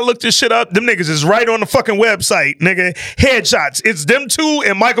 Nigga, I looked this shit up. Them niggas is right on the fucking website, nigga. Headshots. It's them two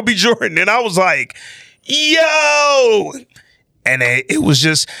and Michael B. Jordan. And I was like, yo. And it was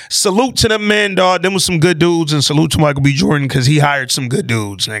just salute to them men, dog. Them was some good dudes, and salute to Michael B. Jordan because he hired some good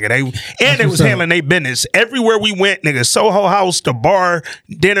dudes, nigga. They was handling their business everywhere we went, nigga. Soho House, the bar,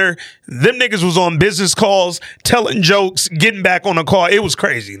 dinner. Them niggas was on business calls, telling jokes, getting back on the call. It was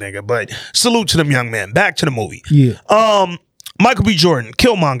crazy, nigga. But salute to them young men. Back to the movie. Yeah. Michael B. Jordan,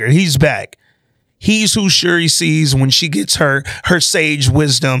 Killmonger. He's back. He's who Shuri sees when she gets her sage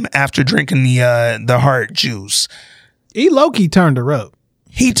wisdom after drinking the heart juice. He low-key turned her up.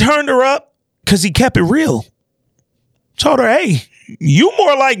 He turned her up because he kept it real. Told her, hey, you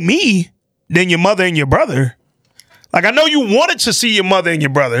more like me than your mother and your brother. Like, I know you wanted to see your mother and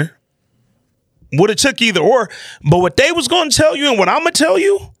your brother. Would have took either or. But what they was going to tell you and what I'm going to tell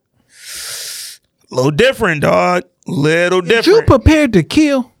you, a little different, dog. Little different. You prepared to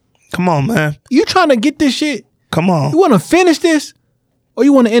kill? Come on, man. You trying to get this shit? Come on. You want to finish this? Or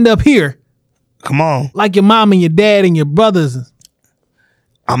you want to end up here? Come on. Like your mom and your dad and your brothers.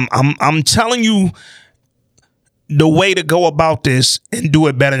 I'm telling you the way to go about this and do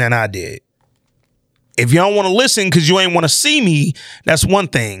it better than I did. If you don't want to listen because you ain't want to see me, that's one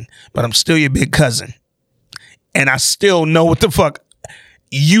thing. But I'm still your big cousin. And I still know what the fuck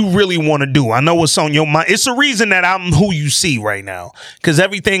you really want to do. I know what's on your mind. It's a reason that I'm who you see right now. Because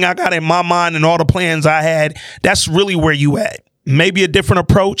everything I got in my mind and all the plans I had, that's really where you at. Maybe a different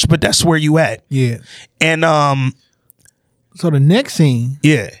approach, but that's where you at. Yeah. And so the next scene,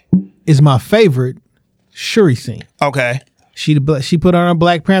 yeah, is my favorite Shuri scene. Okay. She put on her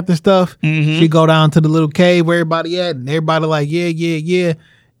Black Panther stuff. Mm-hmm. She go down to the little cave where everybody at, and everybody like, yeah.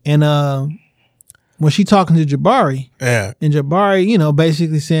 And when she talking to Jabari, yeah, and Jabari,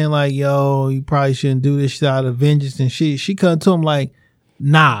 basically saying like, yo, you probably shouldn't do this shit out of vengeance, and she come to him like,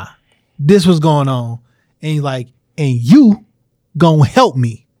 nah, this was going on, and he's like, and you gonna help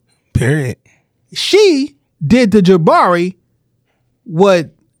me. Period. She did to Jabari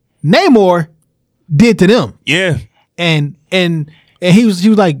what Namor did to them. Yeah. And he was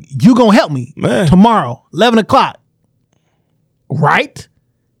like, you gonna help me, man, tomorrow, 11 o'clock. Right?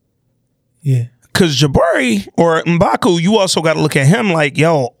 Yeah. Cause Jabari or M'Baku, you also got to look at him like,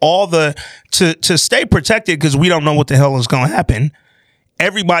 yo, to stay protected because we don't know what the hell is gonna happen.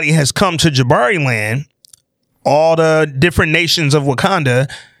 Everybody has come to Jabari land. All the different nations of Wakanda,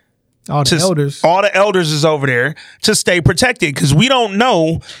 all the elders is over there to stay protected because we don't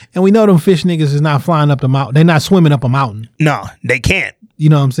know. And we know them fish niggas is not flying up the mountain. They're not swimming up a mountain. No, they can't. You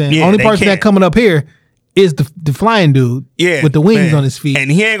know what I'm saying? Yeah, Only person that coming up here is the flying dude with the wings on his feet.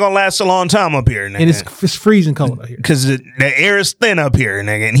 And he ain't gonna last a long time up here, nigga. And it's freezing cold out here. Because the air is thin up here,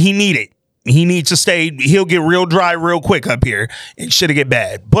 nigga, and he need it. He needs to stay. He'll get real dry real quick up here, and shit'll get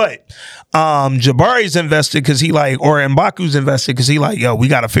bad. But Jabari's invested because he like, or M'Baku's invested because he like, yo, we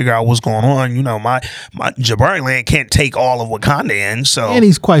got to figure out what's going on. You know, my Jabari land can't take all of Wakanda in. So, and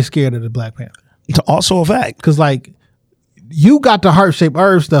he's quite scared of the Black Panther. It's also a fact. Because like, you got the heart-shaped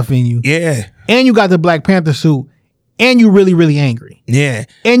herb stuff in you. Yeah. And you got the Black Panther suit. And you really, really angry. Yeah.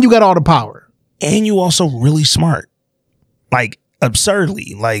 And you got all the power. And you also really smart. Like,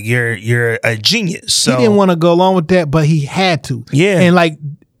 absurdly. Like, you're a genius. So he didn't want to go along with that, but he had to. Yeah. And like,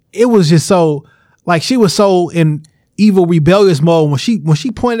 it was just so, like, she was so in evil, rebellious mode when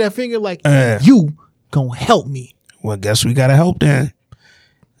she pointed that finger, like, you gonna help me. Well, guess we gotta help then.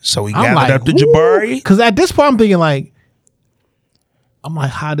 So we gathered up to Jabari. Because at this point, I'm thinking like,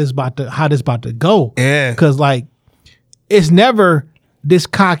 how this about to go? Yeah. Because like, it's never this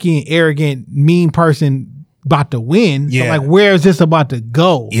cocky and arrogant, mean person about to win. Yeah. So like, where is this about to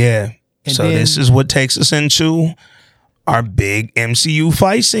go? Yeah. And so then, this is what takes us into our big MCU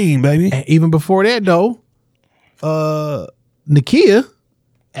fight scene, baby. And even before that, though, Nakia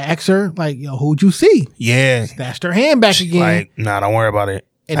asked her like, "Yo, who'd you see?" Yeah. Snatched her hand back again. Like, nah, don't worry about it.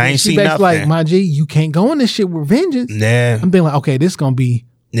 And I ain't seen nothing. Like, my G, you can't go in this shit with vengeance. Yeah. I'm thinking like, okay, this gonna be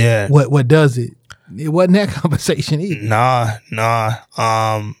what does it? It wasn't that conversation either.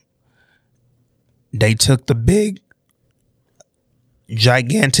 Nah. They took the big,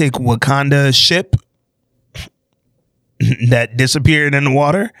 gigantic Wakanda ship that disappeared in the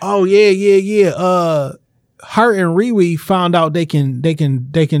water. Oh yeah. Her and Riri found out they can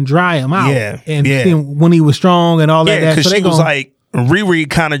dry him out. Yeah. And when he was strong and all that. Yeah, because she was like, Riri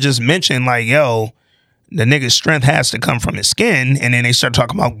kind of just mentioned like, yo, the nigga's strength has to come from his skin. And then they start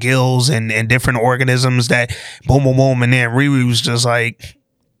talking about gills and different organisms that boom, boom, boom. And then Riri was just like,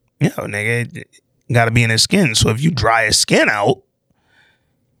 yo, nigga, got to be in his skin. So if you dry his skin out,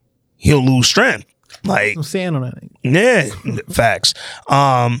 he'll lose strength. Like, some sand on that thing. Yeah, facts.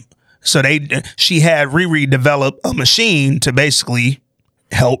 So she had Riri develop a machine to basically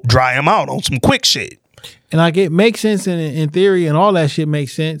help dry him out on some quick shit. And like, it makes sense in theory, and all that shit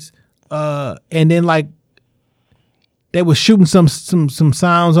makes sense. And then like, they were shooting some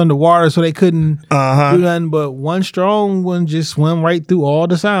sounds underwater, so they couldn't do nothing. But one strong one just swam right through all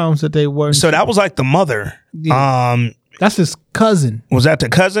the sounds that they were. So that was like the mother. Yeah. That's his cousin. Was that the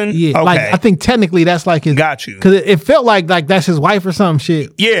cousin? Yeah. Okay. Like, I think technically that's like his. Got you. Because it felt like that's his wife or some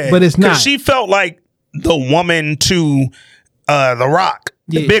shit. Yeah. But it's not. She felt like the woman to The Rock,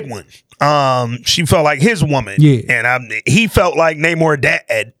 the big one. She felt like his woman. Yeah. And he felt like Namor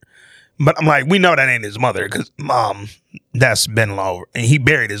dad. But I'm like, we know that ain't his mother because mom, that's been low. And he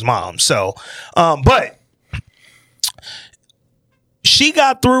buried his mom. So, but she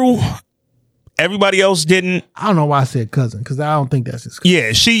got through. Everybody else didn't. I don't know why I said cousin because I don't think that's his cousin.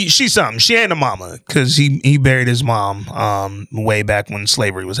 Yeah, she's something. She ain't a mama because he buried his mom way back when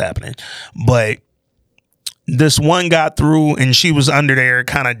slavery was happening. But this one got through and she was under there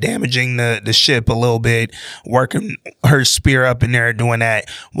kind of damaging the ship a little bit, working her spear up in there, doing that.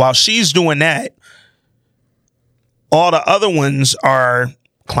 While she's doing that, all the other ones are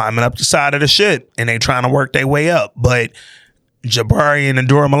climbing up the side of the ship and they trying to work their way up. But Jabari and the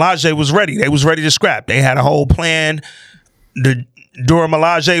Dora Milaje was ready. They was ready to scrap. They had a whole plan. The Dora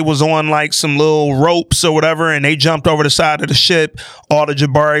Milaje was on like some little ropes or whatever, and they jumped over the side of the ship. All the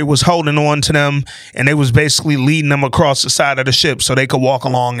Jabari was holding on to them, and they was basically leading them across the side of the ship so they could walk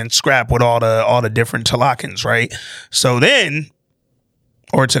along and scrap with all the different Talakans, right? So then,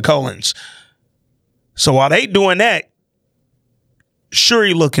 or Takolans. So while they doing that,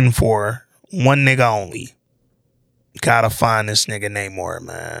 Shuri looking for one nigga only. Gotta find this nigga Namor,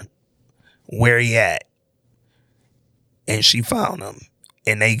 man. Where he at? And she found him.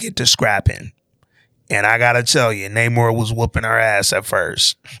 And they get to scrapping. And I gotta tell you, Namor was whooping her ass at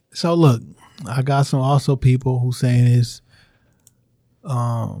first. So look, I got some also people who saying is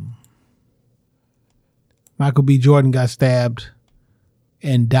Michael B. Jordan got stabbed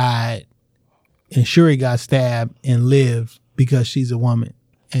and died. And Shuri got stabbed and lived because she's a woman.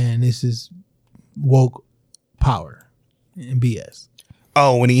 And this is woke power and BS.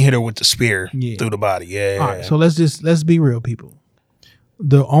 Oh, when he hit her with the spear through the body. Yeah. All right, so let's be real, people.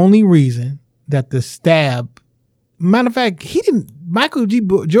 The only reason that the stab, matter of fact, Michael G.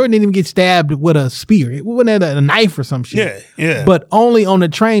 Jordan didn't even get stabbed with a spear. It wasn't a knife or some shit. Yeah. But only on the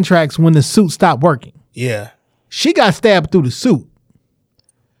train tracks when the suit stopped working. Yeah. She got stabbed through the suit.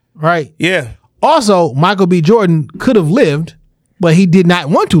 Right? Yeah. Also, Michael B. Jordan could have lived But he did not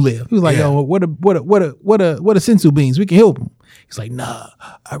want to live. He was like, yo, what a sensu beans? We can help him. He's like, nah,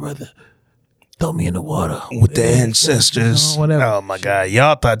 I'd rather throw me in the water. With the ancestors. Oh my God.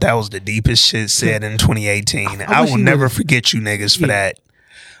 Y'all thought that was the deepest shit said in 2018. I will never forget you niggas for that.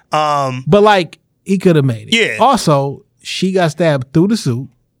 But like, he could have made it. Yeah. Also, she got stabbed through the suit.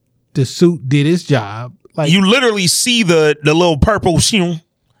 The suit did its job. Like, you literally see the little purple sheen.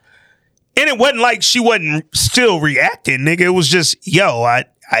 And it wasn't like she wasn't still reacting, nigga. It was just, yo,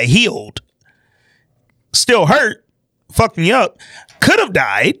 I healed. Still hurt. Fucked me up. Could have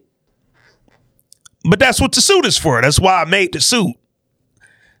died. But that's what the suit is for. That's why I made the suit.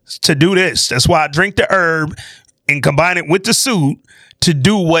 To do this. That's why I drink the herb and combine it with the suit to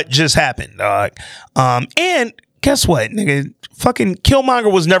do what just happened, dog. And guess what, nigga? Fucking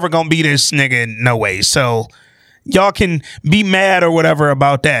Killmonger was never gonna be this nigga, no way. So y'all can be mad or whatever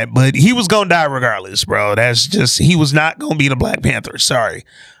about that, but he was gonna die regardless, bro. That's just, he was not gonna be the Black Panther. Sorry.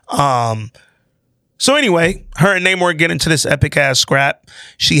 So anyway, her and Namor get into this epic ass scrap.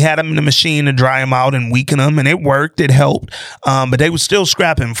 She had him in the machine to dry him out and weaken him, and it worked. It helped. But they was still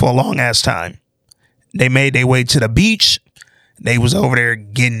scrapping for a long ass time. They made their way to the beach. They was over there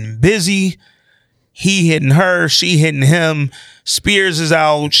getting busy. He hitting her, she hitting him. Spears is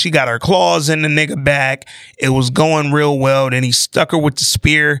out. She got her claws in the nigga back. It was going real well. Then he stuck her with the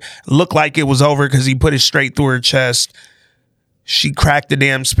spear. Looked like it was over because he put it straight through her chest. She cracked the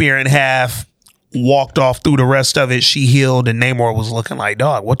damn spear in half. Walked off through the rest of it. She healed, and Namor was looking like,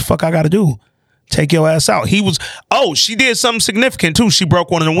 dog, what the fuck I gotta do? Take your ass out. He was, she did something significant too. She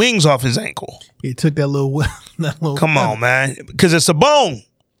broke one of the wings off his ankle. He took that little Come on, man. Because it's a bone.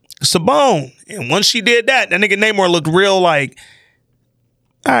 It's a bone. And once she did that nigga Namor looked real like,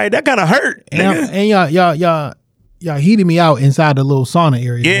 all right, that kind of hurt. And y'all heated me out inside the little sauna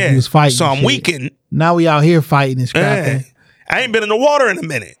area. Yeah. He was fighting. So I'm weakened. Now we out here fighting and scrapping. Yeah. I ain't been in the water in a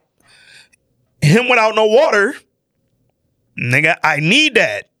minute. Him without no water, nigga, I need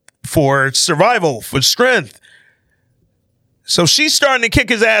that for survival, for strength. So she's starting to kick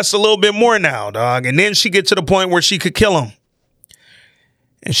his ass a little bit more now, dog. And then she get to the point where she could kill him.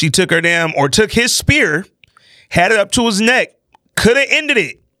 And she took took his spear, had it up to his neck, could have ended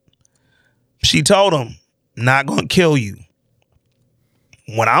it. She told him, not gonna kill you.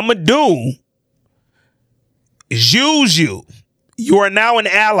 What I'm gonna do is use you. You are now an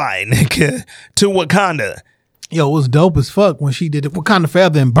ally, nigga, to Wakanda. Yo, it was dope as fuck when she did it. Wakanda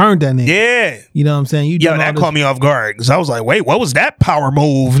Forever and burned that nigga. Yeah. You know what I'm saying? That caught me off guard. Because I was like, wait, what was that power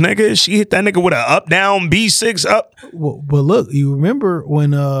move, nigga? She hit that nigga with a up, down, B6, up. Well, but look, you remember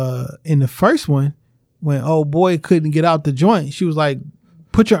when in the first one, when old boy couldn't get out the joint, she was like,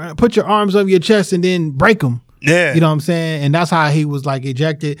 put your arms over your chest and then break them. Yeah. You know what I'm saying? And that's how he was like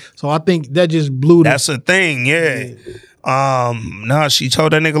ejected. So I think that just blew That's a thing, yeah. No, she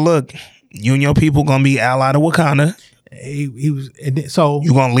told that nigga, look, you and your people gonna be allied to Wakanda. He was, and then, so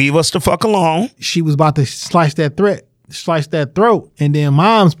you gonna leave us the fuck alone. She was about to slice that throat, and then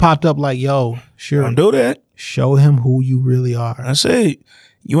moms popped up like, yo, sure, don't do that. Show him who you really are. That's it.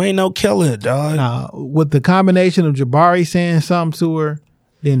 You ain't no killer, dog. With the combination of Jabari saying something to her,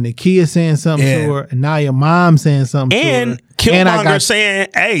 then Nakia saying something to her, and now your mom saying something to her. And Killmonger saying,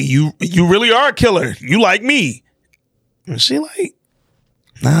 hey, you really are a killer. You like me. And she like,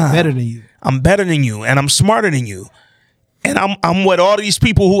 nah. Better than you. I'm better than you, and I'm smarter than you. And I'm what all these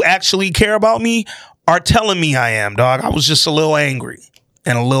people who actually care about me are telling me I am, dog. I was just a little angry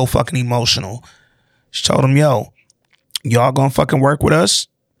and a little fucking emotional. She told him, yo, y'all gonna fucking work with us?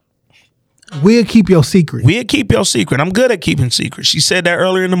 We'll keep your secret. We'll keep your secret. I'm good at keeping secrets. She said that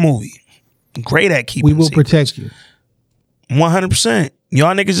earlier in the movie. Great at keeping secrets. We will protect you. 100%.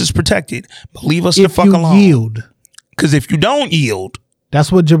 Y'all niggas is protected. But leave us the fuck alone. Yield. Because if you don't yield. That's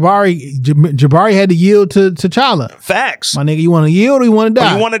what Jabari had to yield to T'Challa. Facts. My nigga, you want to yield or you want to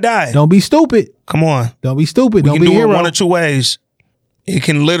die? You want to die. Don't be stupid. Come on. Don't be stupid. Don't be a hero. One or two ways. It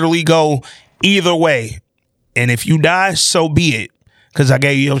can literally go either way. And if you die, so be it. Because I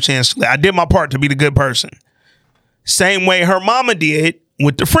gave you your chance. I did my part to be the good person. Same way her mama did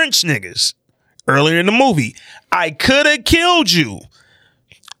with the French niggas earlier in the movie. I could have killed you.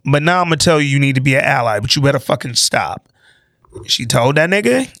 But now I'm going to tell you need to be an ally. But you better fucking stop. She told that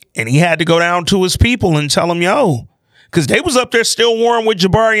nigga. And he had to go down to his people and tell him, yo. Because they was up there still warring with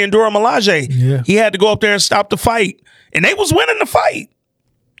Jabari and Dora Milaje. Yeah. He had to go up there and stop the fight. And they was winning the fight.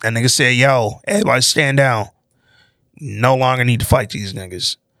 That nigga said, yo, everybody stand down. No longer need to fight these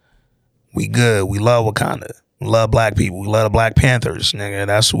niggas. We good. We love Wakanda. We love black people. We love the Black Panthers, nigga.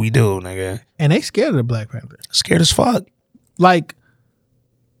 That's what we do, nigga. And they scared of the Black Panther. Scared as fuck. Like,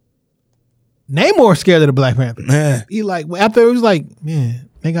 Namor scared of the Black Panther. Yeah. He like after it was like, man,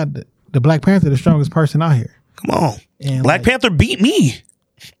 they got the Black Panther, the strongest person out here. Come on. And Black Panther beat me.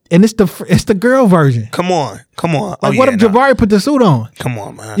 And it's the girl version. Come on. Like what if Jabari put the suit on? Come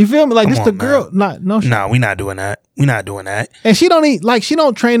on, man. You feel me? Like this the man. girl. Nah, we not doing that. We not doing that. And she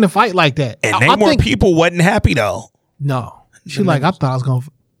don't train to fight like that. And Namor people wasn't happy though. No. She like, I thought I was gonna,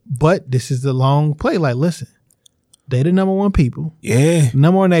 but this is the long play. Like, listen, they the number one people. Yeah.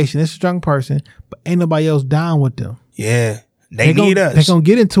 Number one nation. It's a strong person, but ain't nobody else down with them. Yeah. They need us. They're going to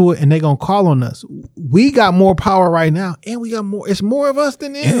get into it and they're going to call on us. We got more power right now and we got more. It's more of us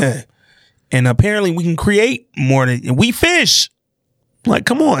than them. Yeah. And apparently we can create more than we fish. Like,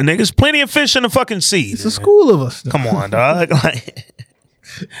 come on, niggas. Plenty of fish in the fucking sea. It's a school of us. Come on, dog. Like,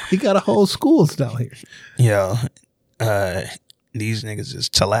 we got a whole school down here. Yo, these niggas is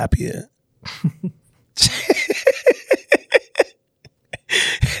tilapia.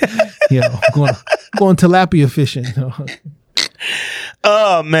 Yeah, going tilapia fishing.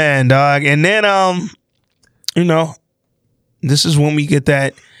 Oh man, dog. And then this is when we get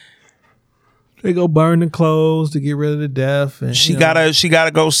that they go burn the clothes to get rid of the death. And she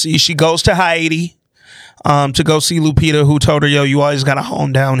gotta go see. She goes to Haiti to go see Lupita, who told her, yo, you always gotta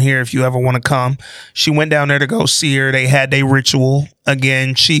home down here if you ever want to come. She went down there to go see her. They had their ritual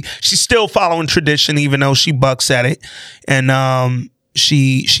again. She's still following tradition, even though she bucks at it. And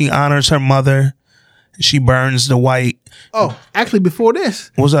she honors her mother. She burns the white. Oh, actually, before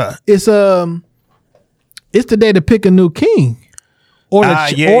this, what's up? It's the day to pick a new king, or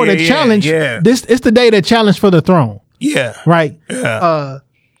the challenge. Yeah. It's the day to challenge for the throne. Yeah, right. Yeah.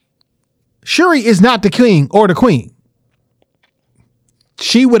 Shuri is not the king or the queen.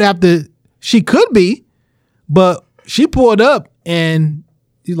 She would have to. She could be, but she pulled up and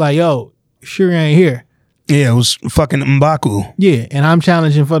he's like, "Yo, Shuri ain't here." Yeah, it was fucking M'Baku. Yeah, and I'm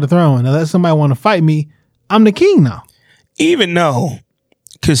challenging for the throne. Unless somebody want to fight me, I'm the king now. Even though,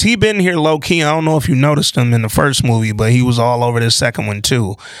 because he been here low key. I don't know if you noticed him in the first movie, but he was all over this second one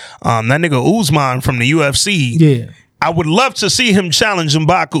too. That nigga Usman from the UFC. Yeah. I would love to see him challenge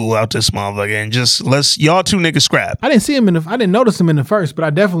M'Baku out this motherfucker and just let's y'all two niggas scrap. I didn't notice him in the first, but I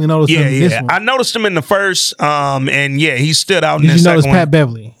definitely noticed him in this one. I noticed him in the first, and yeah, he stood out in Did the you second notice one. Pat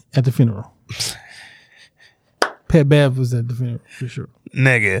Beverly at the funeral? Pat Bev was at the funeral for sure.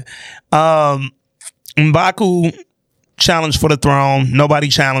 Nigga. M'Baku challenged for the throne. Nobody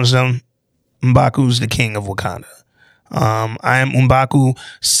challenged him. M'Baku's the king of Wakanda. I am M'Baku,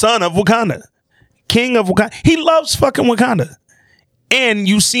 son of Wakanda. King of Wakanda. He loves fucking Wakanda. And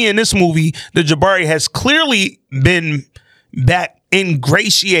you see in this movie, the Jabari has clearly been back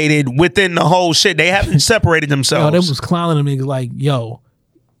ingratiated within the whole shit. They haven't separated themselves. Yo, they was clowning them niggas like, yo,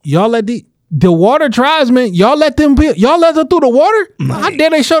 y'all let the water tribesmen, y'all let them through the water? How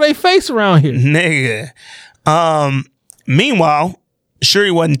dare they show their face around here? Nigga. Meanwhile,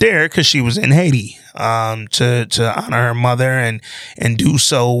 Shuri wasn't there because she was in Haiti to honor her mother and do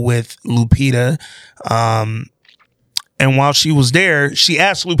so with Lupita. And while she was there, she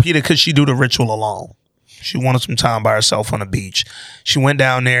asked Lupita could she do the ritual alone. She wanted some time by herself on the beach. She went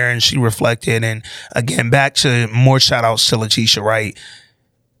down there and she reflected. And again, back to more shout outs to Letitia Wright.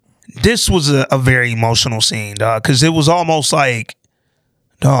 This was a very emotional scene, dog, because it was almost like,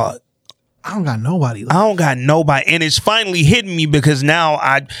 dog, I don't got nobody. I don't got nobody. And it's finally hitting me because now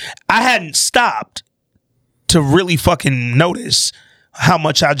I hadn't stopped to really fucking notice how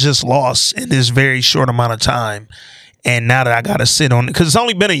much I just lost in this very short amount of time. And now that I got to sit on it, because it's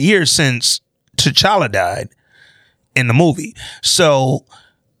only been a year since T'Challa died in the movie. So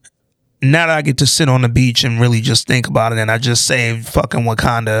now that I get to sit on the beach and really just think about it, and I just saved fucking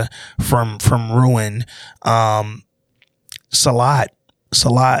Wakanda from ruin, it's a lot. It's a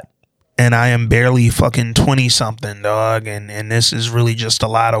lot. And I am barely fucking 20 something, dog. And this is really just a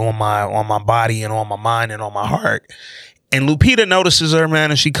lot on my body and on my mind and on my heart. And Lupita notices her,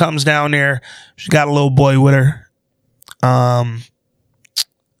 man, and she comes down there. She got a little boy with her.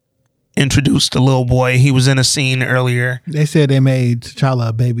 Introduced the little boy. He was in a scene earlier. They said they made T'Challa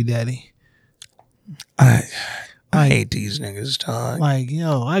a baby daddy. I hate these niggas, dog. Like,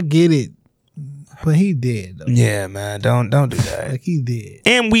 yo, I get it, but he did. Though. Yeah, man, don't do that. Like he did.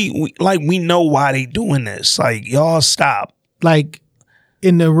 And we know why they doing this. Like, y'all stop. Like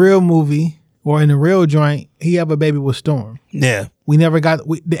in the real movie or in the real joint, he have a baby with Storm. Yeah. We never got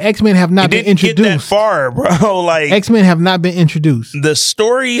the X-Men have not been introduced. Get that far, bro. Like X-Men have not been introduced. The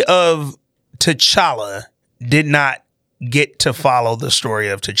story of T'Challa did not get to follow the story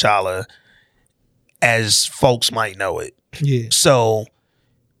of T'Challa as folks might know it. Yeah. So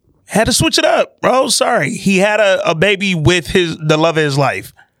had to switch it up, bro. Sorry. He had a baby with the love of his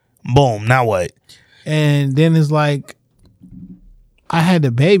life. Boom. Now what? And then it's like, I had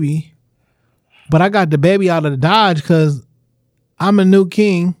the baby, but I got the baby out of the Dodge because I'm a new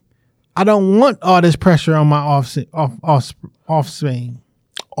king. I don't want all this pressure on my offspring.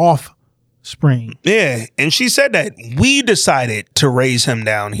 Yeah, and she said that we decided to raise him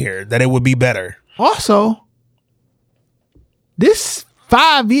down here, that it would be better. Also, this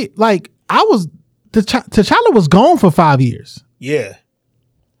 5 years, like T'Challa was gone for 5 years. Yeah.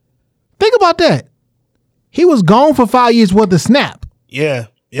 Think about that. He was gone for 5 years with the snap. Yeah.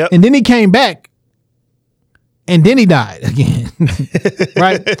 Yep. And then he came back and then he died again.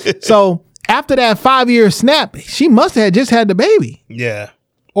 Right? So after that 5-year snap, she must have just had the baby. Yeah.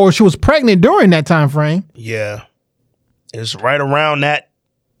 Or she was pregnant during that time frame. Yeah. It's right around that.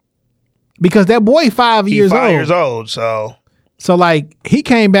 Because that boy 5 years old. 5 years old, so. So like he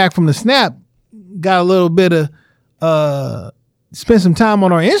came back from the snap, got a little bit of spent some time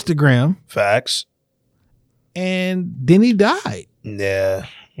on our Instagram. Facts. And then he died. Yeah.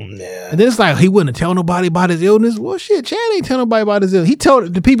 Yeah. And then it's like he wouldn't tell nobody about his illness. Well, shit, Chad ain't tell nobody about his illness. He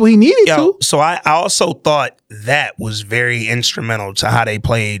told the people he needed to. So I also thought that was very instrumental to how they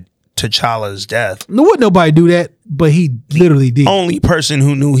played T'Challa's death. No, wouldn't nobody do that, but he literally did. Only person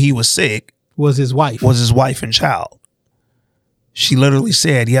who knew he was sick was his wife. And child. She literally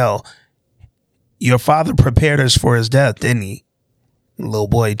said, yo, your father prepared us for his death, didn't he? Little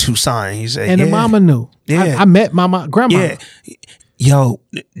boy Toussaint. He said, and the mama knew. Yeah. I met my grandma. Yeah. Yo,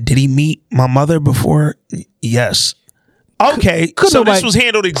 did he meet my mother before? Yes. Okay, so this was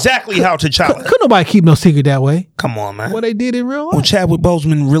handled exactly how T'Challa. Couldn't nobody keep no secret that way. Come on, man. What they did in real life. Well, Chadwick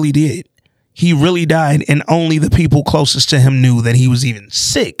Boseman really did. He really died, and only the people closest to him knew that he was even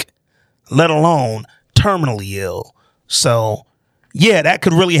sick, let alone terminally ill. So, yeah, that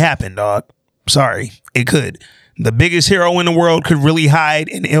could really happen, dog. Sorry, it could. The biggest hero in the world could really hide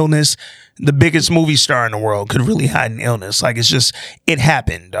in illness. The biggest movie star in the world could really hide in illness. Like, it's just, it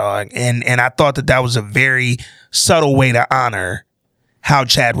happened, dog. And I thought that was a very subtle way to honor how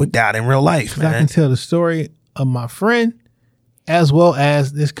Chadwick died in real life, man. I can tell the story of my friend as well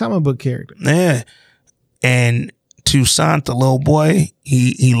as this comic book character. Yeah. And Toussaint, the little boy,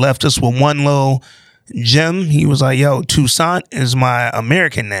 he left us with one little gem. He was like, yo, Toussaint is my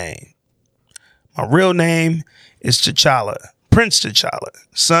American name. My real name is T'Challa, Prince T'Challa,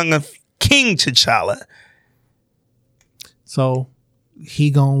 son of King T'Challa. So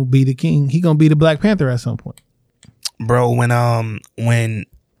he gonna be the king. He gonna be the Black Panther at some point. Bro, when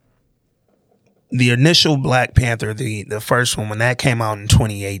the initial Black Panther, the first one, when that came out in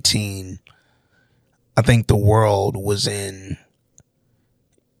 2018, I think the world was in,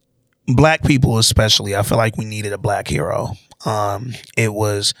 Black people especially, I feel like we needed a Black hero. It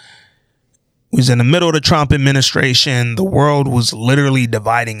was in the middle of the Trump administration. The world was literally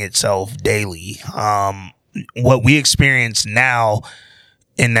dividing itself daily. What we experience now,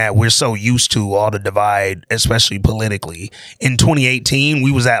 in that we're so used to all the divide, especially politically. In 2018,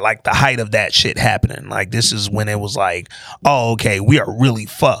 we was at like the height of that shit happening. Like, this is when it was like, oh, okay, we are really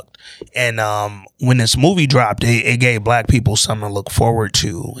fucked. And when this movie dropped, it gave Black people something to look forward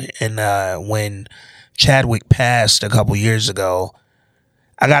to. And when Chadwick passed a couple years ago,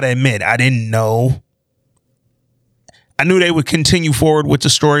 I gotta admit, I didn't know. I knew they would continue forward with the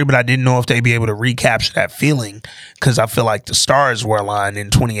story, but I didn't know if they'd be able to recapture that feeling, because I feel like the stars were aligned in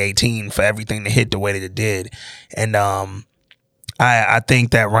 2018 for everything to hit the way that it did. And I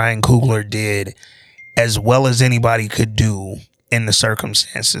think that Ryan Coogler did as well as anybody could do in the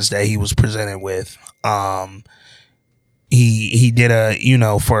circumstances that he was presented with. He did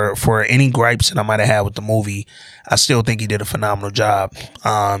for any gripes that I might have had with the movie, I still think he did a phenomenal job.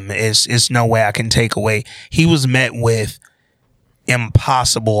 It's no way I can take away. He was met with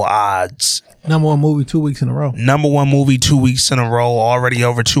impossible odds. Number one movie 2 weeks in a row. Number one movie 2 weeks in a row. Already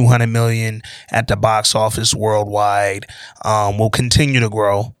over 200 million at the box office worldwide. Will continue to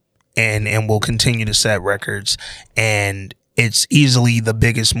grow and will continue to set records. And it's easily the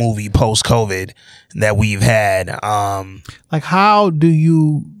biggest movie post-COVID that we've had. Like, how do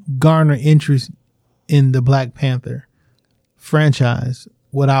you garner interest in the Black Panther franchise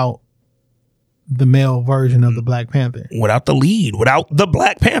without the male version of the Black Panther? Without the lead, without the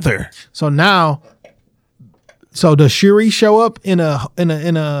Black Panther. So now, does Shuri show up in a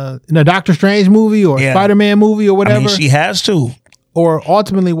Doctor Strange movie or a Spider-Man movie or whatever? I mean, she has to. Or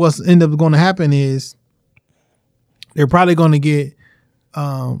ultimately, what's end up going to happen is they're probably going to get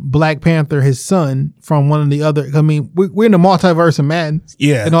Black Panther, his son, from one of the other. I mean, we're in the multiverse of madness,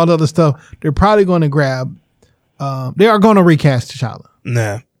 and all the other stuff. They're probably going to grab. They are going to recast T'Challa.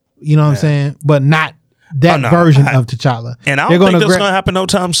 Nah, you know what I'm saying, but not that version of T'Challa. And I don't think that's going to happen no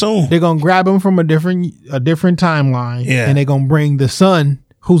time soon. They're going to grab him from a different timeline. Yeah. And they're going to bring the son,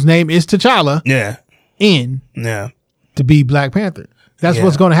 whose name is T'Challa, in to be Black Panther. That's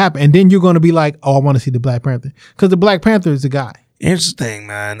what's going to happen. And then you're going to be like, oh, I want to see the Black Panther. Because the Black Panther is the guy. Here's the thing,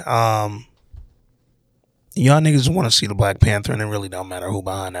 man. Y'all niggas want to see the Black Panther, and it really don't matter who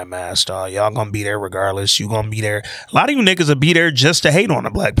behind that mask, dog. Y'all gonna be there regardless. You gonna be there. A lot of you niggas will be there just to hate on the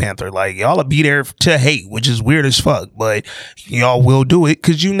Black Panther. Like, y'all will be there to hate, which is weird as fuck. But y'all will do it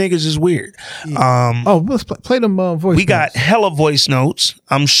because you niggas is weird. Yeah. Let's play them voice notes. We got hella voice notes.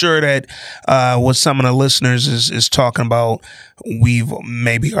 I'm sure that what some of the listeners is talking about, we've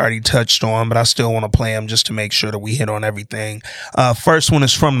maybe already touched on, but I still want to play them just to make sure that we hit on everything. First one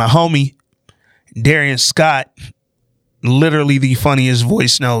is from the homie Darian Scott, literally the funniest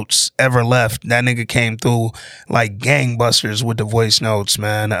voice notes ever left. That nigga came through like gangbusters with the voice notes,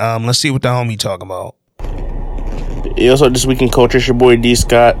 man. Let's see what the homie talking about. Also, this week in culture, it's your boy D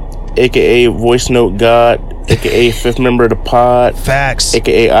Scott, aka Voice Note God, aka fifth member of the pod. Facts.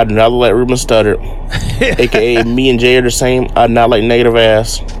 Aka I do not look like Ruben Studdard. Aka me and Jay are the same. I do not like negative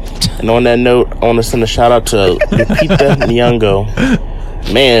ass. And on that note, I want to send a shout out to Lupita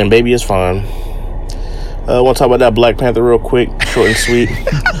Nyong'o. Man, baby is fine. I want to talk about that Black Panther real quick, short and sweet.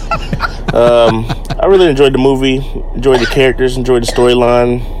 I really enjoyed the movie, enjoyed the characters, enjoyed the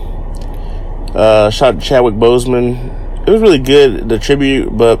storyline. Shout out to Chadwick Boseman. It was really good, the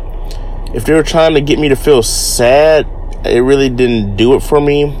tribute, but if they were trying to get me to feel sad, it really didn't do it for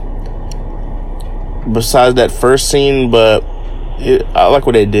me. Besides that first scene, but I like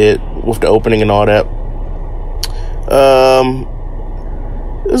what they did with the opening and all that.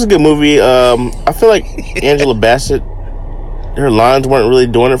 It was a good movie. I feel like Angela Bassett, her lines weren't really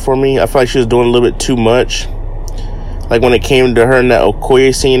doing it for me. I feel like she was doing a little bit too much. Like when it came to her in that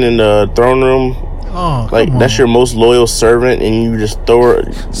Okoye scene in the throne room. Oh, like that's your most loyal servant, and you just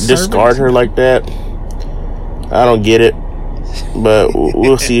discard her like that. I don't get it, but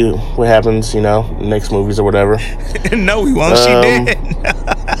we'll see what happens. Next movies or whatever. No, we won't. She did.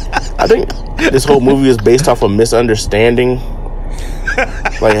 I think this whole movie is based off a misunderstanding.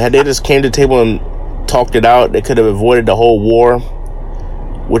 Like, had they just came to the table and talked it out, they could have avoided the whole war,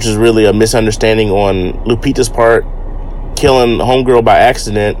 which is really a misunderstanding on Lupita's part, killing Homegirl by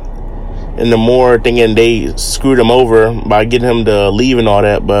accident, and the more thinking they screwed him over by getting him to leave and all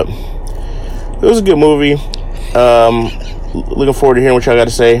that. But it was a good movie. Looking forward to hearing what y'all got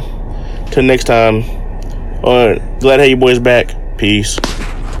to say. Till next time. Glad to have you boys back. Peace.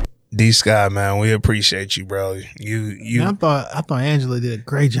 D Scott, man, we appreciate you, bro. You. I thought Angela did a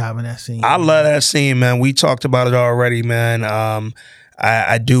great job in that scene. I love that scene, man. We talked about it already, man.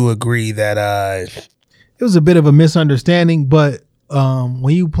 I do agree that it was a bit of a misunderstanding, but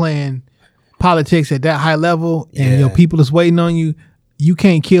when you playing politics at that high level and your people is waiting on you, you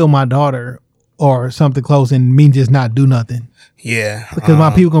can't kill my daughter or something close and me just not do nothing. Yeah, because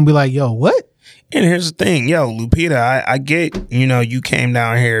my people gonna be like, yo, what? And here's the thing, Lupita, I get, you came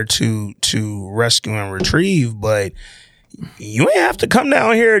down here to rescue and retrieve, but you ain't have to come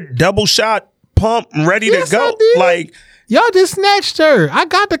down here double shot, pump, ready to go. Like, y'all just snatched her. I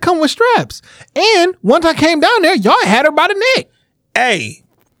got to come with straps. And once I came down there, y'all had her by the neck. Hey,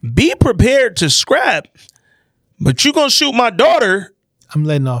 be prepared to scrap, but you gonna shoot my daughter. I'm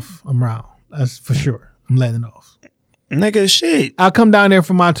letting off. I'm round. That's for sure. I'm letting off. Nigga, shit. I'll come down there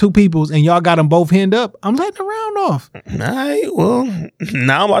for my two peoples and y'all got them both hemmed up. I'm letting the round off. All right, well,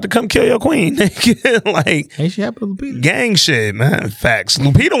 now I'm about to come kill your queen. Like, ain't she happy with Lupita? Gang shit, man. Facts.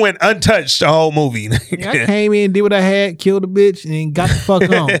 Lupita went untouched the whole movie. I came in, did what I had, killed the bitch, and got the fuck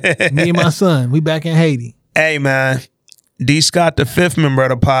on. Me and my son, we back in Haiti. Hey, man. D Scott, the fifth member of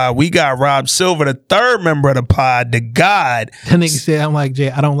the pod. We got Rob Silver, the third member of the pod, the God. That nigga said, I'm like,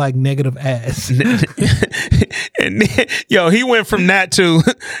 Jay, I don't like negative ass. And he went from that to,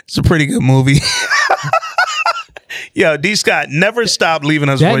 it's a pretty good movie. D Scott never stopped leaving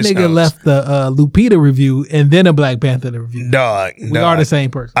us voice notes. That nigga left the Lupita review and then a Black Panther review. Dog. We are the same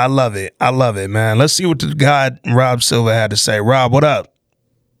person. I love it, man. Let's see what the God Rob Silver had to say. Rob, what up?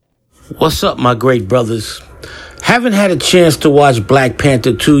 What's up, my great brothers? Haven't had a chance to watch Black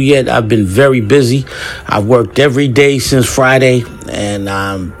Panther 2 yet. I've been very busy. I've worked every day since Friday, and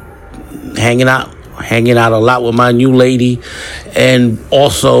I'm hanging out a lot with my new lady, and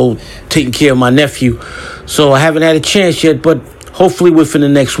also taking care of my nephew. So I haven't had a chance yet, but hopefully within the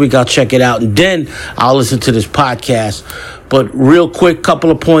next week I'll check it out, and then I'll listen to this podcast. But real quick, couple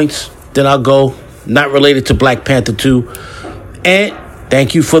of points, then I'll go. Not related to Black Panther 2. And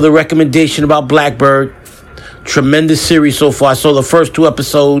thank you for the recommendation about Blackbird. Tremendous series so far. I saw the first 2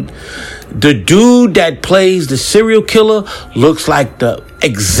 episodes. The dude that plays the serial killer looks like the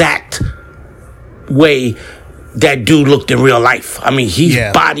exact way that dude looked in real life. I mean, he's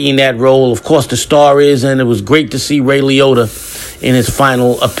bodying that role. Of course, the star is, and it was great to see Ray Liotta in his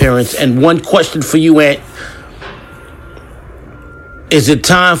final appearance. And one question for you, Ant. Is it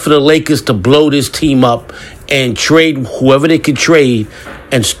time for the Lakers to blow this team up and trade whoever they can trade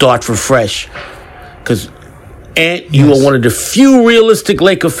and start from fresh? Because, Ant, you are one of the few realistic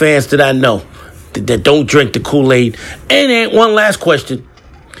Laker fans that I know that don't drink the Kool-Aid. And, Ant, one last question.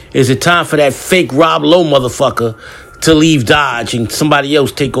 Is it time for that fake Rob Lowe motherfucker to leave Dodge and somebody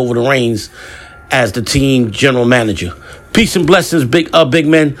else take over the reins as the team general manager? Peace and blessings, big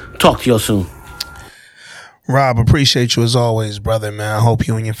men. Talk to y'all soon. Rob, appreciate you as always, brother, man. I hope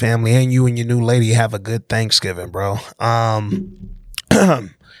you and your family and you and your new lady have a good Thanksgiving, bro.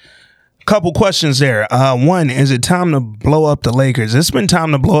 Couple questions there. One, is it time to blow up the Lakers? It's been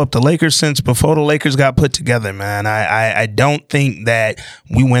time to blow up the Lakers since before the Lakers got put together, man. I don't think that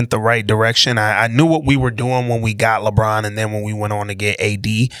we went the right direction. I knew what we were doing when we got LeBron, and then when we went on to get AD,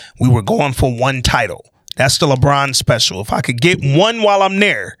 we were going for one title. That's the LeBron special. If I could get one while I'm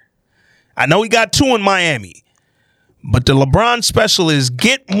there, I know he got 2 in Miami, but the LeBron special is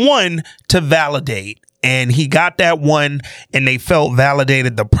get one to validate. And he got that one, and they felt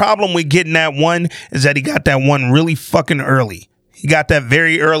validated. The problem with getting that one is that he got that one really fucking early. He got that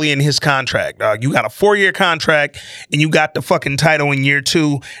very early in his contract, dog. You got a 4-year contract, and you got the fucking title in year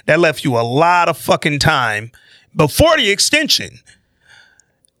 2. That left you a lot of fucking time before the extension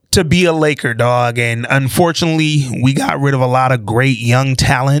to be a Laker, dog. And unfortunately, we got rid of a lot of great young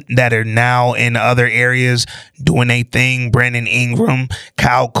talent that are now in other areas doing their thing. Brandon Ingram,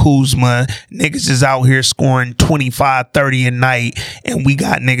 Kyle Kuzma, niggas is out here scoring 25, 30 a night. And we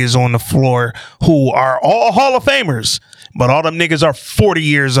got niggas on the floor who are all Hall of Famers. But all them niggas are 40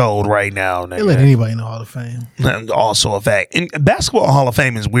 years old right now. They let anybody in the Hall of Fame. Also a fact. And basketball Hall of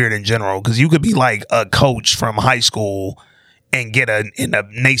Fame is weird in general because you could be like a coach from high school and get in a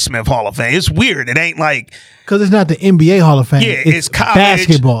Naismith Hall of Fame. It's weird. It ain't like... Because it's not the NBA Hall of Fame. Yeah, it's college.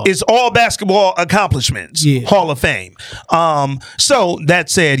 Basketball. It's all basketball accomplishments. Yeah. Hall of Fame. So that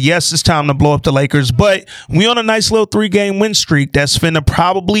said, yes, it's time to blow up the Lakers, but we on a nice little 3-game win streak that's finna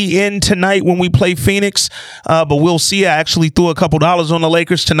probably end tonight when we play Phoenix. But we'll see. I actually threw a couple dollars on the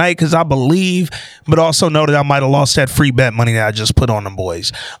Lakers tonight because I believe, but also know that I might have lost that free bet money that I just put on them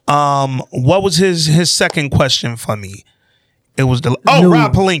boys. What was his second question for me? It was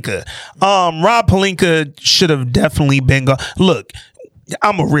Rob Pelinka. Rob Pelinka should have definitely been gone. Look,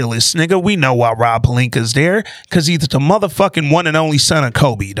 I'm a realist, nigga. We know why Rob Pelinka's there, because he's the motherfucking one and only son of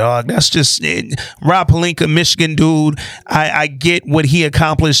Kobe, dog. That's just it. Rob Pelinka, Michigan dude. I get what he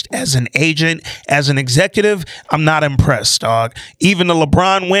accomplished as an agent, as an executive. I'm not impressed, dog. Even the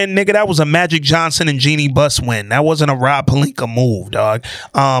LeBron win, nigga, that was a Magic Johnson and Jeannie Buss win. That wasn't a Rob Pelinka move, dog.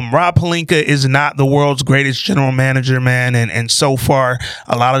 Rob Pelinka is not the world's greatest general manager, man, and so far,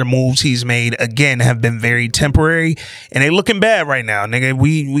 a lot of the moves he's made, again, have been very temporary, and they looking bad right now, nigga.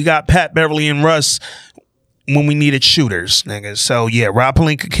 We got Pat Beverly and Russ when we needed shooters, nigga. So yeah, Rob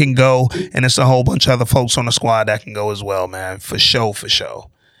Pelinka can go, and it's a whole bunch of other folks on the squad that can go as well, man. For sure.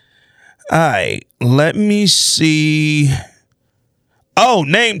 All right, let me see. Oh,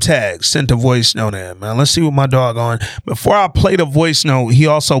 name tag sent a voice note in, man. Let's see what my dog on. Before I play the voice note, he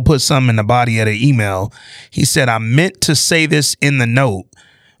also put something in the body of the email. He said, I meant to say this in the note,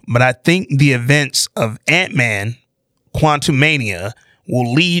 but I think the events of Ant-Man Quantumania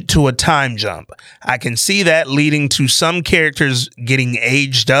will lead to a time jump. I can see that leading to some characters getting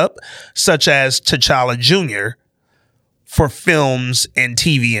aged up, such as T'Challa Jr., for films and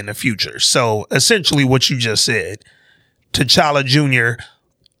TV in the future. So essentially what you just said, T'Challa Jr.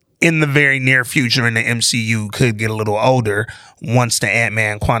 in the very near future in the MCU could get a little older once the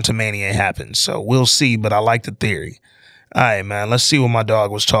Ant-Man Quantumania happens. So we'll see, but I like the theory. All right, man, let's see what my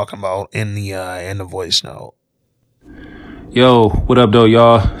dog was talking about in the voice note. Yo, what up, though,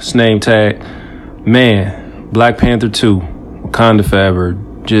 y'all? It's Name Tag. Man, Black Panther 2, Wakanda Forever,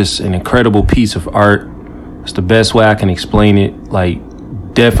 just an incredible piece of art. It's the best way I can explain it. Like,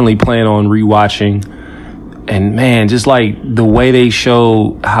 definitely plan on rewatching. And man, just like the way they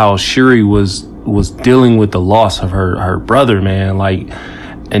show how Shuri was dealing with the loss of her brother, man. Like,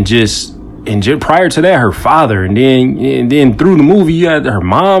 and just prior to that, her father, and then through the movie, you had her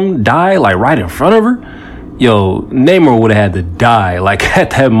mom die like right in front of her. Yo, Namor would have had to die like at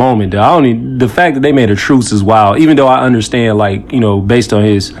that moment. The fact that they made a truce is wild. Even though I understand, like, you know, based on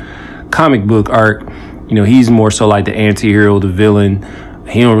his comic book arc, you know, he's more so like the anti-hero, the villain.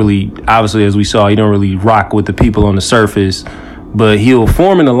 He don't really, obviously, as we saw, he don't really rock with the people on the surface, but he'll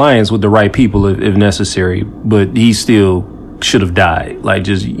form an alliance with the right people if necessary. But he still should have died. Like,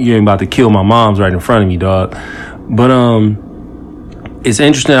 just, you ain't about to kill my moms right in front of me, dog. But it's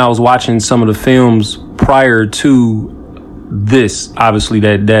interesting. I was watching some of the films prior to this, obviously,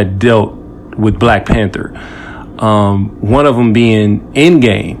 that dealt with Black Panther. One of them being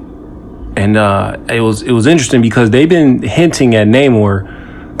Endgame. And it was interesting because they've been hinting at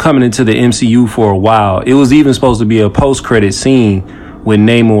Namor coming into the MCU for a while. It was even supposed to be a post-credit scene with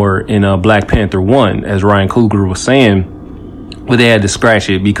Namor in Black Panther 1, as Ryan Coogler was saying, but they had to scratch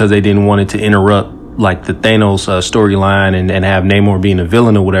it because they didn't want it to interrupt like the Thanos storyline and have Namor being a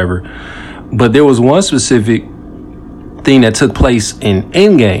villain or whatever. But there was one specific thing that took place in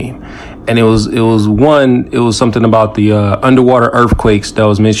Endgame. And it was something about the underwater earthquakes that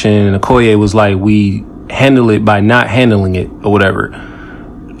was mentioned. And Okoye was like, we handle it by not handling it or whatever.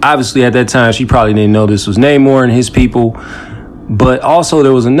 Obviously, at that time, she probably didn't know this was Namor and his people. But also,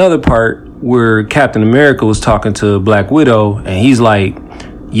 there was another part where Captain America was talking to Black Widow. And he's like,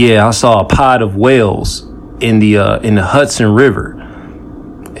 yeah, I saw a pod of whales in the Hudson River.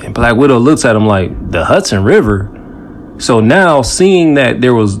 And Black Widow looks at him like, the Hudson River? So now, seeing that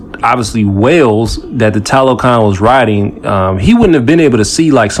there was obviously whales that the Talokan was riding, he wouldn't have been able to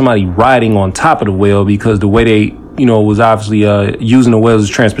see like somebody riding on top of the whale because the way they, was obviously using the whales as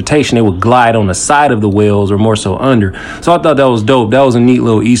transportation, they would glide on the side of the whales or more so under. So I thought that was dope. That was a neat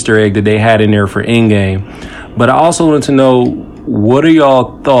little Easter egg that they had in there for Endgame. But I also wanted to know, what are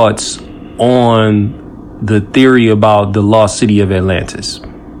y'all thoughts on the theory about the lost city of Atlantis?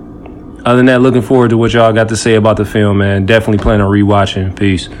 Other than that, looking forward to what y'all got to say about the film, man. Definitely plan on rewatching.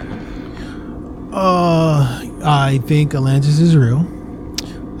 Peace. I think Atlantis is real.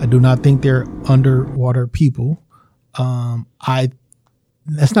 I do not think they're underwater people. That's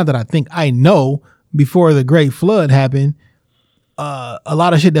not that I think. I know before the Great Flood happened, a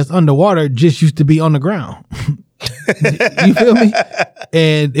lot of shit that's underwater just used to be on the ground. You feel me?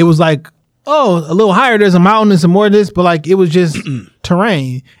 And it was like, oh, a little higher, there's a mountain and some more of this, but like it was just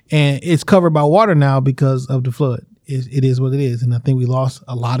terrain, and it's covered by water now because of the flood. It is what it is, and I think we lost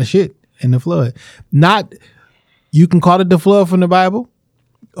a lot of shit in the flood. Not, you can call it the flood from the Bible,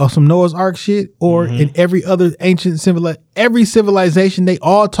 or some Noah's Ark shit, or in every other ancient every civilization, they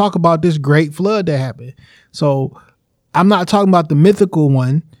all talk about this great flood that happened. So I'm not talking about the mythical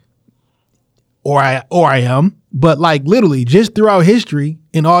one, or I am, but like literally just throughout history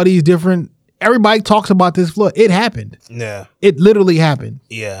in all these different, everybody talks about this flood. It happened. Yeah. It literally happened.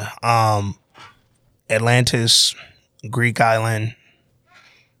 Yeah. Atlantis, Greek island,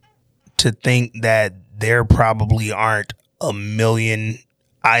 to think that there probably aren't a million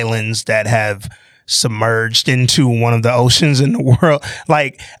islands that have submerged into one of the oceans in the world.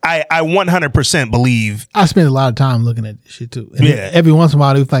 Like, I 100% believe. I spent a lot of time looking at this shit too. And every once in a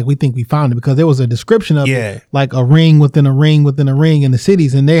while, it's like we think we found it because there was a description of it, like a ring within a ring within a ring in the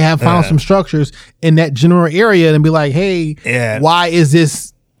cities, and they have found some structures in that general area and be like, hey, why is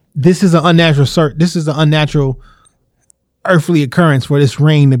this? This is an unnatural This is an unnatural earthly occurrence for this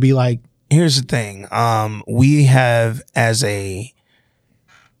ring to be like. Here's the thing. We have as a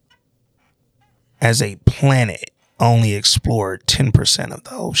planet only explored 10% of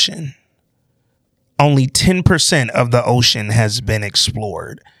the ocean. Only 10% of the ocean has been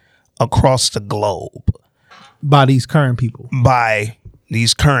explored across the globe. By these current people.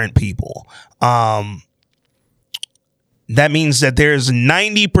 That means that there's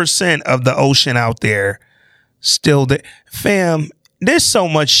 90% of the ocean out there still there. Fam, there's so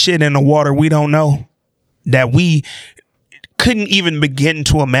much shit in the water we don't know that we couldn't even begin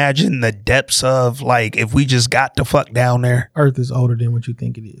to imagine the depths of, like, if we just got the fuck down there. Earth is older than what you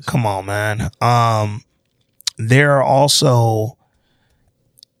think it is. Come on, man. There are also,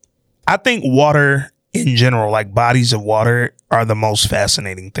 I think water in general, like bodies of water, are the most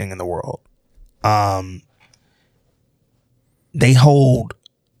fascinating thing in the world. They hold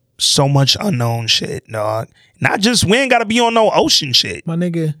so much unknown shit, dog. Not just, we ain't gotta be on no ocean shit. My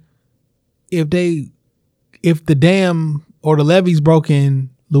nigga, if the dam or the levees broke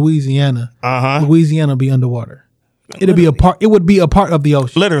in Louisiana, Louisiana be underwater. It would be a part of the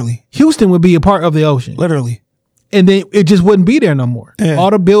ocean. Literally. Houston would be a part of the ocean. Literally. And then it just wouldn't be there no more. Yeah. All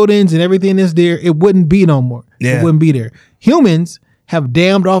the buildings and everything that's there, it wouldn't be no more. Yeah. It wouldn't be there. Humans have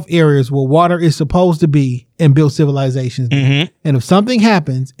dammed off areas where water is supposed to be and built civilizations. Mm-hmm. And if something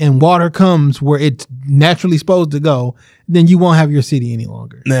happens and water comes where it's naturally supposed to go, then you won't have your city any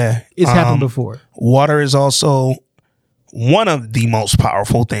longer. Yeah. It's happened before. Water is also one of the most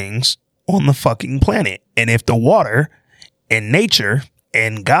powerful things on the fucking planet. And if the water and nature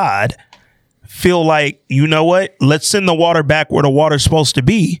and God feel like, you know what? Let's send the water back where the water's supposed to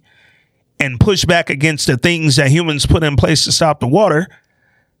be and push back against the things that humans put in place to stop the water.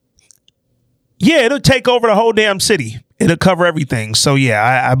 Yeah, it'll take over the whole damn city. It'll cover everything. So,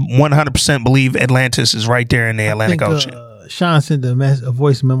 yeah, I 100% believe Atlantis is right there in the Atlantic Ocean. Sean sent a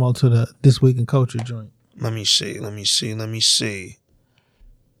voice memo to the This Week in Culture joint. Let me see.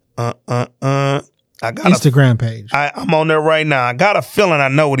 I got Instagram page. I'm on there right now. I got a feeling I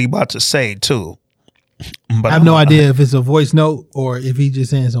know what he about to say, too. But I have no idea if it's a voice note or if he's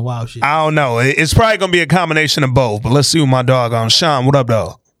just saying some wild shit. I don't know. It's probably going to be a combination of both. But let's see what my dog on. Sean, what up,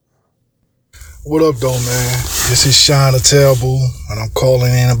 dog? What up, though, man? This is Sean Atalbu, and I'm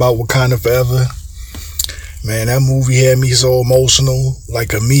calling in about Wakanda Forever. Man, that movie had me so emotional,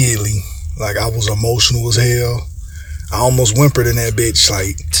 like immediately. Like I was emotional as hell. I almost whimpered in that bitch,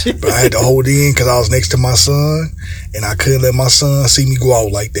 like, but I had to hold it in because I was next to my son, and I couldn't let my son see me go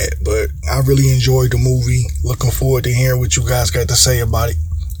out like that. But I really enjoyed the movie. Looking forward to hearing what you guys got to say about it.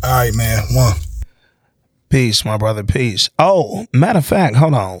 All right, man. One. Peace, my brother. Peace. Oh, matter of fact,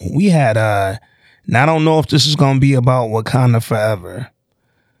 hold on. We had, now I don't know if this is going to be about Wakanda Forever,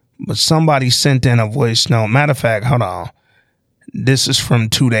 but somebody sent in a voice note. Matter of fact, hold on. This is from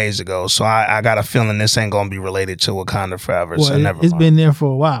 2 days ago, so I got a feeling this ain't going to be related to Wakanda Forever. Well, so never it's mind. been there for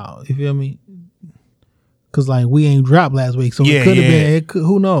a while. You feel me? Because, like, we ain't dropped last week, so it could have been,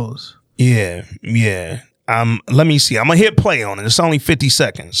 who knows? Yeah. Let me see. I'm going to hit play on it. It's only 50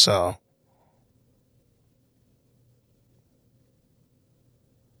 seconds, so.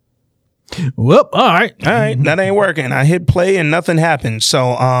 Whoop, all right. That ain't working. I hit play and nothing happened.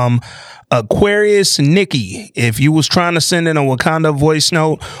 So, Aquarius Nikki, if you was trying to send in a Wakanda voice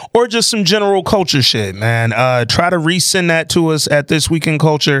note or just some general culture shit, man, try to resend that to us at This Week in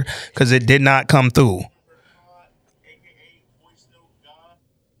Culture because it did not come through.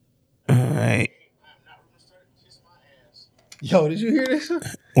 All right. Yo, did you hear this?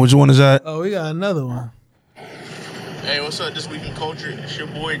 Which one is that? Oh, we got another one. Hey, what's up? This Week in Culture. It's your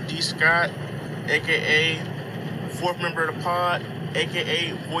boy D Scott, aka fourth member of the pod,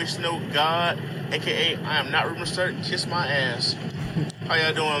 aka Voice Note God, aka I am not rumor certain, kiss my ass. How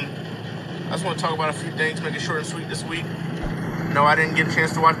y'all doing? I just want to talk about a few things, make it short and sweet this week. No, I didn't get a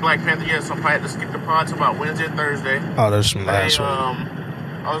chance to watch Black Panther yet, so I probably had to skip the pod to about Wednesday and Thursday. Oh, there's some last one.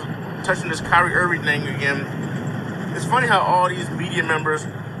 I was touching this Kyrie Irving thing again. It's funny how all these media members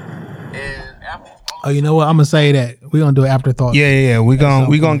and Apple. Oh, you know what? I'm gonna say that we're gonna do afterthoughts. Yeah. We're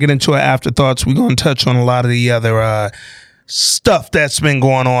gonna get into an afterthoughts. We're gonna touch on a lot of the other stuff that's been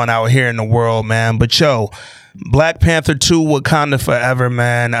going on out here in the world, man. But yo, Black Panther 2, Wakanda Forever,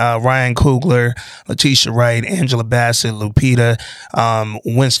 man. Ryan Coogler, Letitia Wright, Angela Bassett, Lupita,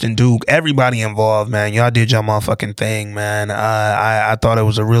 Winston Duke, everybody involved, man. Y'all did your motherfucking thing, man. I thought it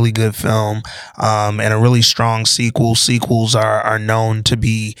was a really good film, and a really strong sequel. Sequels are known to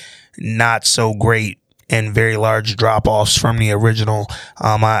be not so great and very large drop-offs from the original.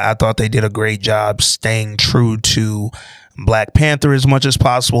 I thought they did a great job staying true to Black Panther as much as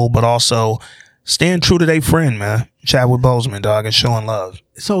possible, but also staying true to their friend, man. Chadwick Boseman, dog, and showing love.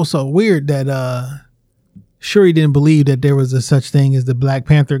 So weird that Shuri didn't believe that there was a such thing as the Black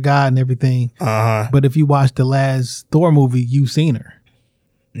Panther god and everything. But if you watch the last Thor movie, you've seen her.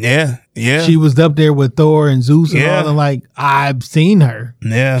 Yeah. She was up there with Thor and Zeus and all, and like, I've seen her.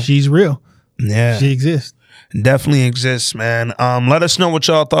 Yeah. She's real. Yeah. She exists. Definitely exists, man. Let us know what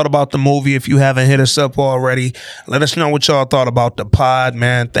y'all thought about the movie. If you haven't hit us up already, let us know what y'all thought about the pod,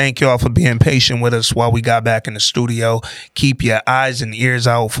 man. Thank y'all for being patient with us while we got back in the studio. Keep your eyes and ears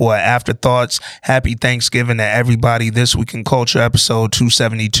out for Afterthoughts. Happy Thanksgiving to everybody. This Week in Culture, episode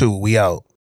 272. We out.